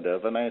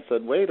alternative. And I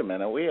said, wait a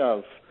minute, we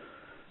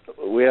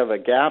have a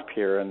gap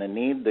here and a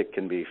need that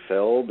can be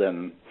filled,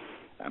 and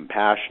I'm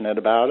passionate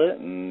about it,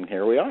 and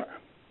here we are.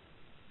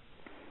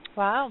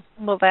 Wow.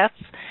 Well, that's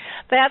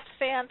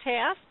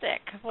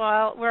fantastic.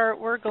 Well,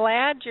 we're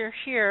glad you're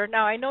here.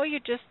 Now, I know you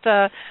just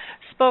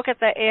spoke at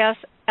the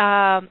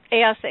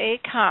ASA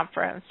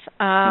conference.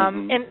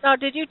 And now,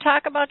 did you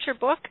talk about your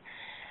book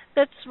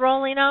that's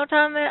rolling out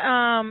on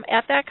the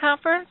at that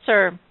conference,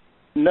 or?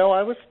 No,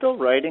 I was still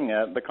writing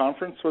it. The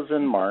conference was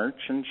in March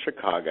in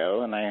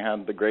Chicago, and I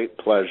had the great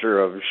pleasure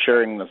of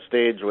sharing the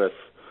stage with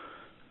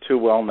two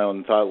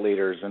well-known thought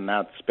leaders in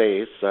that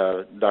space.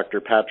 Dr.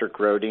 Patrick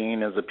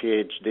Rodin is a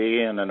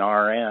PhD and an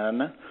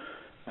RN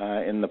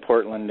in the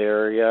Portland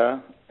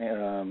area,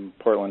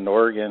 Portland,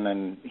 Oregon,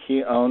 and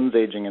he owns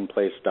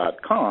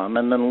aginginplace.com.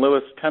 And then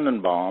Louis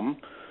Tenenbaum,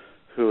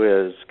 who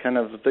is kind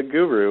of the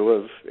guru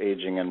of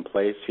aging in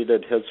place. He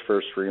did his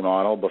first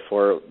remodel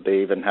before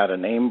they even had a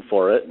name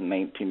for it in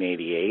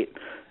 1988,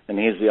 and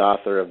he's the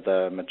author of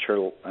the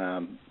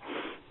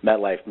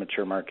MetLife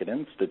Mature Market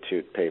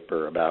Institute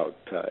paper about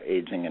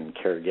aging and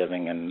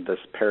caregiving and this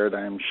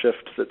paradigm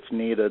shift that's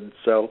needed.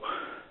 So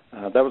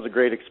that was a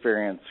great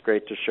experience,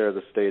 great to share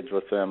the stage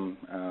with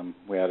them.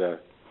 We had a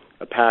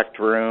packed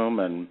room,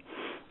 and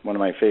one of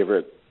my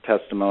favorite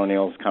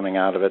testimonials coming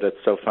out of it, it's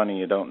so funny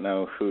you don't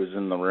know who's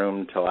in the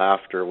room till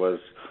after, was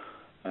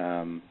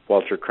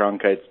Walter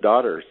Cronkite's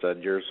daughter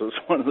said yours was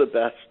one of the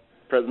best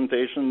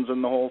presentations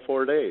in the whole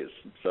 4 days.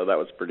 So that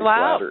was pretty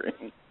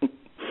flattering.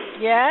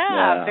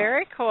 Yeah,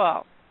 very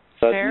cool.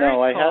 But very no,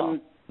 cool. I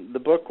hadn't. The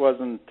book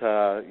wasn't.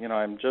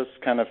 I'm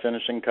just kind of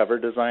finishing cover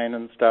design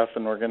and stuff,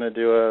 and we're going to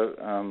do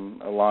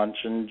a launch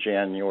in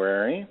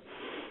January,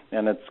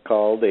 and it's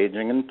called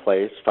Aging in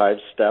Place: 5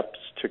 Steps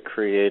to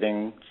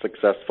Creating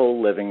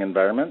Successful Living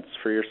Environments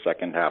for Your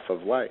Second Half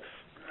of Life.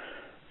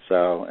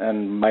 So,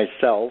 and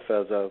myself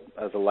as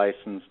a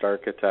licensed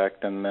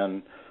architect, and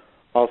then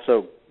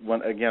also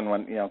when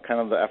kind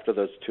of after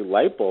those two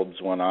light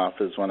bulbs went off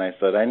is when I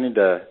said I need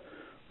to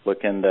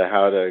look into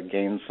how to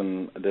gain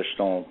some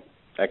additional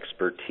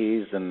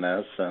expertise in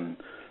this. And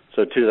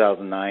so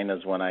 2009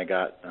 is when I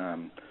got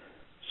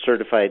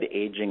certified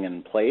Aging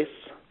in Place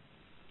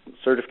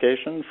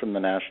certification from the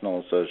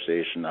National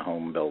Association of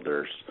Home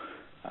Builders.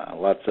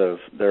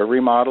 There are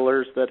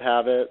remodelers that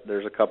have it.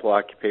 There's a couple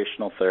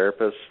occupational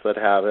therapists that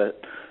have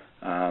it.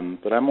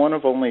 But I'm one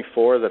of only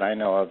 4 that I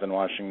know of in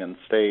Washington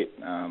State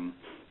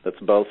that's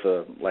both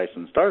a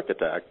licensed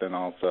architect and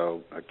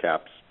also a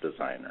CAPS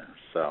designer.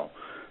 So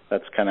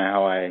that's kind of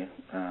how I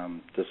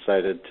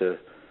decided to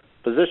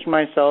position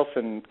myself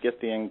and get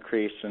the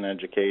increase in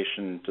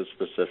education to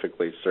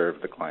specifically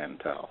serve the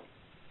clientele.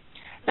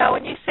 Now,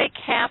 when you say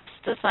CAPS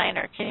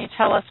designer, can you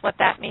tell us what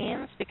that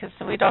means? Because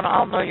we don't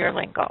all know your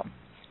lingo.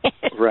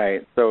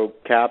 Right. So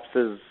CAPS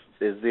is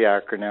the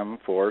acronym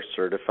for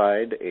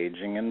Certified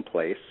Aging in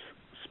Place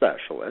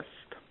Specialist.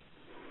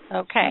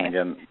 Okay. And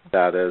again,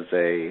 that is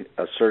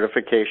a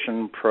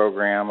certification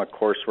program, a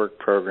coursework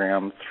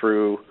program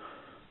through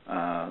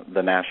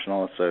the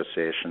National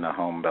Association of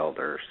Home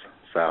Builders.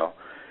 So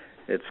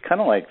it's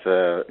kind of like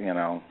the,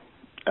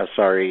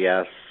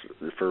 SRES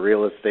for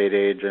real estate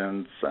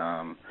agents.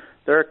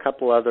 there are a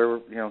couple other,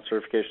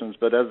 certifications,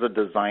 but as a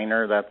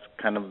designer, that's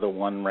kind of the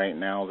one right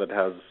now that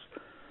has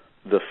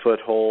the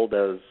foothold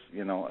as,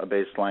 a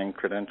baseline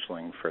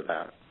credentialing for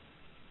that.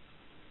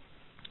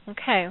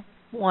 Okay,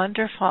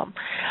 wonderful.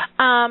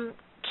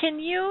 Can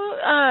you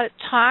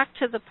talk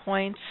to the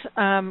points,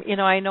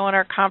 I know in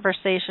our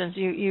conversations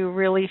you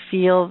really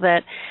feel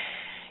that,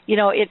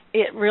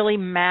 it really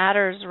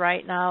matters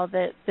right now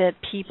that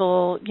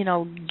people,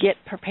 get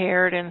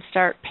prepared and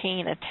start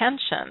paying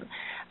attention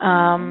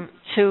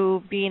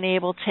to being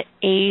able to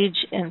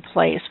age in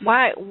place.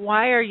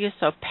 Why are you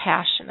so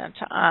passionate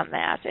on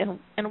that, and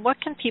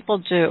what can people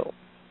do?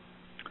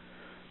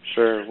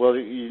 Sure. Well,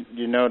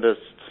 you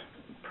noticed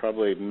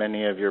probably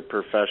many of your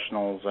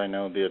professionals, I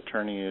know the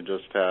attorney you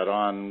just had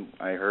on,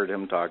 I heard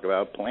him talk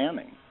about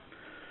planning.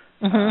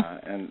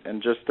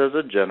 And just as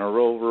a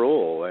general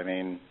rule, I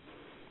mean,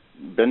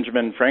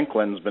 Benjamin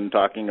Franklin's been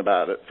talking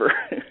about it for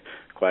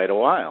quite a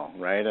while,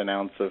 right? An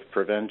ounce of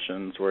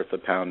prevention's worth a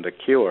pound of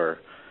cure.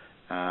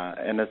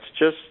 And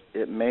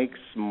it makes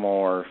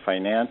more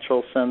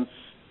financial sense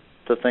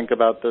to think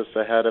about this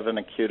ahead of an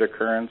acute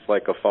occurrence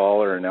like a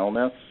fall or an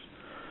illness.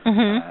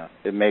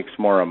 It makes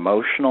more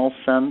emotional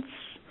sense.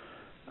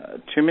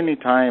 Too many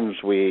times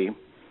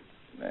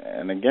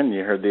and again,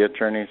 you heard the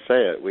attorney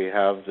say it, we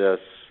have this,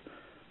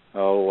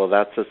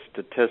 that's a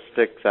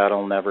statistic,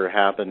 that'll never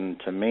happen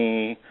to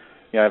me.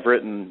 I've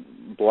written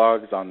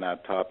blogs on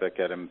that topic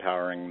at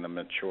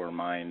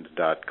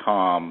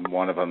empoweringthematuremind.com.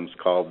 One of them's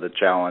called The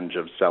Challenge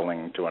of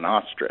Selling to an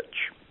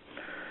Ostrich.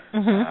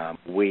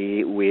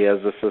 We as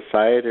a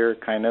society are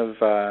kind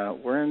of,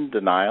 we're in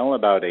denial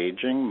about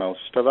aging,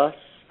 most of us.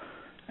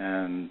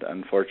 And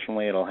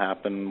unfortunately, it'll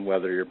happen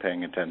whether you're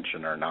paying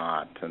attention or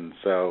not. And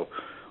so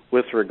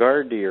with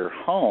regard to your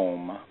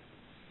home,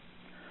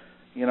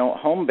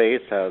 home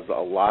base has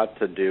a lot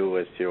to do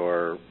with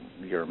your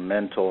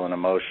mental and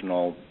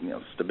emotional,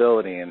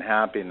 stability and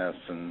happiness.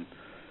 And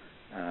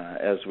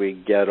as we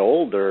get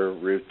older,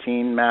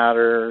 routine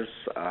matters,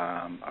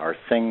 our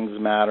things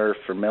matter,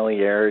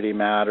 familiarity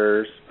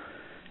matters.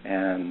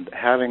 And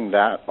having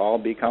that all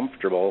be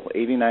comfortable,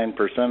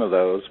 89% of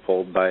those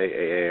polled by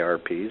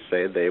AARP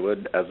say they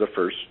would, as a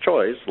first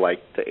choice,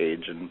 like to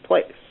age in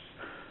place.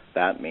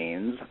 That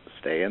means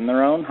stay in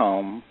their own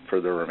home for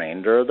the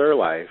remainder of their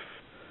life,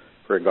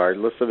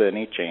 regardless of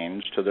any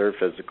change to their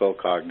physical,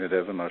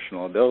 cognitive,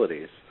 emotional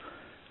abilities.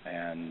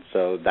 And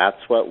so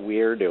that's what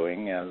we're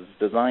doing as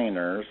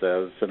designers,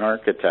 as an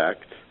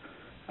architect,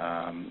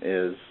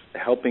 is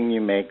helping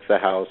you make the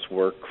house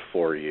work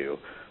for you.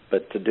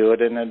 But to do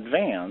it in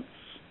advance,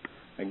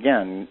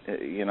 again,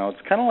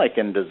 it's kind of like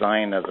in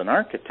design as an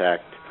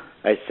architect.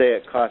 I say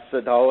it costs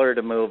 $1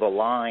 to move a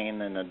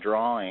line in a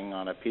drawing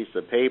on a piece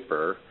of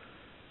paper.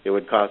 It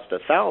would cost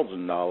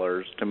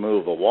 $1,000 to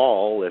move a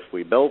wall if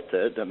we built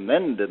it and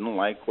then didn't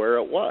like where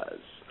it was.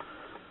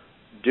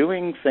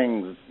 Doing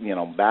things,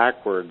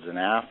 backwards and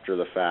after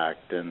the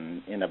fact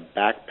and in a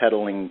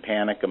backpedaling,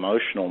 panic,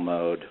 emotional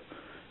mode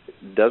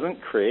doesn't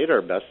create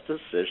our best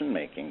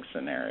decision-making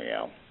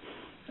scenario.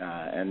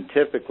 And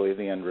typically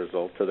the end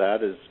result of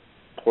that is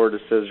poor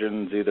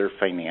decisions either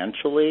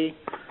financially,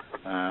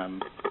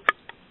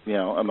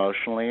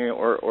 emotionally,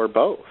 or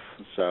both.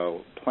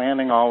 So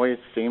planning always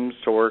seems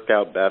to work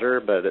out better,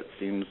 but it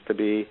seems to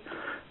be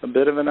a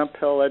bit of an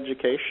uphill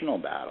educational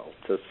battle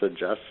to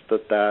suggest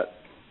that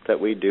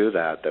we do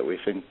that we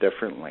think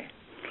differently.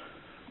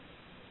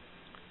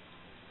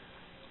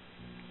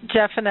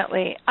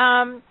 Definitely.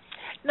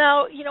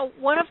 Now,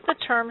 one of the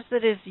terms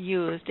that is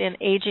used in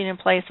aging in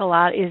place a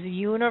lot is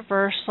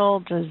universal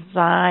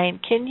design.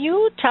 Can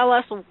you tell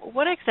us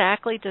what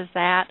exactly does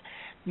that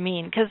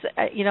mean? Because,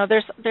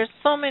 there's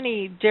so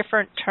many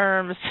different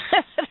terms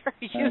that are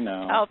used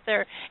out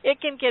there. It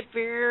can get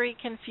very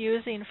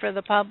confusing for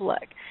the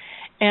public.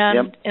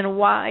 And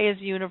why is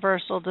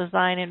universal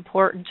design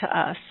important to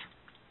us?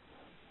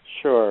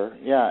 Sure,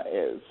 yeah.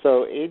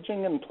 So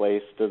aging in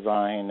place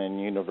design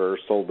and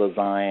universal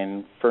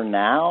design for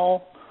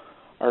now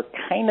are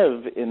kind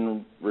of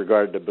in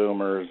regard to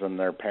boomers and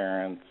their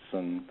parents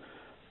and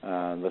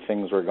the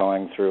things we're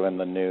going through in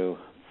the new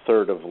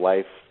third of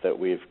life that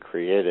we've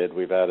created.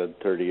 We've added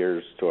 30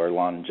 years to our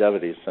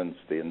longevity since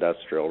the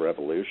Industrial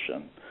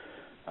Revolution.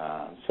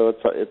 So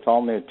it's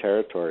all new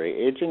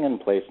territory. Aging in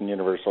place and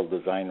universal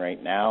design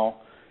right now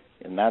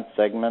in that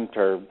segment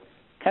are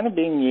kind of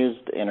being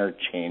used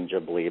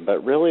interchangeably,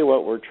 but really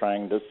what we're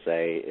trying to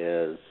say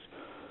is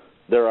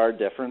there are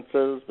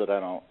differences, but I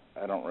don't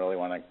really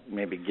want to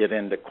maybe get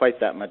into quite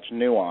that much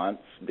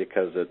nuance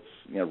because it's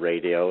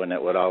radio and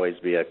it would always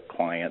be a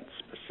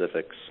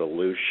client-specific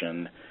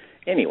solution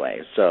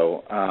anyway.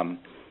 So,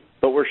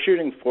 but we're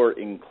shooting for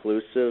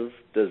inclusive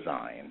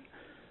design,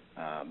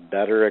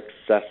 better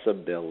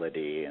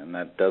accessibility, and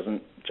that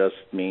doesn't just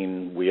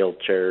mean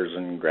wheelchairs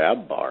and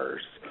grab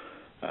bars.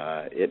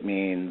 It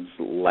means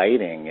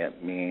lighting.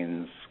 It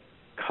means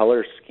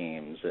color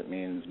schemes. It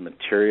means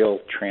material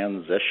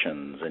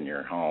transitions in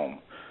your home.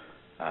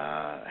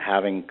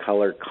 having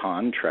color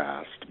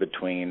contrast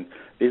between,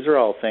 these are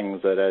all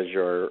things that as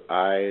your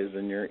eyes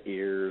and your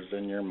ears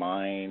and your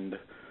mind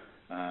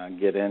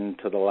get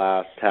into the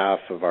last half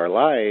of our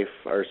life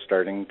are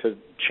starting to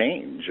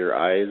change. Your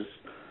eyes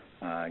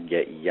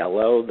get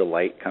yellow, the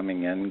light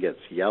coming in gets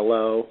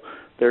yellow.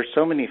 There's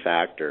so many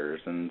factors,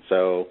 and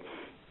so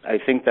I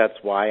think that's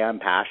why I'm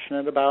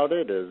passionate about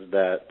it, is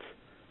that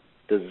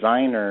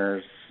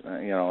designers,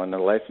 and a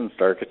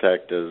licensed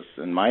architect is,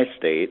 in my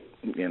state,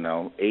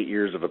 8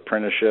 years of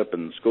apprenticeship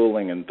and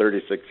schooling and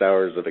 36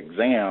 hours of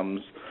exams.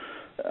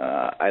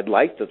 I'd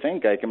like to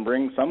think I can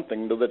bring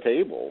something to the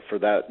table for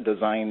that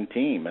design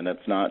team, and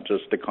it's not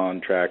just a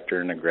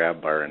contractor and a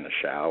grab bar and a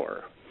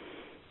shower.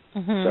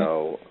 Mm-hmm.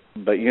 So,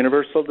 but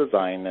universal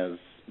design is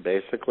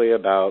basically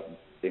about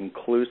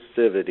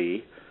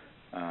inclusivity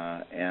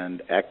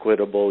and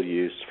equitable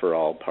use for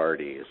all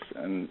parties.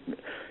 And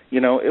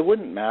it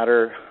wouldn't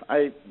matter.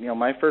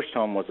 My first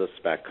home was a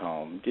spec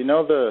home. Do you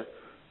know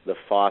the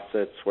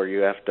faucets where you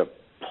have to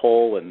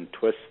pull and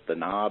twist the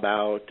knob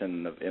out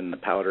in the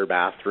powder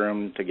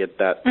bathroom to get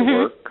that to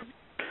work?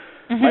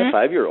 Mm-hmm. My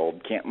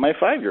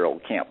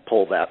 5-year-old can't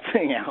pull that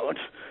thing out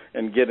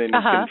and get any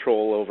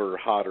control over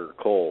hot or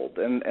cold,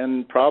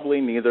 and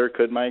probably neither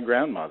could my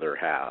grandmother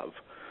have.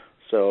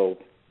 So,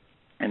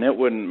 and it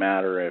wouldn't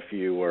matter if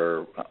you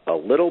were a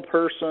little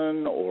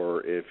person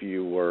or if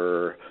you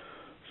were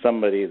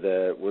somebody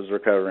that was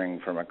recovering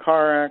from a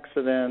car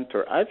accident,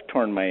 or I've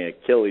torn my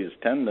Achilles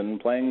tendon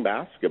playing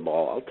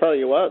basketball. I'll tell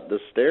you what, the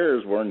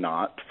stairs were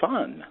not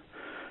fun,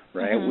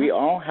 right? Mm-hmm. We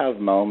all have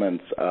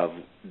moments of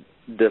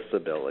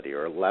disability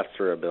or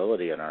lesser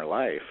ability in our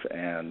life,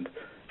 and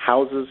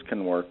houses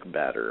can work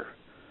better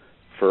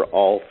for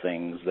all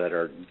things that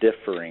are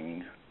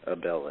differing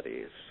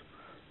abilities.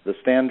 The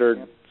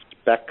standard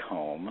spec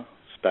home,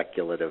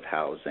 speculative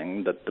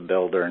housing that the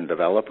builder and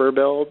developer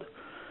build,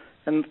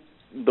 and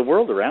the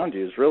world around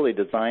you is really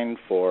designed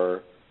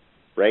for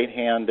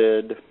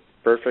right-handed,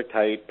 perfect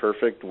height,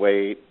 perfect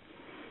weight,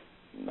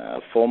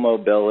 full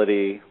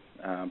mobility,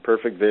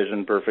 perfect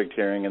vision, perfect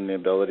hearing, and the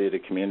ability to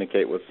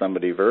communicate with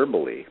somebody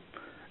verbally.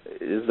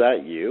 Is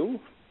that you?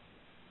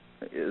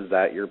 Is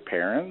that your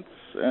parents?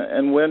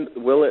 And when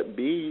will it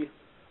be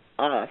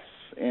us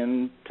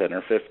in 10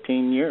 or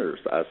 15 years,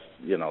 us,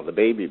 the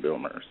baby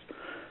boomers?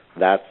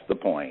 That's the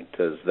point,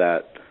 is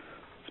that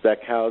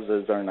spec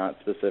houses are not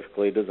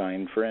specifically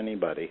designed for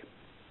anybody.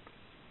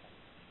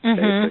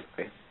 Mm-hmm.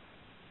 Basically.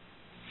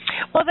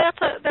 Well,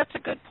 that's a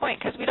good point,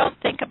 because we don't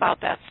think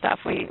about that stuff.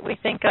 We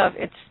think of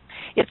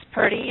it's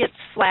pretty, it's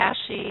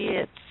flashy,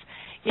 it's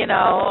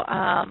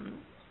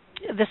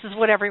this is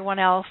what everyone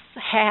else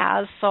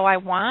has, so I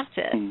want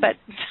it, but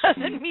it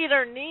doesn't meet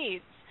our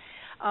needs.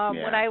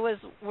 When I was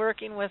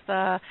working with,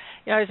 I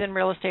was in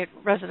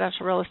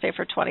residential real estate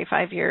for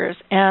 25 years,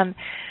 and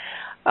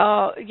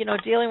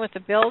dealing with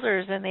the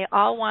builders, and they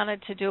all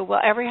wanted to do,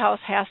 every house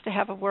has to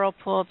have a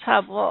Whirlpool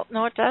tub. Well,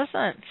 no, it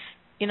doesn't.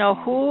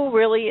 Who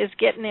really is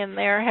getting in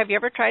there? Have you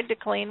ever tried to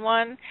clean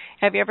one?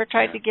 Have you ever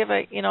tried to give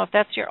if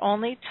that's your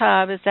only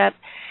tub,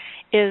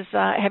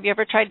 have you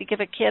ever tried to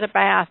give a kid a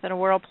bath in a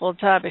Whirlpool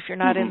tub if you're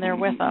not in there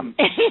with them?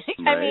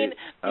 I mean,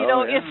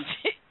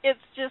 it's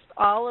just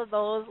all of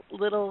those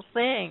little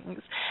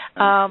things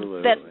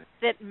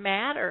that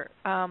matter.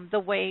 The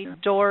way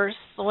doors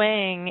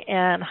swing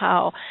and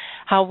how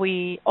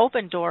we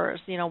open doors.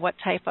 What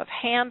type of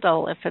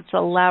handle, if it's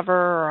a lever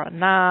or a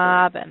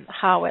knob, and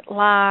how it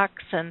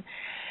locks, and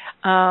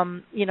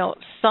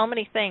so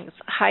many things.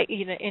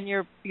 And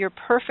you're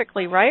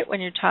perfectly right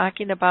when you're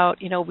talking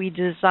about we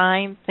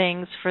design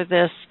things for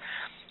this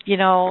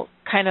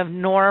kind of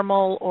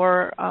normal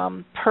or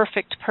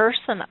perfect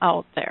person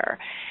out there.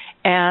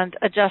 And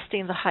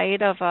adjusting the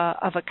height of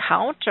a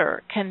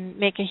counter can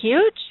make a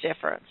huge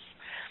difference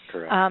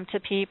to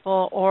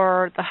people,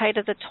 or the height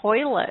of the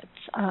toilet,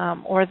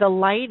 or the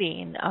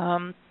lighting.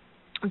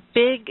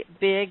 Big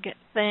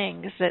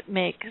things that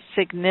make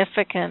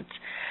significant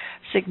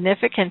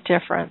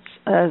difference.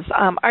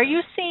 Are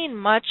you seeing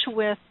much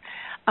with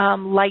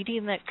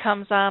lighting that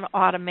comes on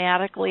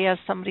automatically as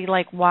somebody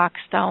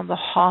walks down the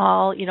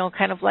hall?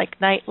 Kind of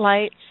like night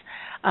lights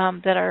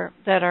that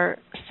are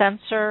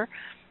sensor.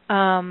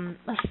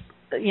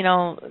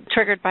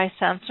 Triggered by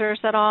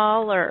sensors at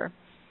all, or?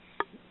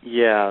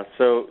 Yeah,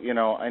 so,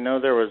 I know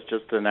there was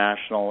just a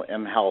national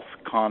mHealth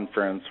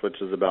conference,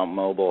 which is about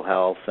mobile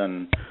health,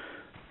 and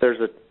there's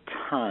a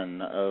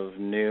ton of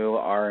new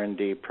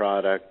R&D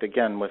product.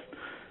 Again, with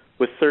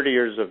 30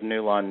 years of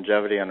new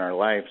longevity in our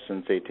life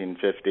since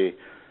 1850,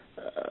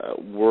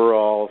 we're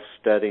all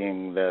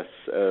studying this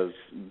as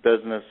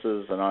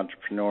businesses and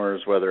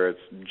entrepreneurs, whether it's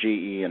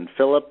GE and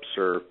Philips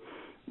or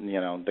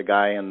the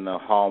guy in the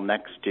hall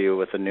next to you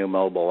with a new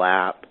mobile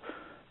app.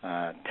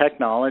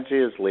 Technology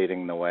is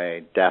leading the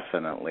way,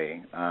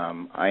 definitely.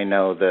 I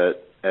know that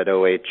at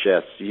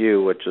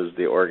OHSU, which is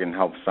the Oregon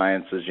Health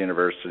Sciences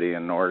University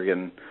in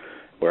Oregon,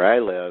 where I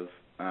live,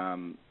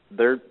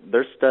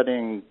 they're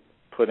studying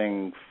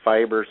putting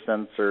fiber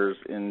sensors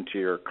into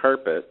your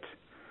carpet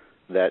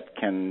that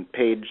can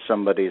page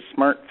somebody's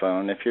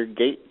smartphone if your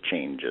gait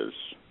changes.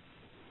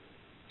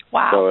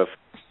 Wow. So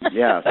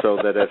so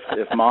that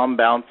if mom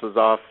bounces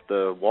off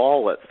the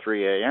wall at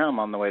 3 a.m.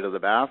 on the way to the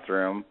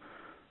bathroom,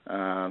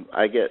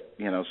 I get,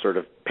 sort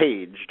of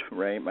paged,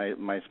 right?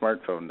 My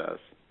smartphone does.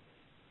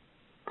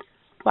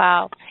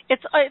 Wow.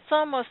 It's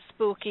almost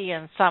spooky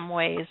in some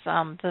ways,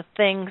 the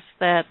things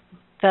that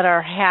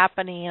are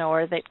happening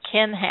or that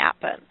can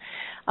happen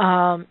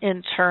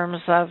in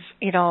terms of,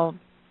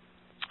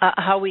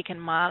 how we can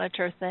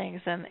monitor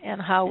things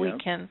and how we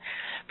can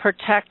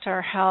protect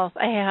our health.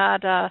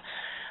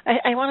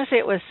 I want to say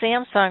it was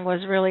Samsung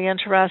was really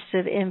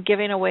interested in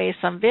giving away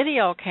some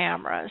video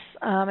cameras,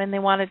 and they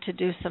wanted to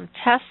do some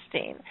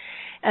testing.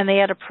 And they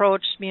had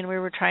approached me, and we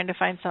were trying to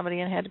find somebody,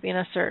 and it had to be in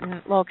a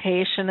certain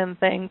location and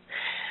things.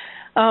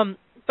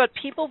 But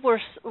people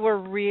were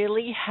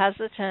really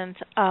hesitant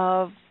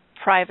of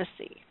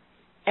privacy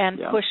and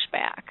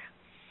pushback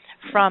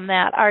from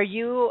that. Are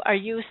you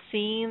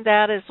seeing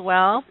that as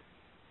well?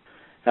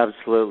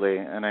 Absolutely,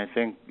 and I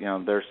think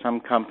there's some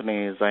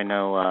companies I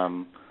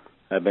know.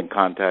 I've been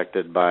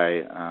contacted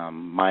by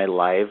My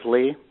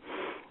Lively.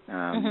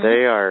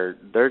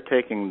 They're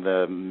taking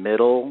the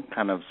middle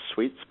kind of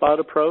sweet spot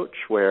approach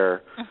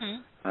where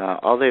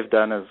all they've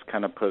done is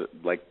kind of put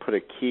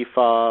a key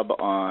fob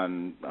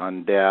on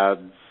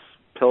Dad's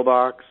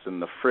pillbox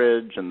and the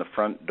fridge and the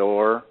front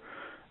door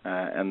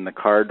and the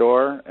car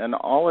door, and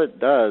all it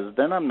does,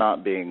 then I'm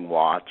not being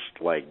watched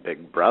like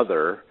Big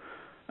Brother,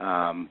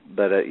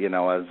 but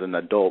as an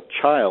adult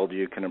child,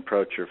 you can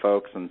approach your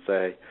folks and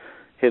say,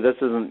 hey, this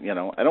isn't,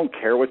 I don't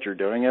care what you're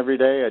doing every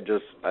day.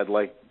 I'd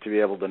like to be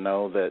able to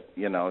know that,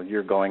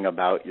 you're going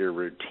about your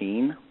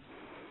routine.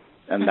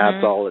 And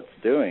that's all it's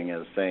doing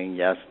is saying,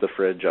 yes, the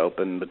fridge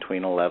opened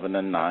between 11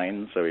 and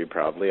 9, so he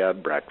probably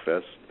had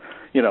breakfast.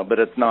 But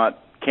it's not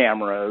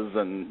cameras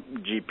and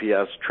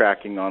GPS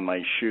tracking on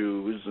my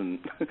shoes and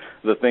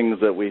the things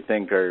that we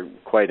think are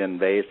quite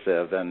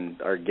invasive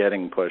and are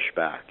getting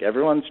pushback.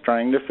 Everyone's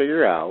trying to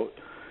figure out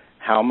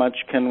how much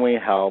can we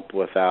help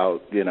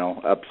without,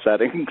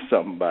 upsetting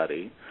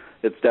somebody.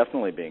 It's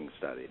definitely being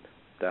studied,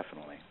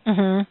 definitely.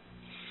 And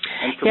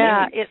for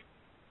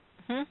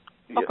me,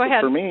 go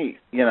ahead. For me,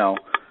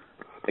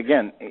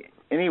 again,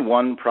 any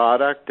one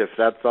product, if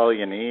that's all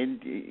you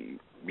need,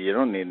 you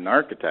don't need an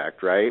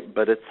architect, right?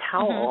 But it's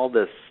how all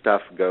this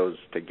stuff goes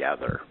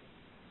together,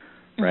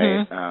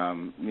 right?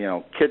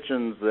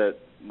 Kitchens that,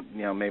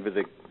 maybe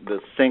the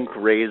sink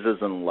raises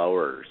and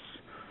lowers,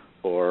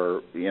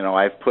 or,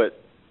 I've put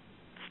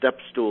step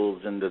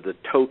stools into the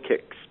toe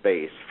kick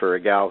space for a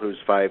gal who's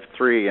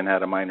 5'3" and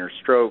had a minor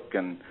stroke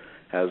and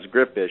has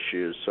grip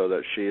issues so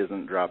that she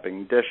isn't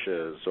dropping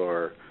dishes,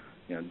 or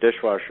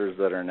dishwashers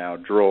that are now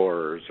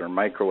drawers, or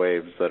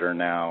microwaves that are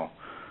now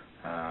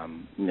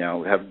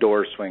have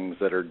door swings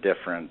that are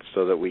different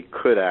so that we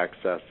could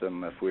access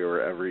them if we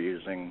were ever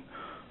using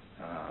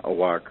a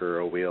walker or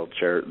a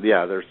wheelchair.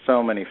 Yeah, there's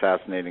so many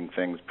fascinating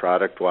things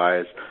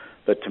product-wise,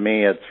 but to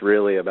me it's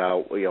really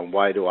about,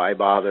 why do I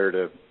bother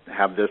to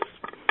have this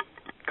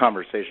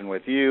conversation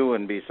with you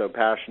and be so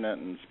passionate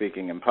and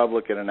speaking in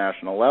public at a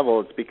national level?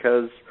 It's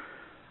because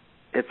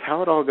it's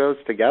how it all goes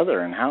together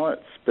and how it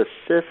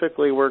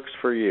specifically works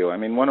for you. I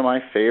mean, one of my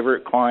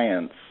favorite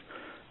clients,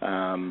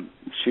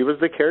 she was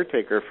the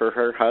caretaker for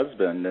her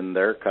husband in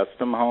their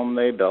custom home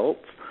they built.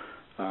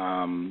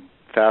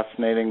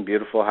 Fascinating,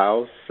 beautiful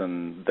house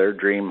and their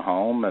dream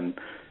home. And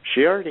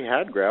she already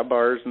had grab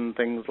bars and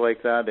things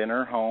like that in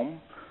her home.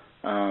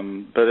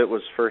 But it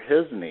was for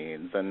his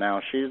needs, and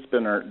now she's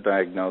been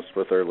diagnosed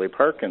with early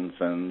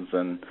Parkinson's,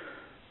 and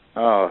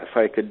if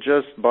I could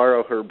just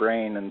borrow her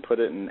brain and put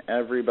it in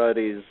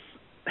everybody's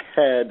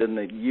head in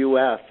the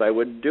U.S., I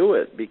would do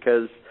it,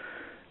 because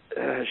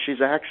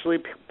she's actually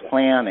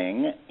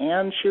planning,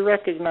 and she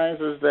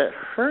recognizes that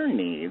her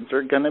needs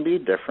are going to be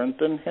different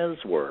than his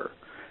were,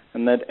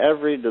 and that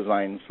every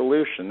design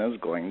solution is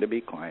going to be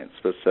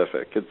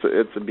client-specific.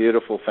 It's a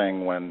beautiful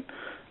thing when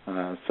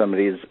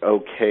somebody's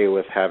okay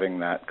with having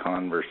that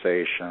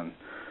conversation.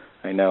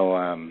 I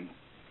know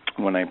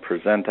when I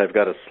present, I've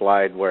got a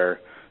slide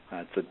where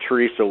it's a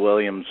Teresa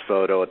Williams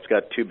photo. It's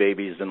got two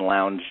babies in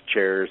lounge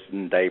chairs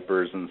and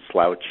diapers and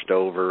slouched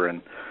over,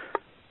 and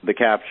the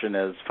caption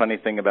is, funny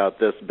thing about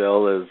this,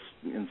 Bill, is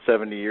in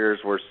 70 years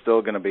we're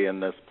still going to be in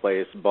this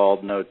place,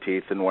 bald, no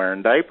teeth, and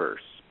wearing diapers.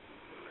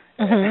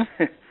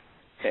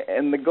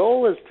 And the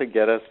goal is to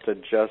get us to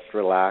just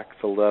relax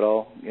a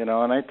little, and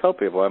I tell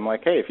people, I'm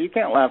like, hey, if you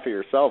can't laugh at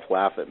yourself,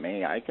 laugh at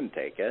me. I can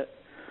take it.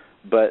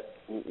 But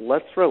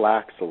let's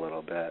relax a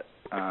little bit.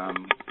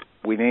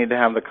 We need to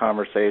have the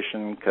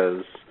conversation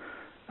because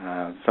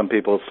some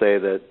people say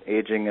that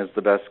aging is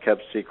the best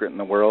kept secret in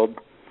the world.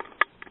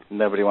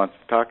 Nobody wants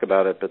to talk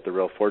about it, but the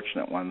real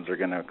fortunate ones are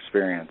going to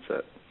experience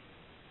it.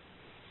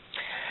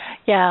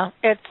 Yeah,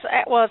 it's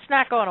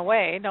not going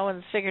away. No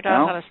one's figured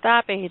out how to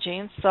stop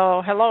aging.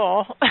 So,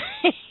 hello.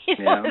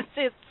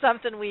 It's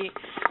something we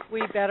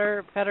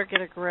better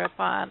get a grip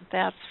on.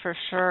 That's for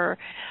sure.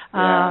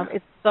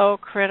 It's so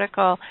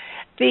critical.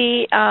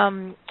 The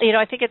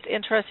I think it's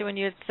interesting when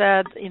you had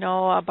said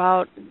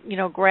about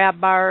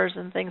grab bars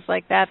and things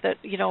like that. That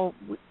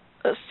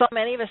so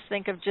many of us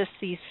think of just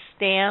these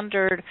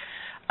standard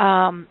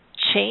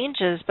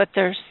changes, but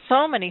there's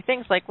so many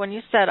things. Like when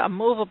you said a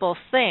movable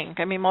sink,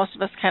 I mean, most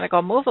of us kind of go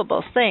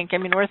movable sink. I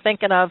mean, we're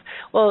thinking of,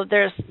 well,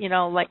 there's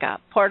like a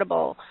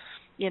portable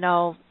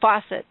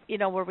faucet,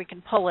 where we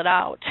can pull it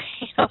out,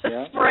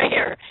 the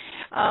sprayer,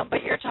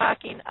 but you're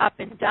talking up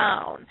and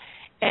down.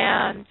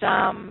 And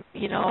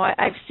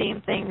I've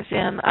seen things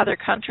in other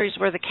countries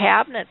where the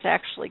cabinets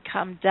actually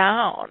come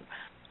down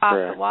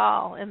off the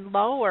wall and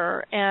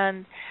lower,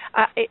 and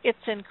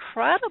it's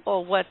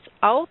incredible what's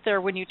out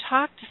there when you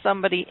talk to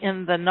somebody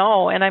in the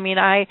know. And I mean,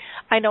 I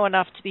know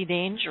enough to be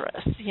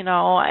dangerous.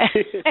 I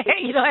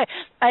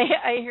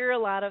hear a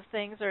lot of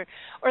things, or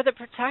the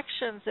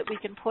protections that we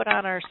can put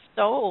on our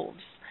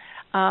stoves,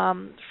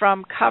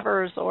 from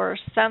covers or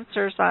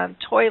sensors on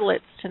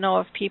toilets to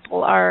know if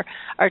people are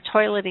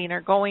toileting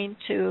or going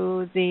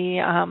to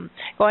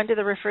the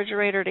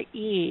refrigerator to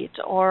eat,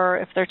 or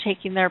if they're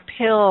taking their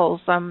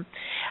pills.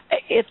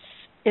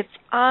 It's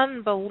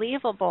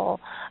unbelievable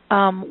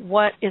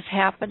what is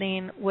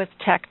happening with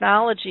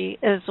technology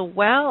as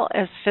well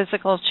as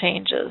physical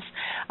changes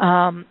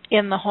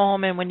in the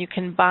home, and when you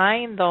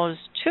combine those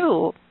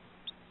two,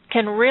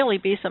 can really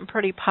be some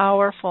pretty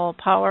powerful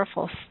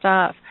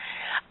stuff.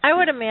 I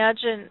would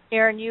imagine,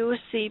 Aaron, you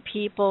see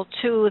people,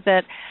 too,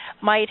 that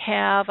might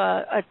have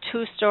a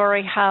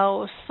two-story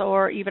house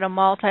or even a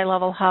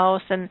multi-level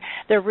house, and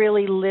they're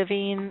really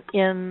living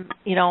in,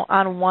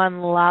 on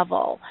one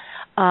level,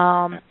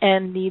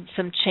 and need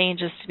some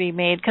changes to be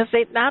made, because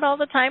not all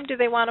the time do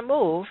they want to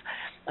move,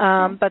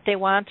 but they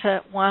want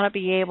to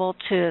be able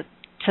to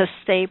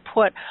stay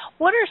put.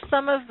 What are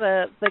some of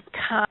the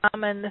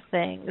common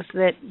things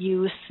that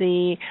you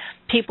see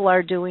people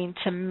are doing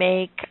to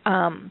make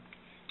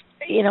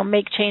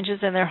make changes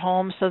in their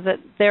homes so that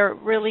they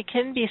really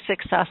can be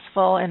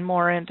successful and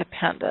more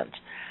independent?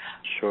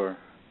 Sure.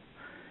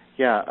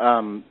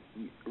 Yeah.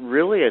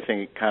 Really, I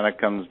think it kind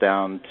of comes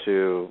down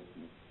to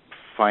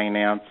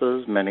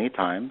finances many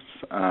times.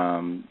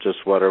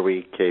 Just what are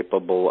we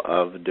capable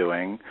of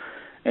doing?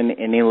 And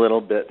any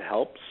little bit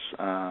helps.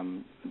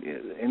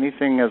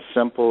 Anything as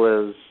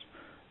simple as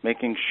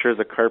making sure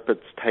the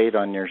carpet's tight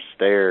on your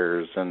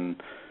stairs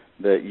and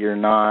that you're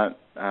not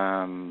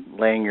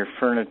laying your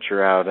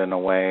furniture out in a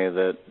way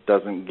that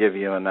doesn't give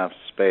you enough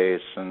space,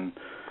 and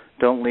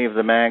don't leave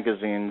the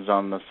magazines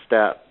on the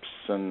steps.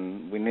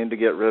 And we need to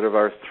get rid of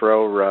our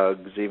throw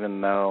rugs, even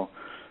though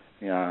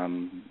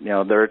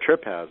they're a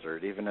trip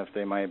hazard. Even if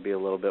they might be a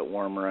little bit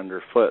warmer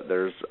underfoot,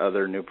 there's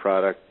other new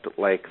product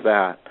like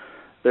that.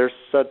 There's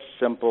such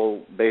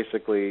simple,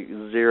 basically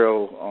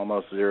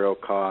almost zero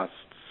cost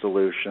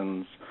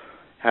solutions.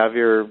 Have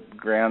your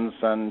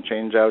grandson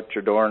change out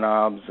your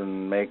doorknobs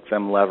and make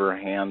them lever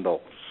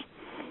handles,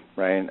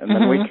 right? And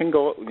then we can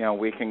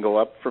go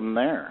up from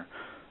there.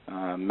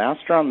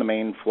 Master on the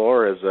main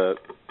floor as a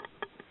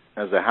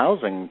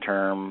housing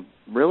term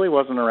really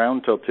wasn't around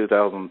until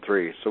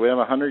 2003. So we have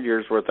 100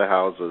 years worth of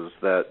houses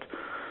that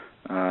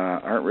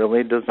aren't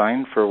really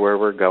designed for where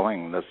we're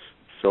going. This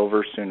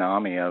silver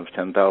tsunami of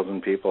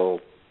 10,000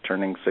 people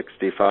turning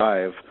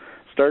 65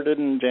 started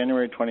in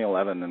January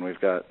 2011, and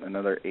we've got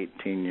another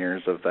 18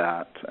 years of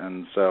that.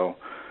 And so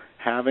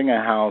having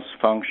a house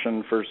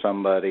function for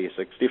somebody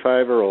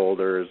 65 or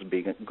older is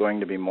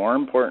going to be more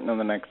important in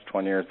the next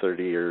 20 or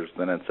 30 years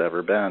than it's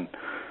ever been.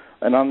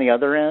 And on the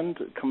other end,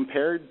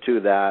 compared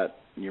to that,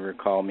 you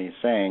recall me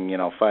saying,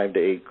 $5,000 to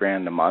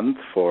 $8,000 a month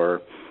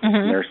for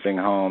nursing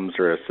homes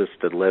or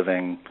assisted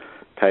living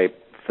type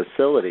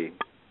facility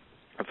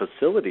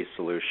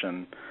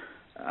solution.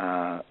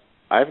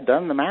 I've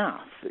done the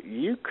math.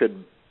 You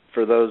could,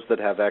 for those that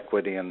have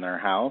equity in their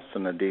house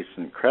and a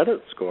decent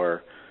credit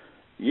score,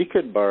 you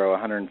could borrow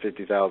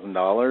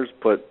 $150,000,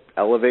 put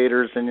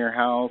elevators in your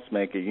house,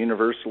 make a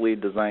universally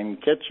designed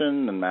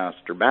kitchen and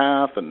master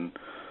bath, and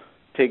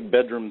take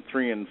bedroom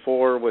 3 and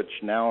 4,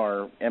 which now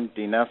are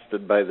empty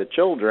nested by the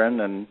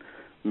children, and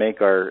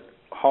make our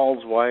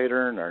halls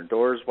wider and our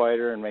doors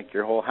wider and make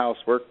your whole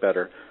house work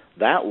better.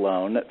 That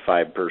loan at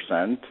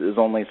 5% is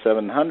only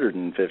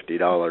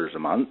 $750 a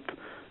month.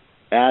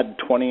 Add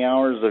 20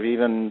 hours of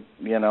even,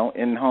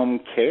 in-home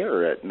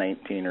care at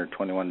 $19 or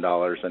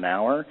 $21 an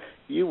hour,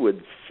 you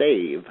would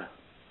save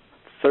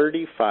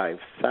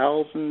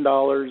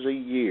 $35,000 a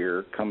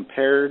year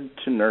compared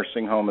to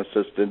nursing home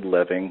assisted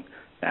living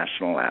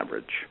national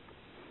average.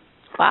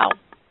 Wow.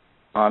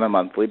 On a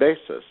monthly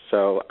basis.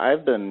 So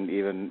I've been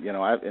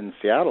in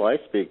Seattle, I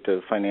speak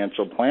to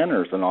financial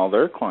planners and all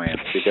their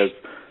clients because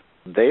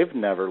they've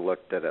never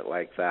looked at it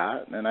like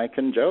that. And I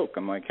can joke.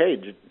 I'm like, hey,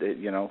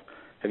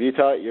 have you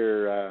taught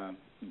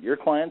your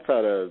clients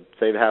how to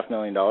save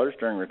 $500,000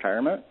 during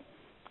retirement?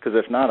 Because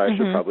if not, I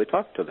should probably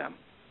talk to them.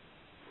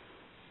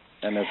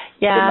 And it's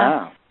the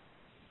math.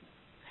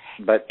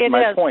 But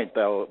my point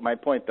though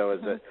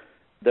is that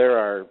there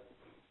are,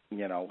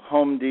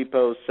 Home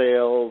Depot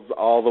sales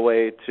all the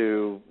way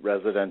to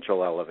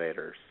residential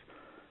elevators.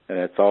 And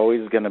it's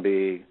always going to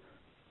be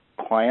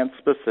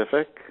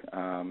client-specific.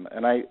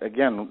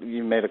 And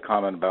you made a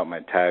comment about my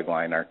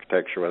tagline,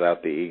 Architecture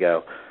Without the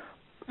Ego.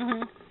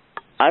 Mm-hmm.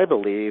 I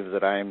believe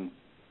that I'm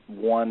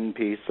one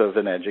piece of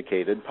an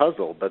educated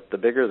puzzle, but the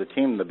bigger the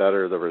team, the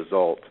better the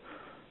result.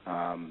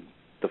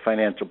 The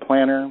financial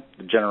planner,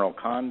 the general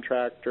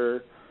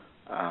contractor,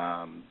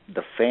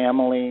 the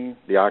family,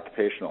 the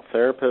occupational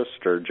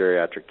therapist or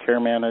geriatric care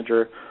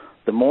manager,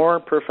 the more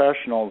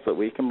professionals that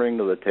we can bring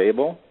to the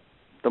table,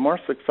 the more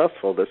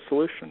successful this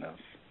solution is.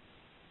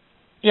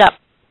 Yep.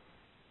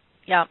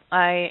 Yeah,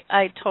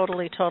 I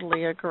totally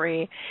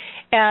agree.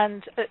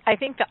 And I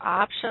think the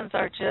options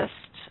are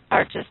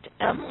just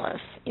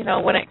endless,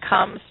 when it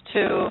comes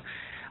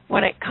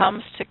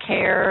to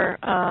care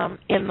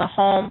in the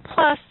home.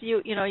 Plus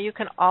you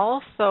can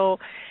also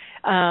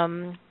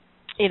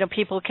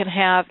people can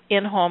have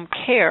in-home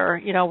care,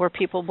 where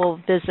people will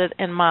visit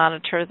and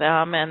monitor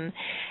them and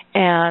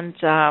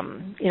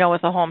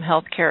with a home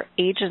health care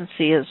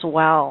agency as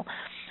well.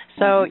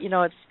 So,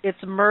 it's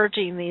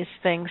merging these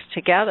things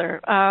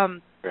together.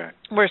 Right.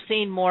 We're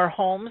seeing more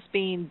homes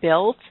being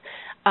built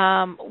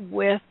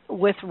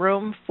with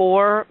room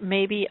for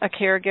maybe a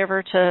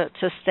caregiver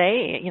to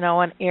stay,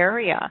 an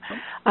area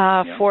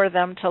for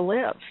them to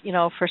live,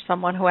 for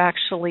someone who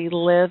actually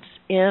lives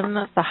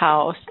in the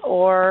house.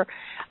 Or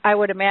I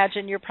would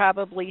imagine you're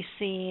probably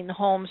seeing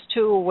homes,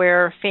 too,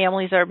 where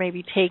families are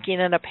maybe taking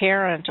in a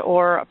parent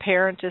or a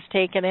parent is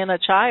taking in a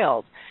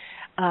child.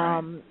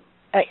 Right.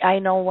 I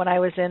know when I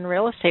was in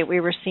real estate,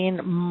 we were seeing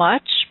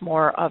much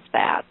more of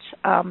that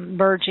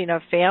merging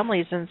of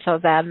families, and so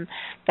then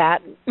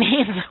that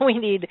means we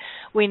need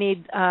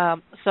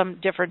some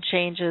different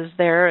changes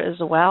there as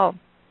well,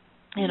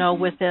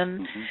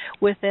 within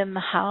the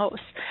house.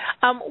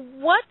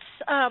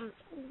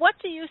 What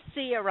do you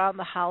see around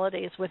the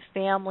holidays with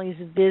families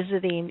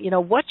visiting?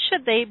 What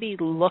should they be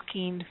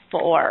looking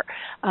for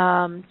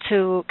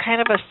to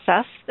kind of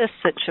assess this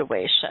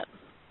situation?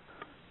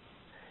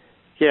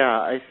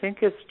 Yeah, I think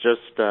it's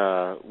just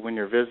when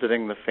you're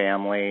visiting the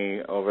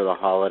family over the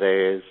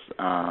holidays,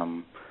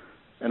 and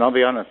I'll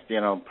be honest,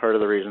 part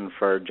of the reason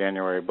for our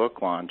January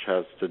book launch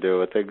has to do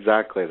with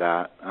exactly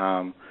that.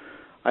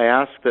 I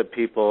ask that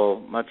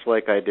people, much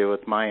like I do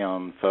with my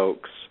own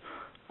folks,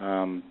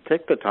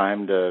 take the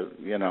time to,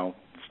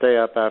 stay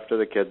up after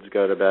the kids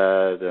go to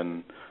bed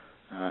and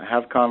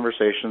have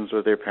conversations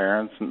with their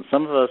parents. And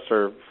some of us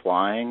are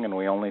flying and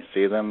we only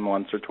see them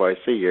once or twice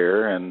a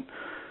year, and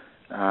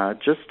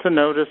just to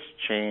notice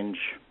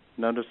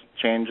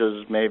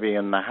changes maybe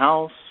in the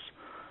house,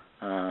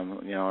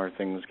 are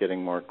things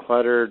getting more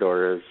cluttered,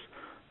 or is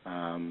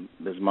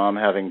mom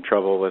having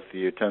trouble with the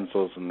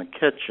utensils in the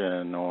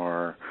kitchen,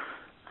 or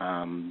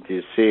do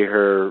you see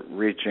her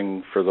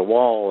reaching for the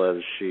wall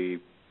as she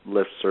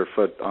lifts her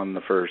foot on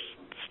the first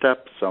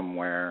step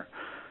somewhere?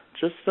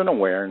 Just an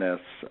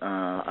awareness.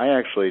 I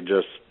actually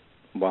just,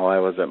 while I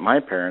was at my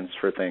parents'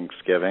 for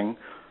Thanksgiving,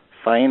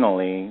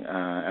 finally,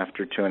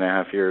 after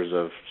 2.5 years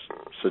of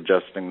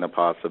suggesting the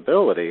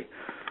possibility,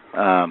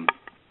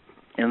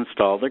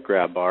 installed a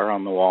grab bar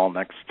on the wall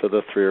next to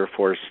the 3 or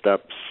 4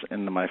 steps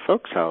into my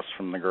folks' house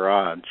from the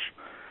garage.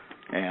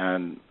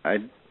 And I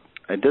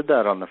did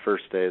that on the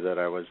first day that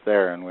I was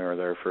there, and we were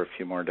there for a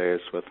few more days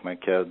with my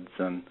kids.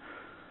 And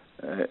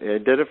I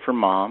did it for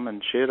Mom,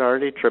 and she had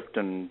already tripped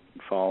and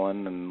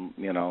fallen and,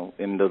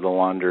 into the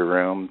laundry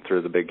room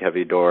through the big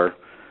heavy door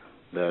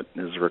that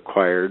is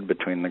required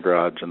between the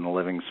garage and the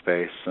living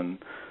space, and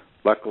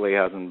luckily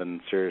hasn't been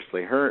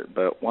seriously hurt.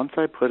 But once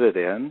I put it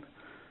in,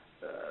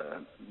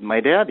 my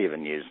dad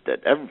even used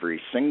it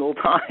every single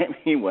time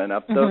he went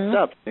up those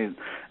steps.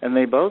 And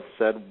they both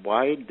said,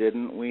 why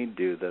didn't we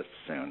do this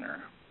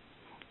sooner?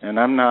 And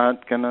I'm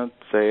not going to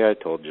say I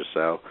told you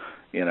so,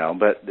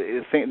 but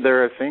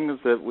there are things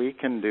that we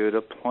can do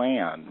to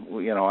plan.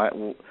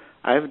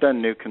 I've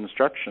done new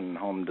construction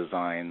home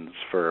designs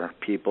for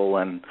people,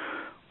 and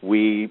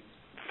we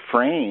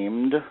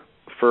framed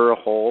for a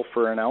hole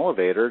for an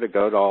elevator to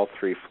go to all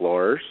 3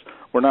 floors.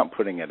 We're not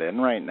putting it in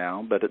right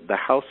now, but the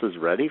house is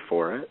ready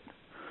for it.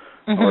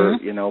 Or,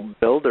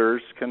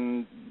 builders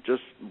can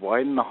just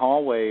widen the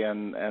hallway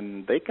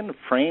and they can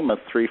frame a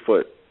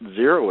 3-foot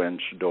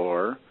 0-inch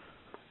door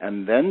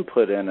and then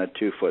put in a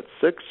 2-foot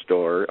 6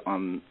 door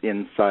on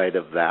inside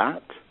of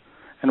that,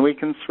 and we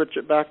can switch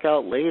it back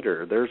out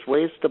later. There's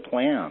ways to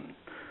plan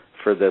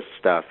for this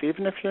stuff,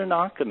 even if you're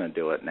not going to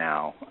do it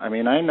now. I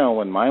mean, I know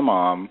when my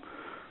mom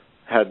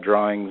had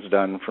drawings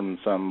done from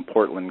some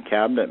Portland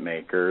cabinet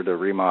maker to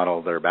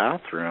remodel their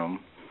bathroom,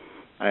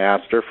 I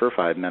asked her for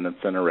 5 minutes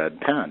and a red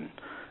pen.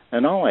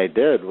 And all I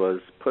did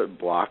was put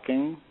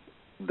blocking.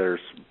 There's,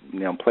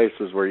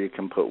 places where you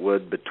can put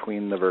wood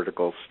between the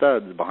vertical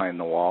studs behind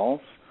the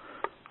walls.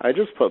 I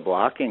just put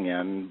blocking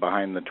in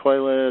behind the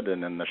toilet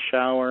and in the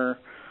shower.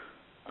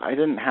 I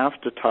didn't have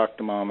to talk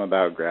to Mom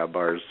about grab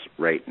bars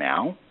right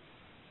now.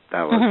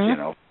 That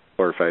was,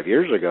 4 or 5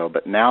 years ago.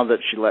 But now that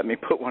she let me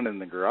put one in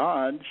the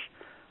garage,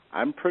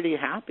 I'm pretty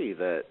happy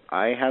that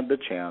I had the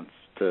chance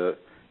to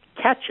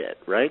catch it,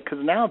 right? Because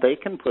now they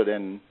can put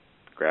in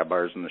grab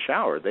bars in the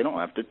shower. They don't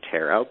have to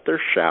tear out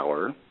their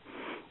shower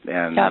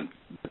and the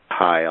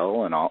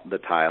tile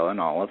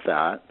and all of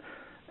that.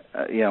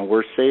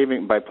 We're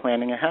saving by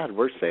planning ahead.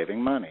 We're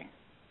saving money.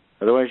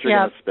 Otherwise, you're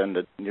going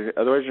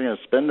to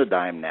spend a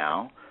dime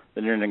now.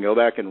 Then you're going to go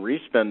back and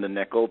re-spend a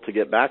nickel to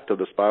get back to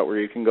the spot where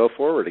you can go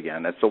forward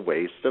again. It's a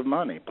waste of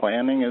money.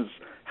 Planning is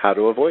how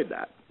to avoid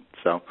that.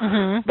 So,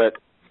 but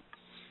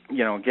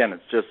again,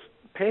 it's just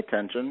pay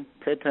attention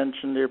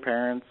to your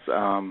parents.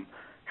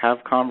 Have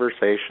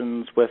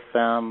conversations with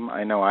them.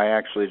 I know I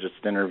actually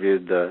just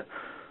interviewed the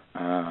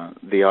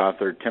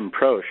author Tim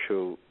Prosch,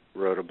 who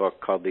wrote a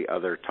book called The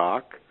Other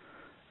Talk,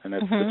 and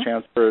it's the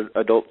chance for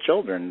adult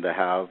children to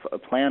have a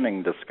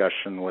planning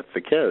discussion with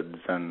the kids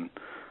and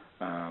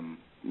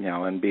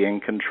and be in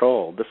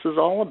control. This is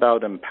all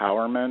about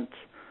empowerment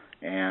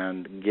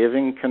and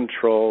giving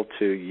control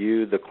to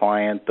you, the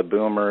client, the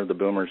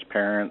boomer's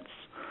parents,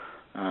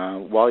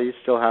 while you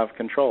still have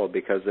control.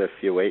 Because if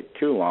you wait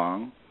too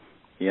long,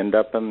 you end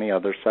up on the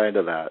other side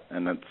of that,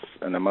 and it's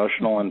an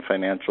emotional and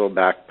financial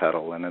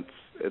backpedal, and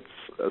it's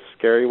a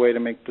scary way to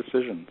make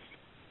decisions.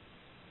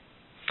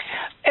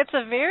 It's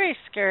a very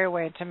scary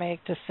way to make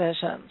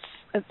decisions.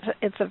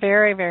 It's a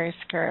very, very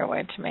scary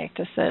way to make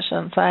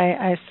decisions.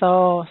 I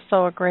so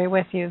agree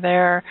with you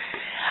there.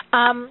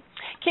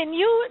 Can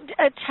you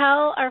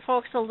tell our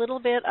folks a little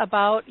bit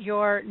about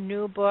your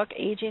new book,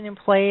 Aging in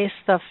Place,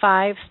 the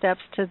 5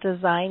 Steps to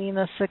Designing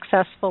a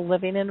Successful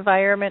Living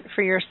Environment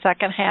for Your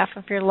Second Half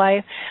of Your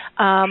Life?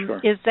 Sure.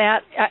 Is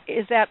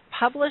that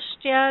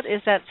published yet?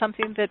 Is that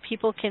something that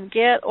people can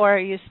get, or are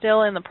you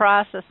still in the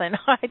process? I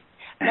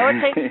know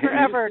it takes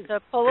forever to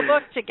pull a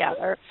book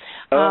together.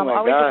 Oh my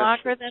always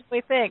gosh. longer than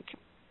we think.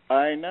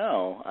 I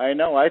know. I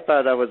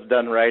thought I was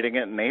done writing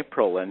it in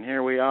April, and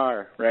here we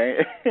are, right?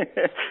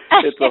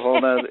 It's a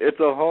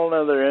whole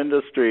nother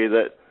industry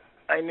that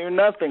I knew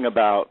nothing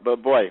about.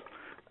 But boy,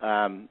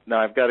 no,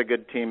 I've got a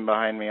good team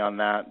behind me on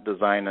that,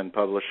 design and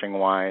publishing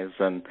wise,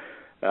 and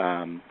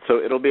so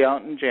it'll be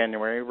out in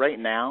January. Right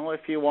now,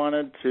 if you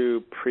wanted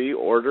to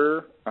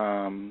pre-order,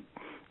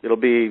 it'll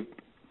be,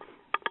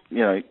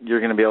 you're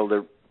going to be able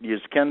to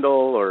use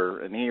Kindle or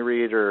an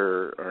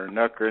e-reader or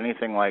Nook or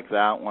anything like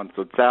that once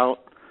it's out.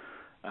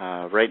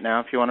 Right now,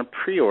 if you want to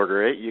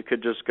pre-order it, you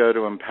could just go to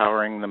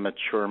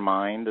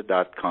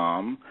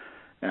empoweringthematuremind.com,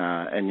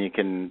 and you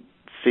can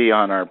see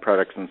on our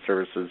products and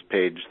services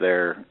page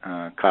there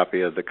a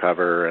copy of the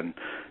cover. And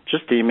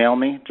just email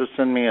me. Just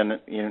send me an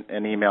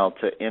email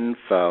to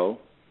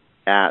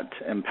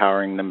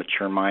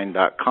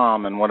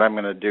info@empoweringthematuremind.com. And what I'm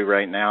going to do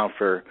right now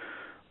for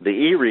the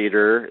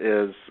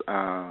e-reader is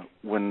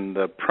when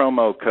the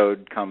promo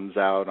code comes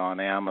out on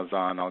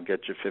Amazon, I'll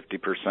get you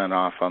 50%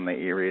 off on the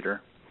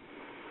e-reader.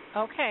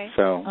 Okay.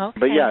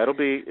 But yeah, it'll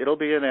be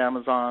at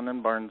Amazon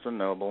and Barnes and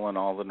Noble and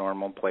all the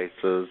normal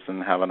places,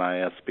 and have an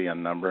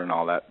ISBN number and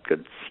all that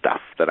good stuff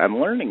that I'm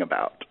learning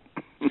about.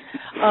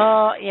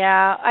 Oh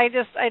yeah, I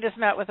just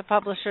met with a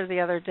publisher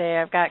the other day.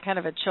 I've got kind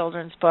of a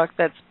children's book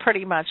that's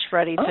pretty much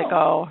ready to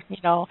go,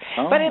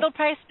 but it'll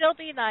probably still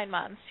be 9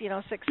 months,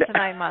 6 to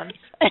 9 months.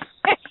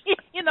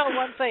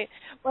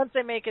 Once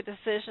I make a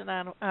decision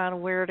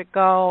on where to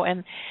go,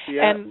 and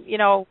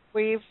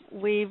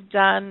we've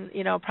done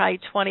probably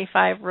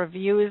 25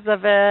 reviews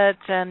of it,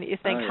 and you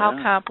think how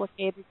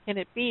complicated can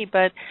it be?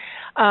 But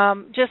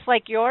just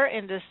like your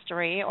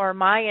industry or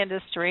my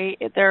industry,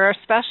 there are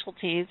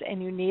specialties,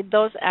 and you need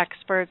those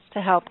experts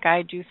to help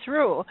guide you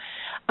through.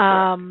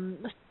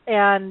 And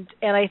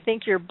I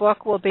think your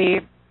book will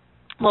be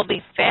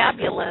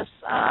fabulous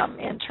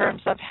in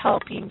terms of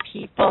helping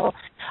people,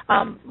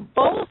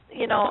 both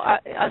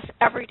us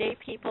everyday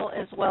people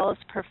as well as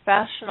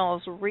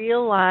professionals,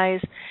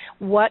 realize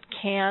what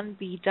can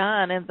be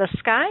done, and the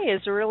sky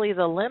is really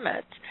the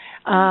limit,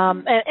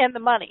 and the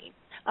money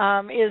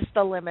is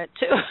the limit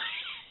too.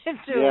 It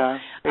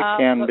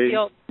can be.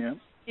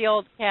 The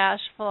old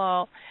cash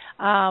flow.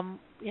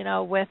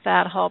 With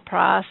that whole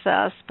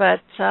process.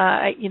 But,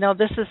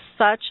 this is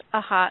such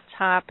a hot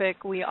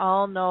topic. We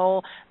all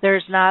know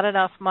there's not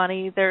enough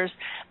money. There's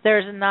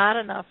not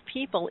enough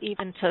people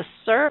even to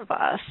serve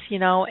us,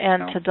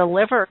 and to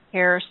deliver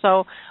care.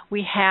 So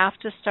we have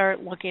to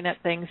start looking at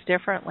things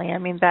differently. I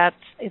mean,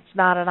 it's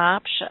not an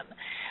option.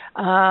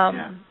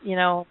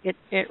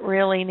 It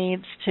really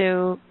needs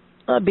to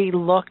be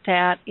looked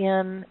at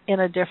in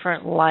a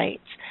different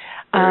light.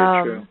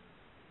 Very true.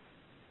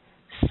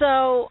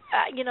 So,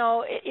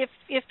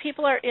 if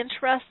people are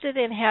interested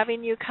in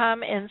having you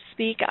come and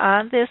speak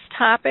on this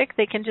topic,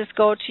 they can just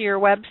go to your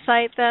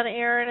website then,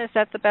 Aaron? Is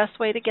that the best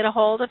way to get a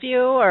hold of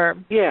you? Or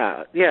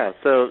Yeah.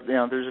 So,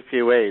 there's a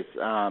few ways.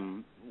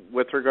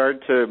 With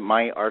regard to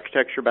my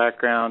architecture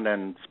background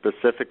and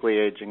specifically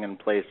aging in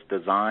place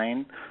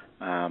design,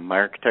 my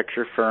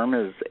architecture firm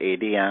is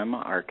ADM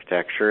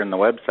Architecture, and the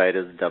website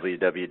is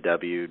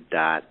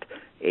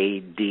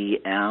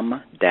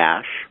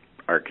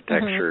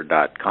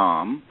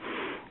www.adm-architecture.com.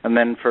 And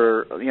then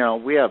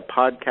we have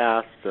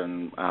podcasts,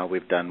 and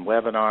we've done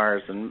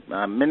webinars, and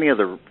many of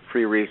the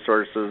free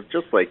resources,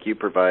 just like you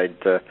provide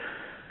to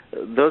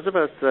those of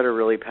us that are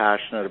really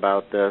passionate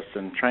about this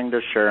and trying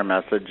to share a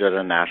message at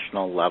a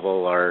national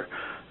level are,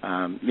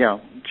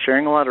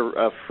 sharing a lot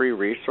of free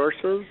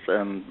resources,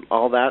 and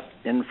all that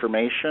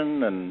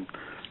information and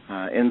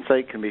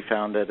insight can be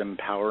found at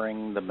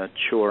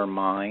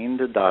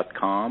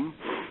empoweringthematuremind.com.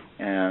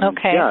 And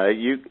okay.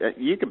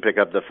 You can pick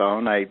up the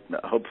phone.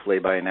 Hopefully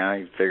by now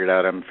you've figured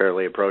out I'm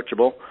fairly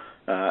approachable.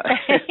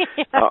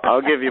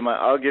 I'll give you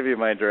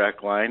my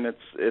direct line.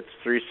 It's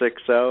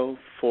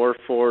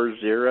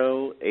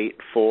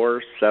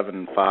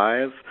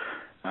 360-440-8475.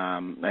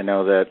 I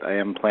know that I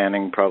am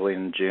planning probably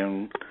in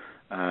June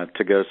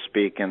to go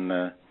speak in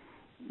the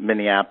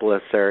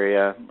Minneapolis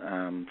area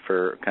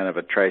for kind of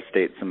a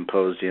tri-state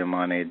symposium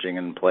on aging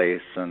in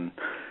place, and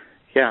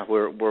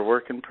we're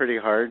working pretty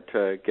hard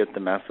to get the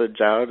message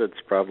out. It's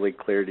probably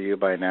clear to you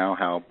by now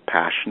how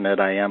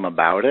passionate I am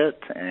about it,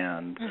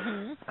 and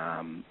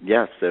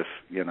yes, if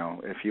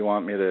you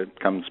want me to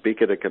come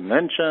speak at a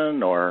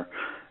convention or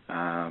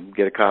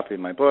get a copy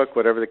of my book,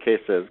 whatever the case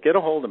is, get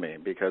a hold of me,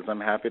 because I'm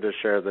happy to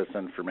share this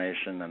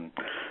information. And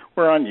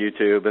we're on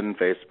YouTube and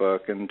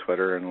Facebook and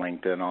Twitter and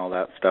LinkedIn, all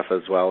that stuff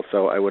as well,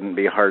 so I wouldn't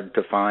be hard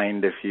to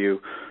find if you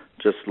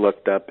just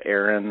looked up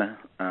Aaron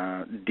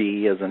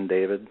D as in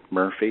David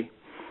Murphy.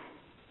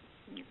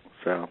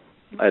 So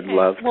I'd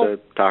love to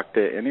talk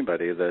to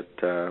anybody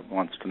that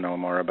wants to know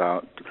more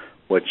about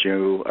what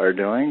you are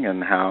doing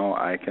and how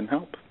I can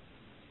help.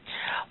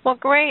 Well,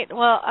 great.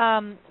 Well,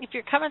 if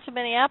you're coming to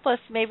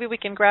Minneapolis, maybe we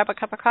can grab a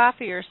cup of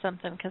coffee or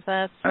something, because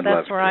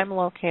that's where I'm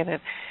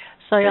located.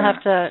 So you'll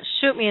have to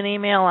shoot me an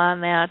email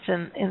on that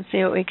and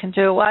see what we can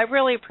do. Well, I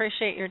really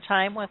appreciate your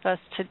time with us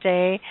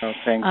today. Oh,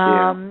 thank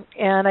you.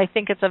 And I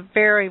think it's a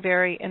very,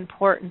 very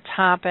important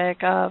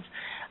topic of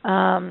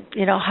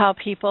how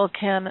people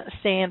can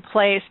stay in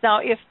place. Now,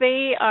 if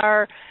they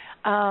are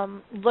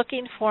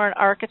looking for an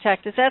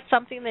architect, is that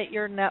something that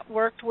you're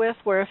networked with,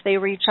 where if they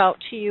reach out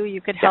to you,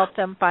 you could help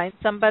them find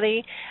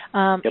somebody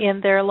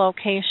in their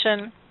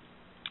location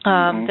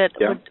that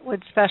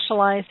would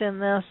specialize in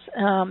this?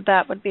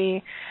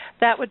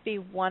 That would be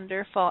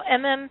wonderful.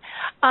 And then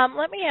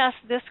let me ask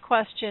this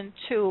question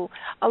too.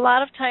 A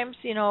lot of times,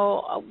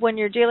 when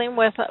you're dealing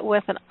with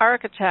an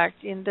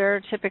architect and they're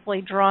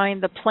typically drawing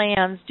the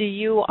plans, do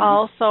you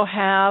also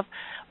have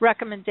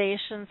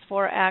recommendations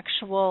for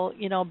actual,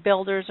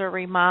 builders or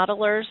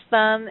remodelers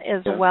then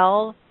as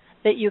well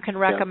that you can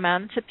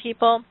recommend to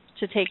people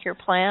to take your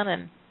plan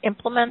and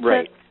implement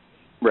it?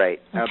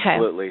 Right,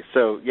 absolutely.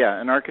 So,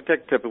 an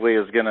architect typically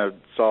is going to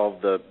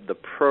solve the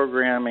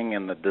programming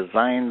and the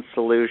design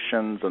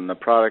solutions and the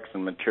products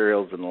and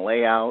materials and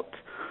layout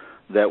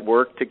that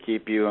work to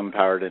keep you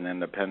empowered and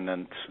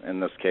independent, in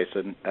this case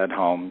at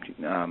home.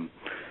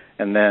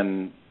 And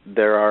then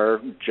there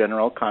are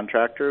general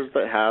contractors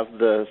that have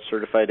the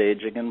certified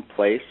aging in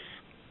place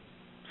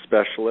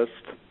specialist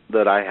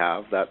that I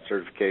have, that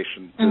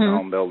certification through the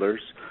home builders.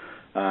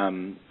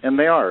 And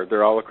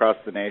they're all across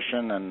the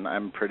nation, and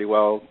I'm pretty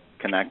well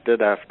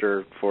connected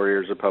after 4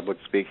 years of public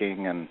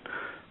speaking, and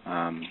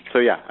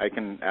I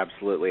can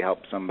absolutely help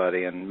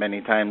somebody. And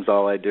many times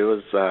all I do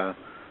is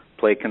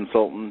play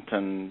consultant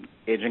and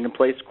aging in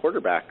place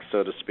quarterback,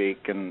 so to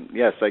speak. And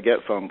yes, I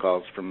get phone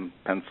calls from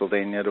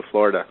Pennsylvania to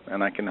Florida,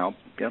 and I can help.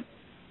 Yep.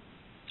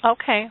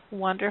 Okay,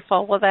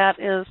 wonderful. Well, that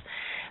is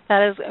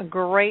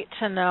great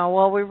to know.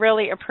 Well, we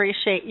really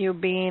appreciate you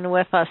being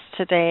with us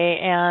today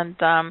and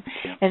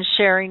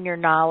sharing your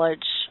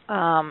knowledge.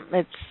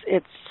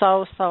 It's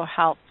so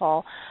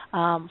helpful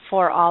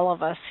for all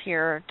of us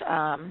here,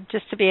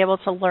 just to be able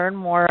to learn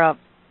more of,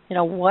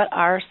 what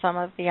are some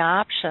of the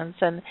options.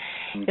 And,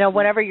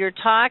 whenever you're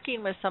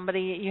talking with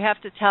somebody, you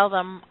have to tell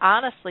them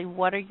honestly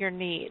what are your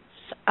needs,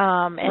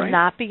 and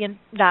not be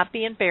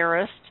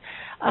embarrassed.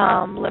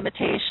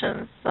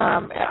 Limitations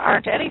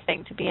aren't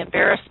anything to be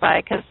embarrassed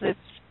by, because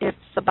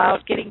it's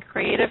about getting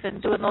creative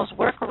and doing those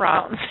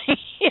workarounds,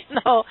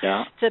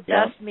 to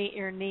best meet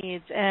your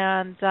needs.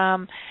 And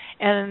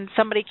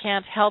somebody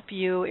can't help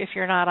you if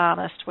you're not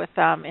honest with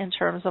them in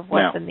terms of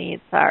what the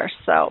needs are.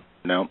 So.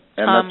 No,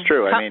 and that's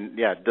true. I mean,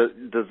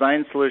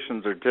 design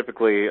solutions are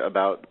typically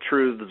about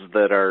truths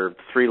that are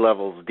 3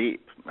 levels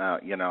deep.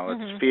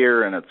 It's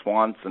fear and its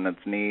wants and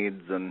its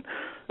needs, and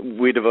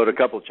we devote a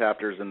couple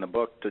chapters in the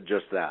book to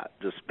just that,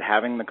 just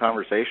having the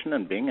conversation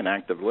and being an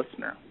active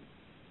listener.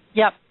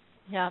 Yep.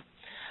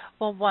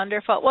 Well,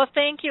 wonderful. Well,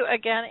 thank you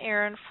again,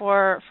 Aaron,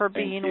 for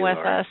being with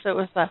us. It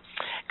was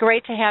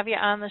great to have you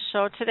on the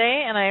show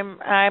today, and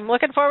I'm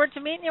looking forward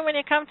to meeting you when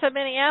you come to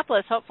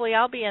Minneapolis. Hopefully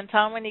I'll be in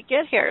town when you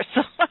get here.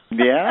 So.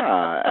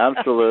 Yeah,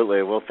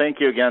 absolutely. Well, thank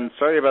you again.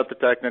 Sorry about the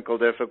technical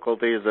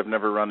difficulties. I've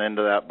never run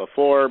into that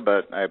before,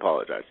 but I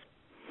apologize.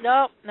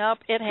 Nope.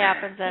 It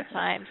happens at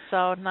times,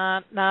 so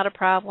not a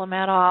problem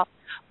at all.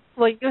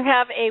 Well, you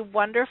have a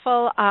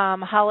wonderful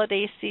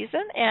holiday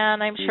season,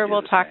 and I'm sure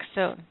we'll talk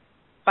soon.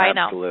 Bye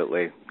now.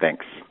 Absolutely.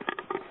 Thanks.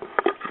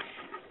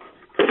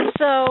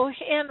 So,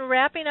 in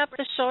wrapping up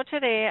the show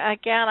today,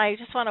 again, I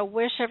just want to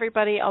wish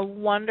everybody a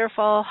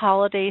wonderful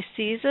holiday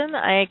season.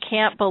 I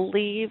can't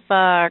believe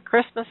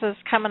Christmas is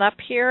coming up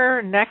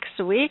here next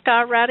week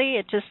already.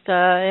 It just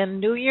in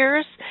New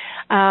Year's,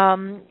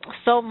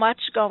 so much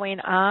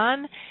going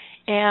on,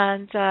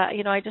 and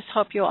I just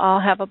hope you all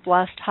have a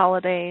blessed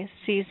holiday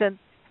season.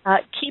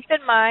 Keep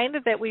in mind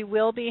that we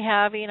will be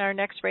having our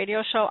next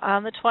radio show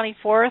on the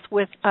 24th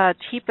with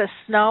Teepa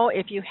Snow.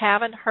 If you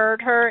haven't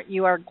heard her,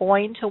 you are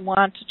going to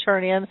want to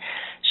turn in.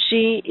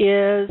 She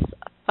is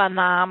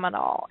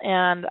phenomenal,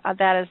 and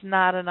that is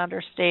not an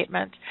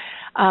understatement.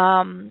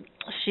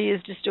 She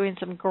is just doing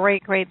some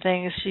great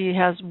things. She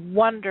has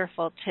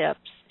wonderful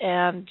tips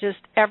and just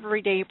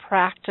everyday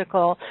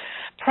practical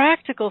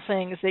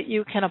things that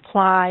you can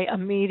apply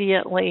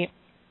immediately.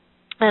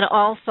 And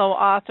also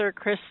author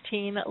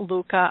Christine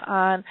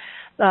Luca,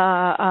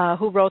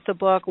 who wrote the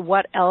book,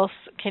 What Else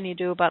Can You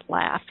Do But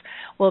Laugh,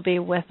 will be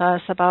with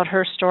us about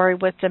her story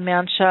with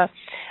dementia.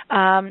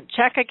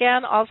 Check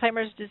again,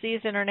 Alzheimer's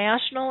Disease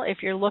International,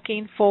 if you're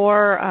looking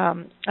for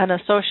an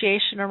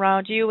association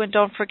around you. And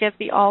don't forget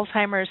the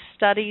Alzheimer's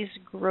Studies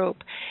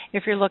Group.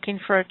 If you're looking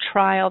for a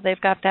trial, they've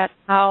got that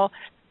Tau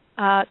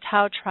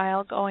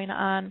trial going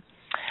on.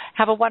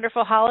 Have a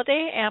wonderful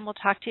holiday, and we'll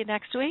talk to you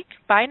next week.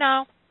 Bye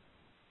now.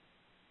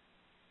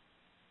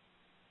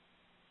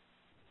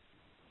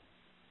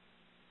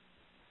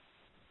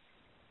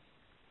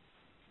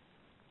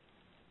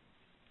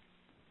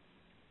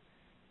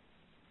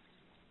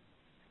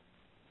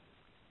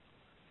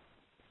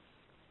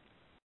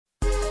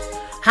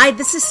 Hi,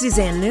 this is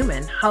Suzanne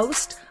Newman,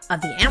 host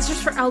of the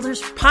Answers for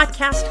Elders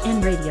podcast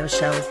and radio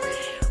show.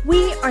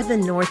 We are the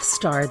North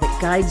Star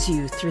that guides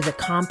you through the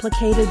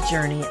complicated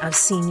journey of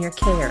senior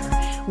care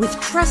with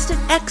trusted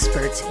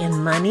experts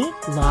in money,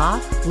 law,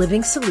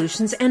 living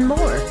solutions, and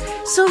more.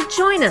 So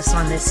join us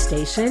on this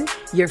station,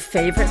 your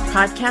favorite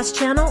podcast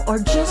channel, or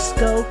just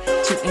go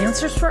to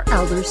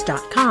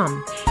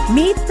AnswersForElders.com.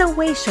 Meet the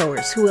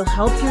Wayshowers who will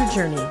help your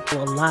journey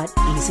go a lot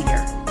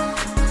easier.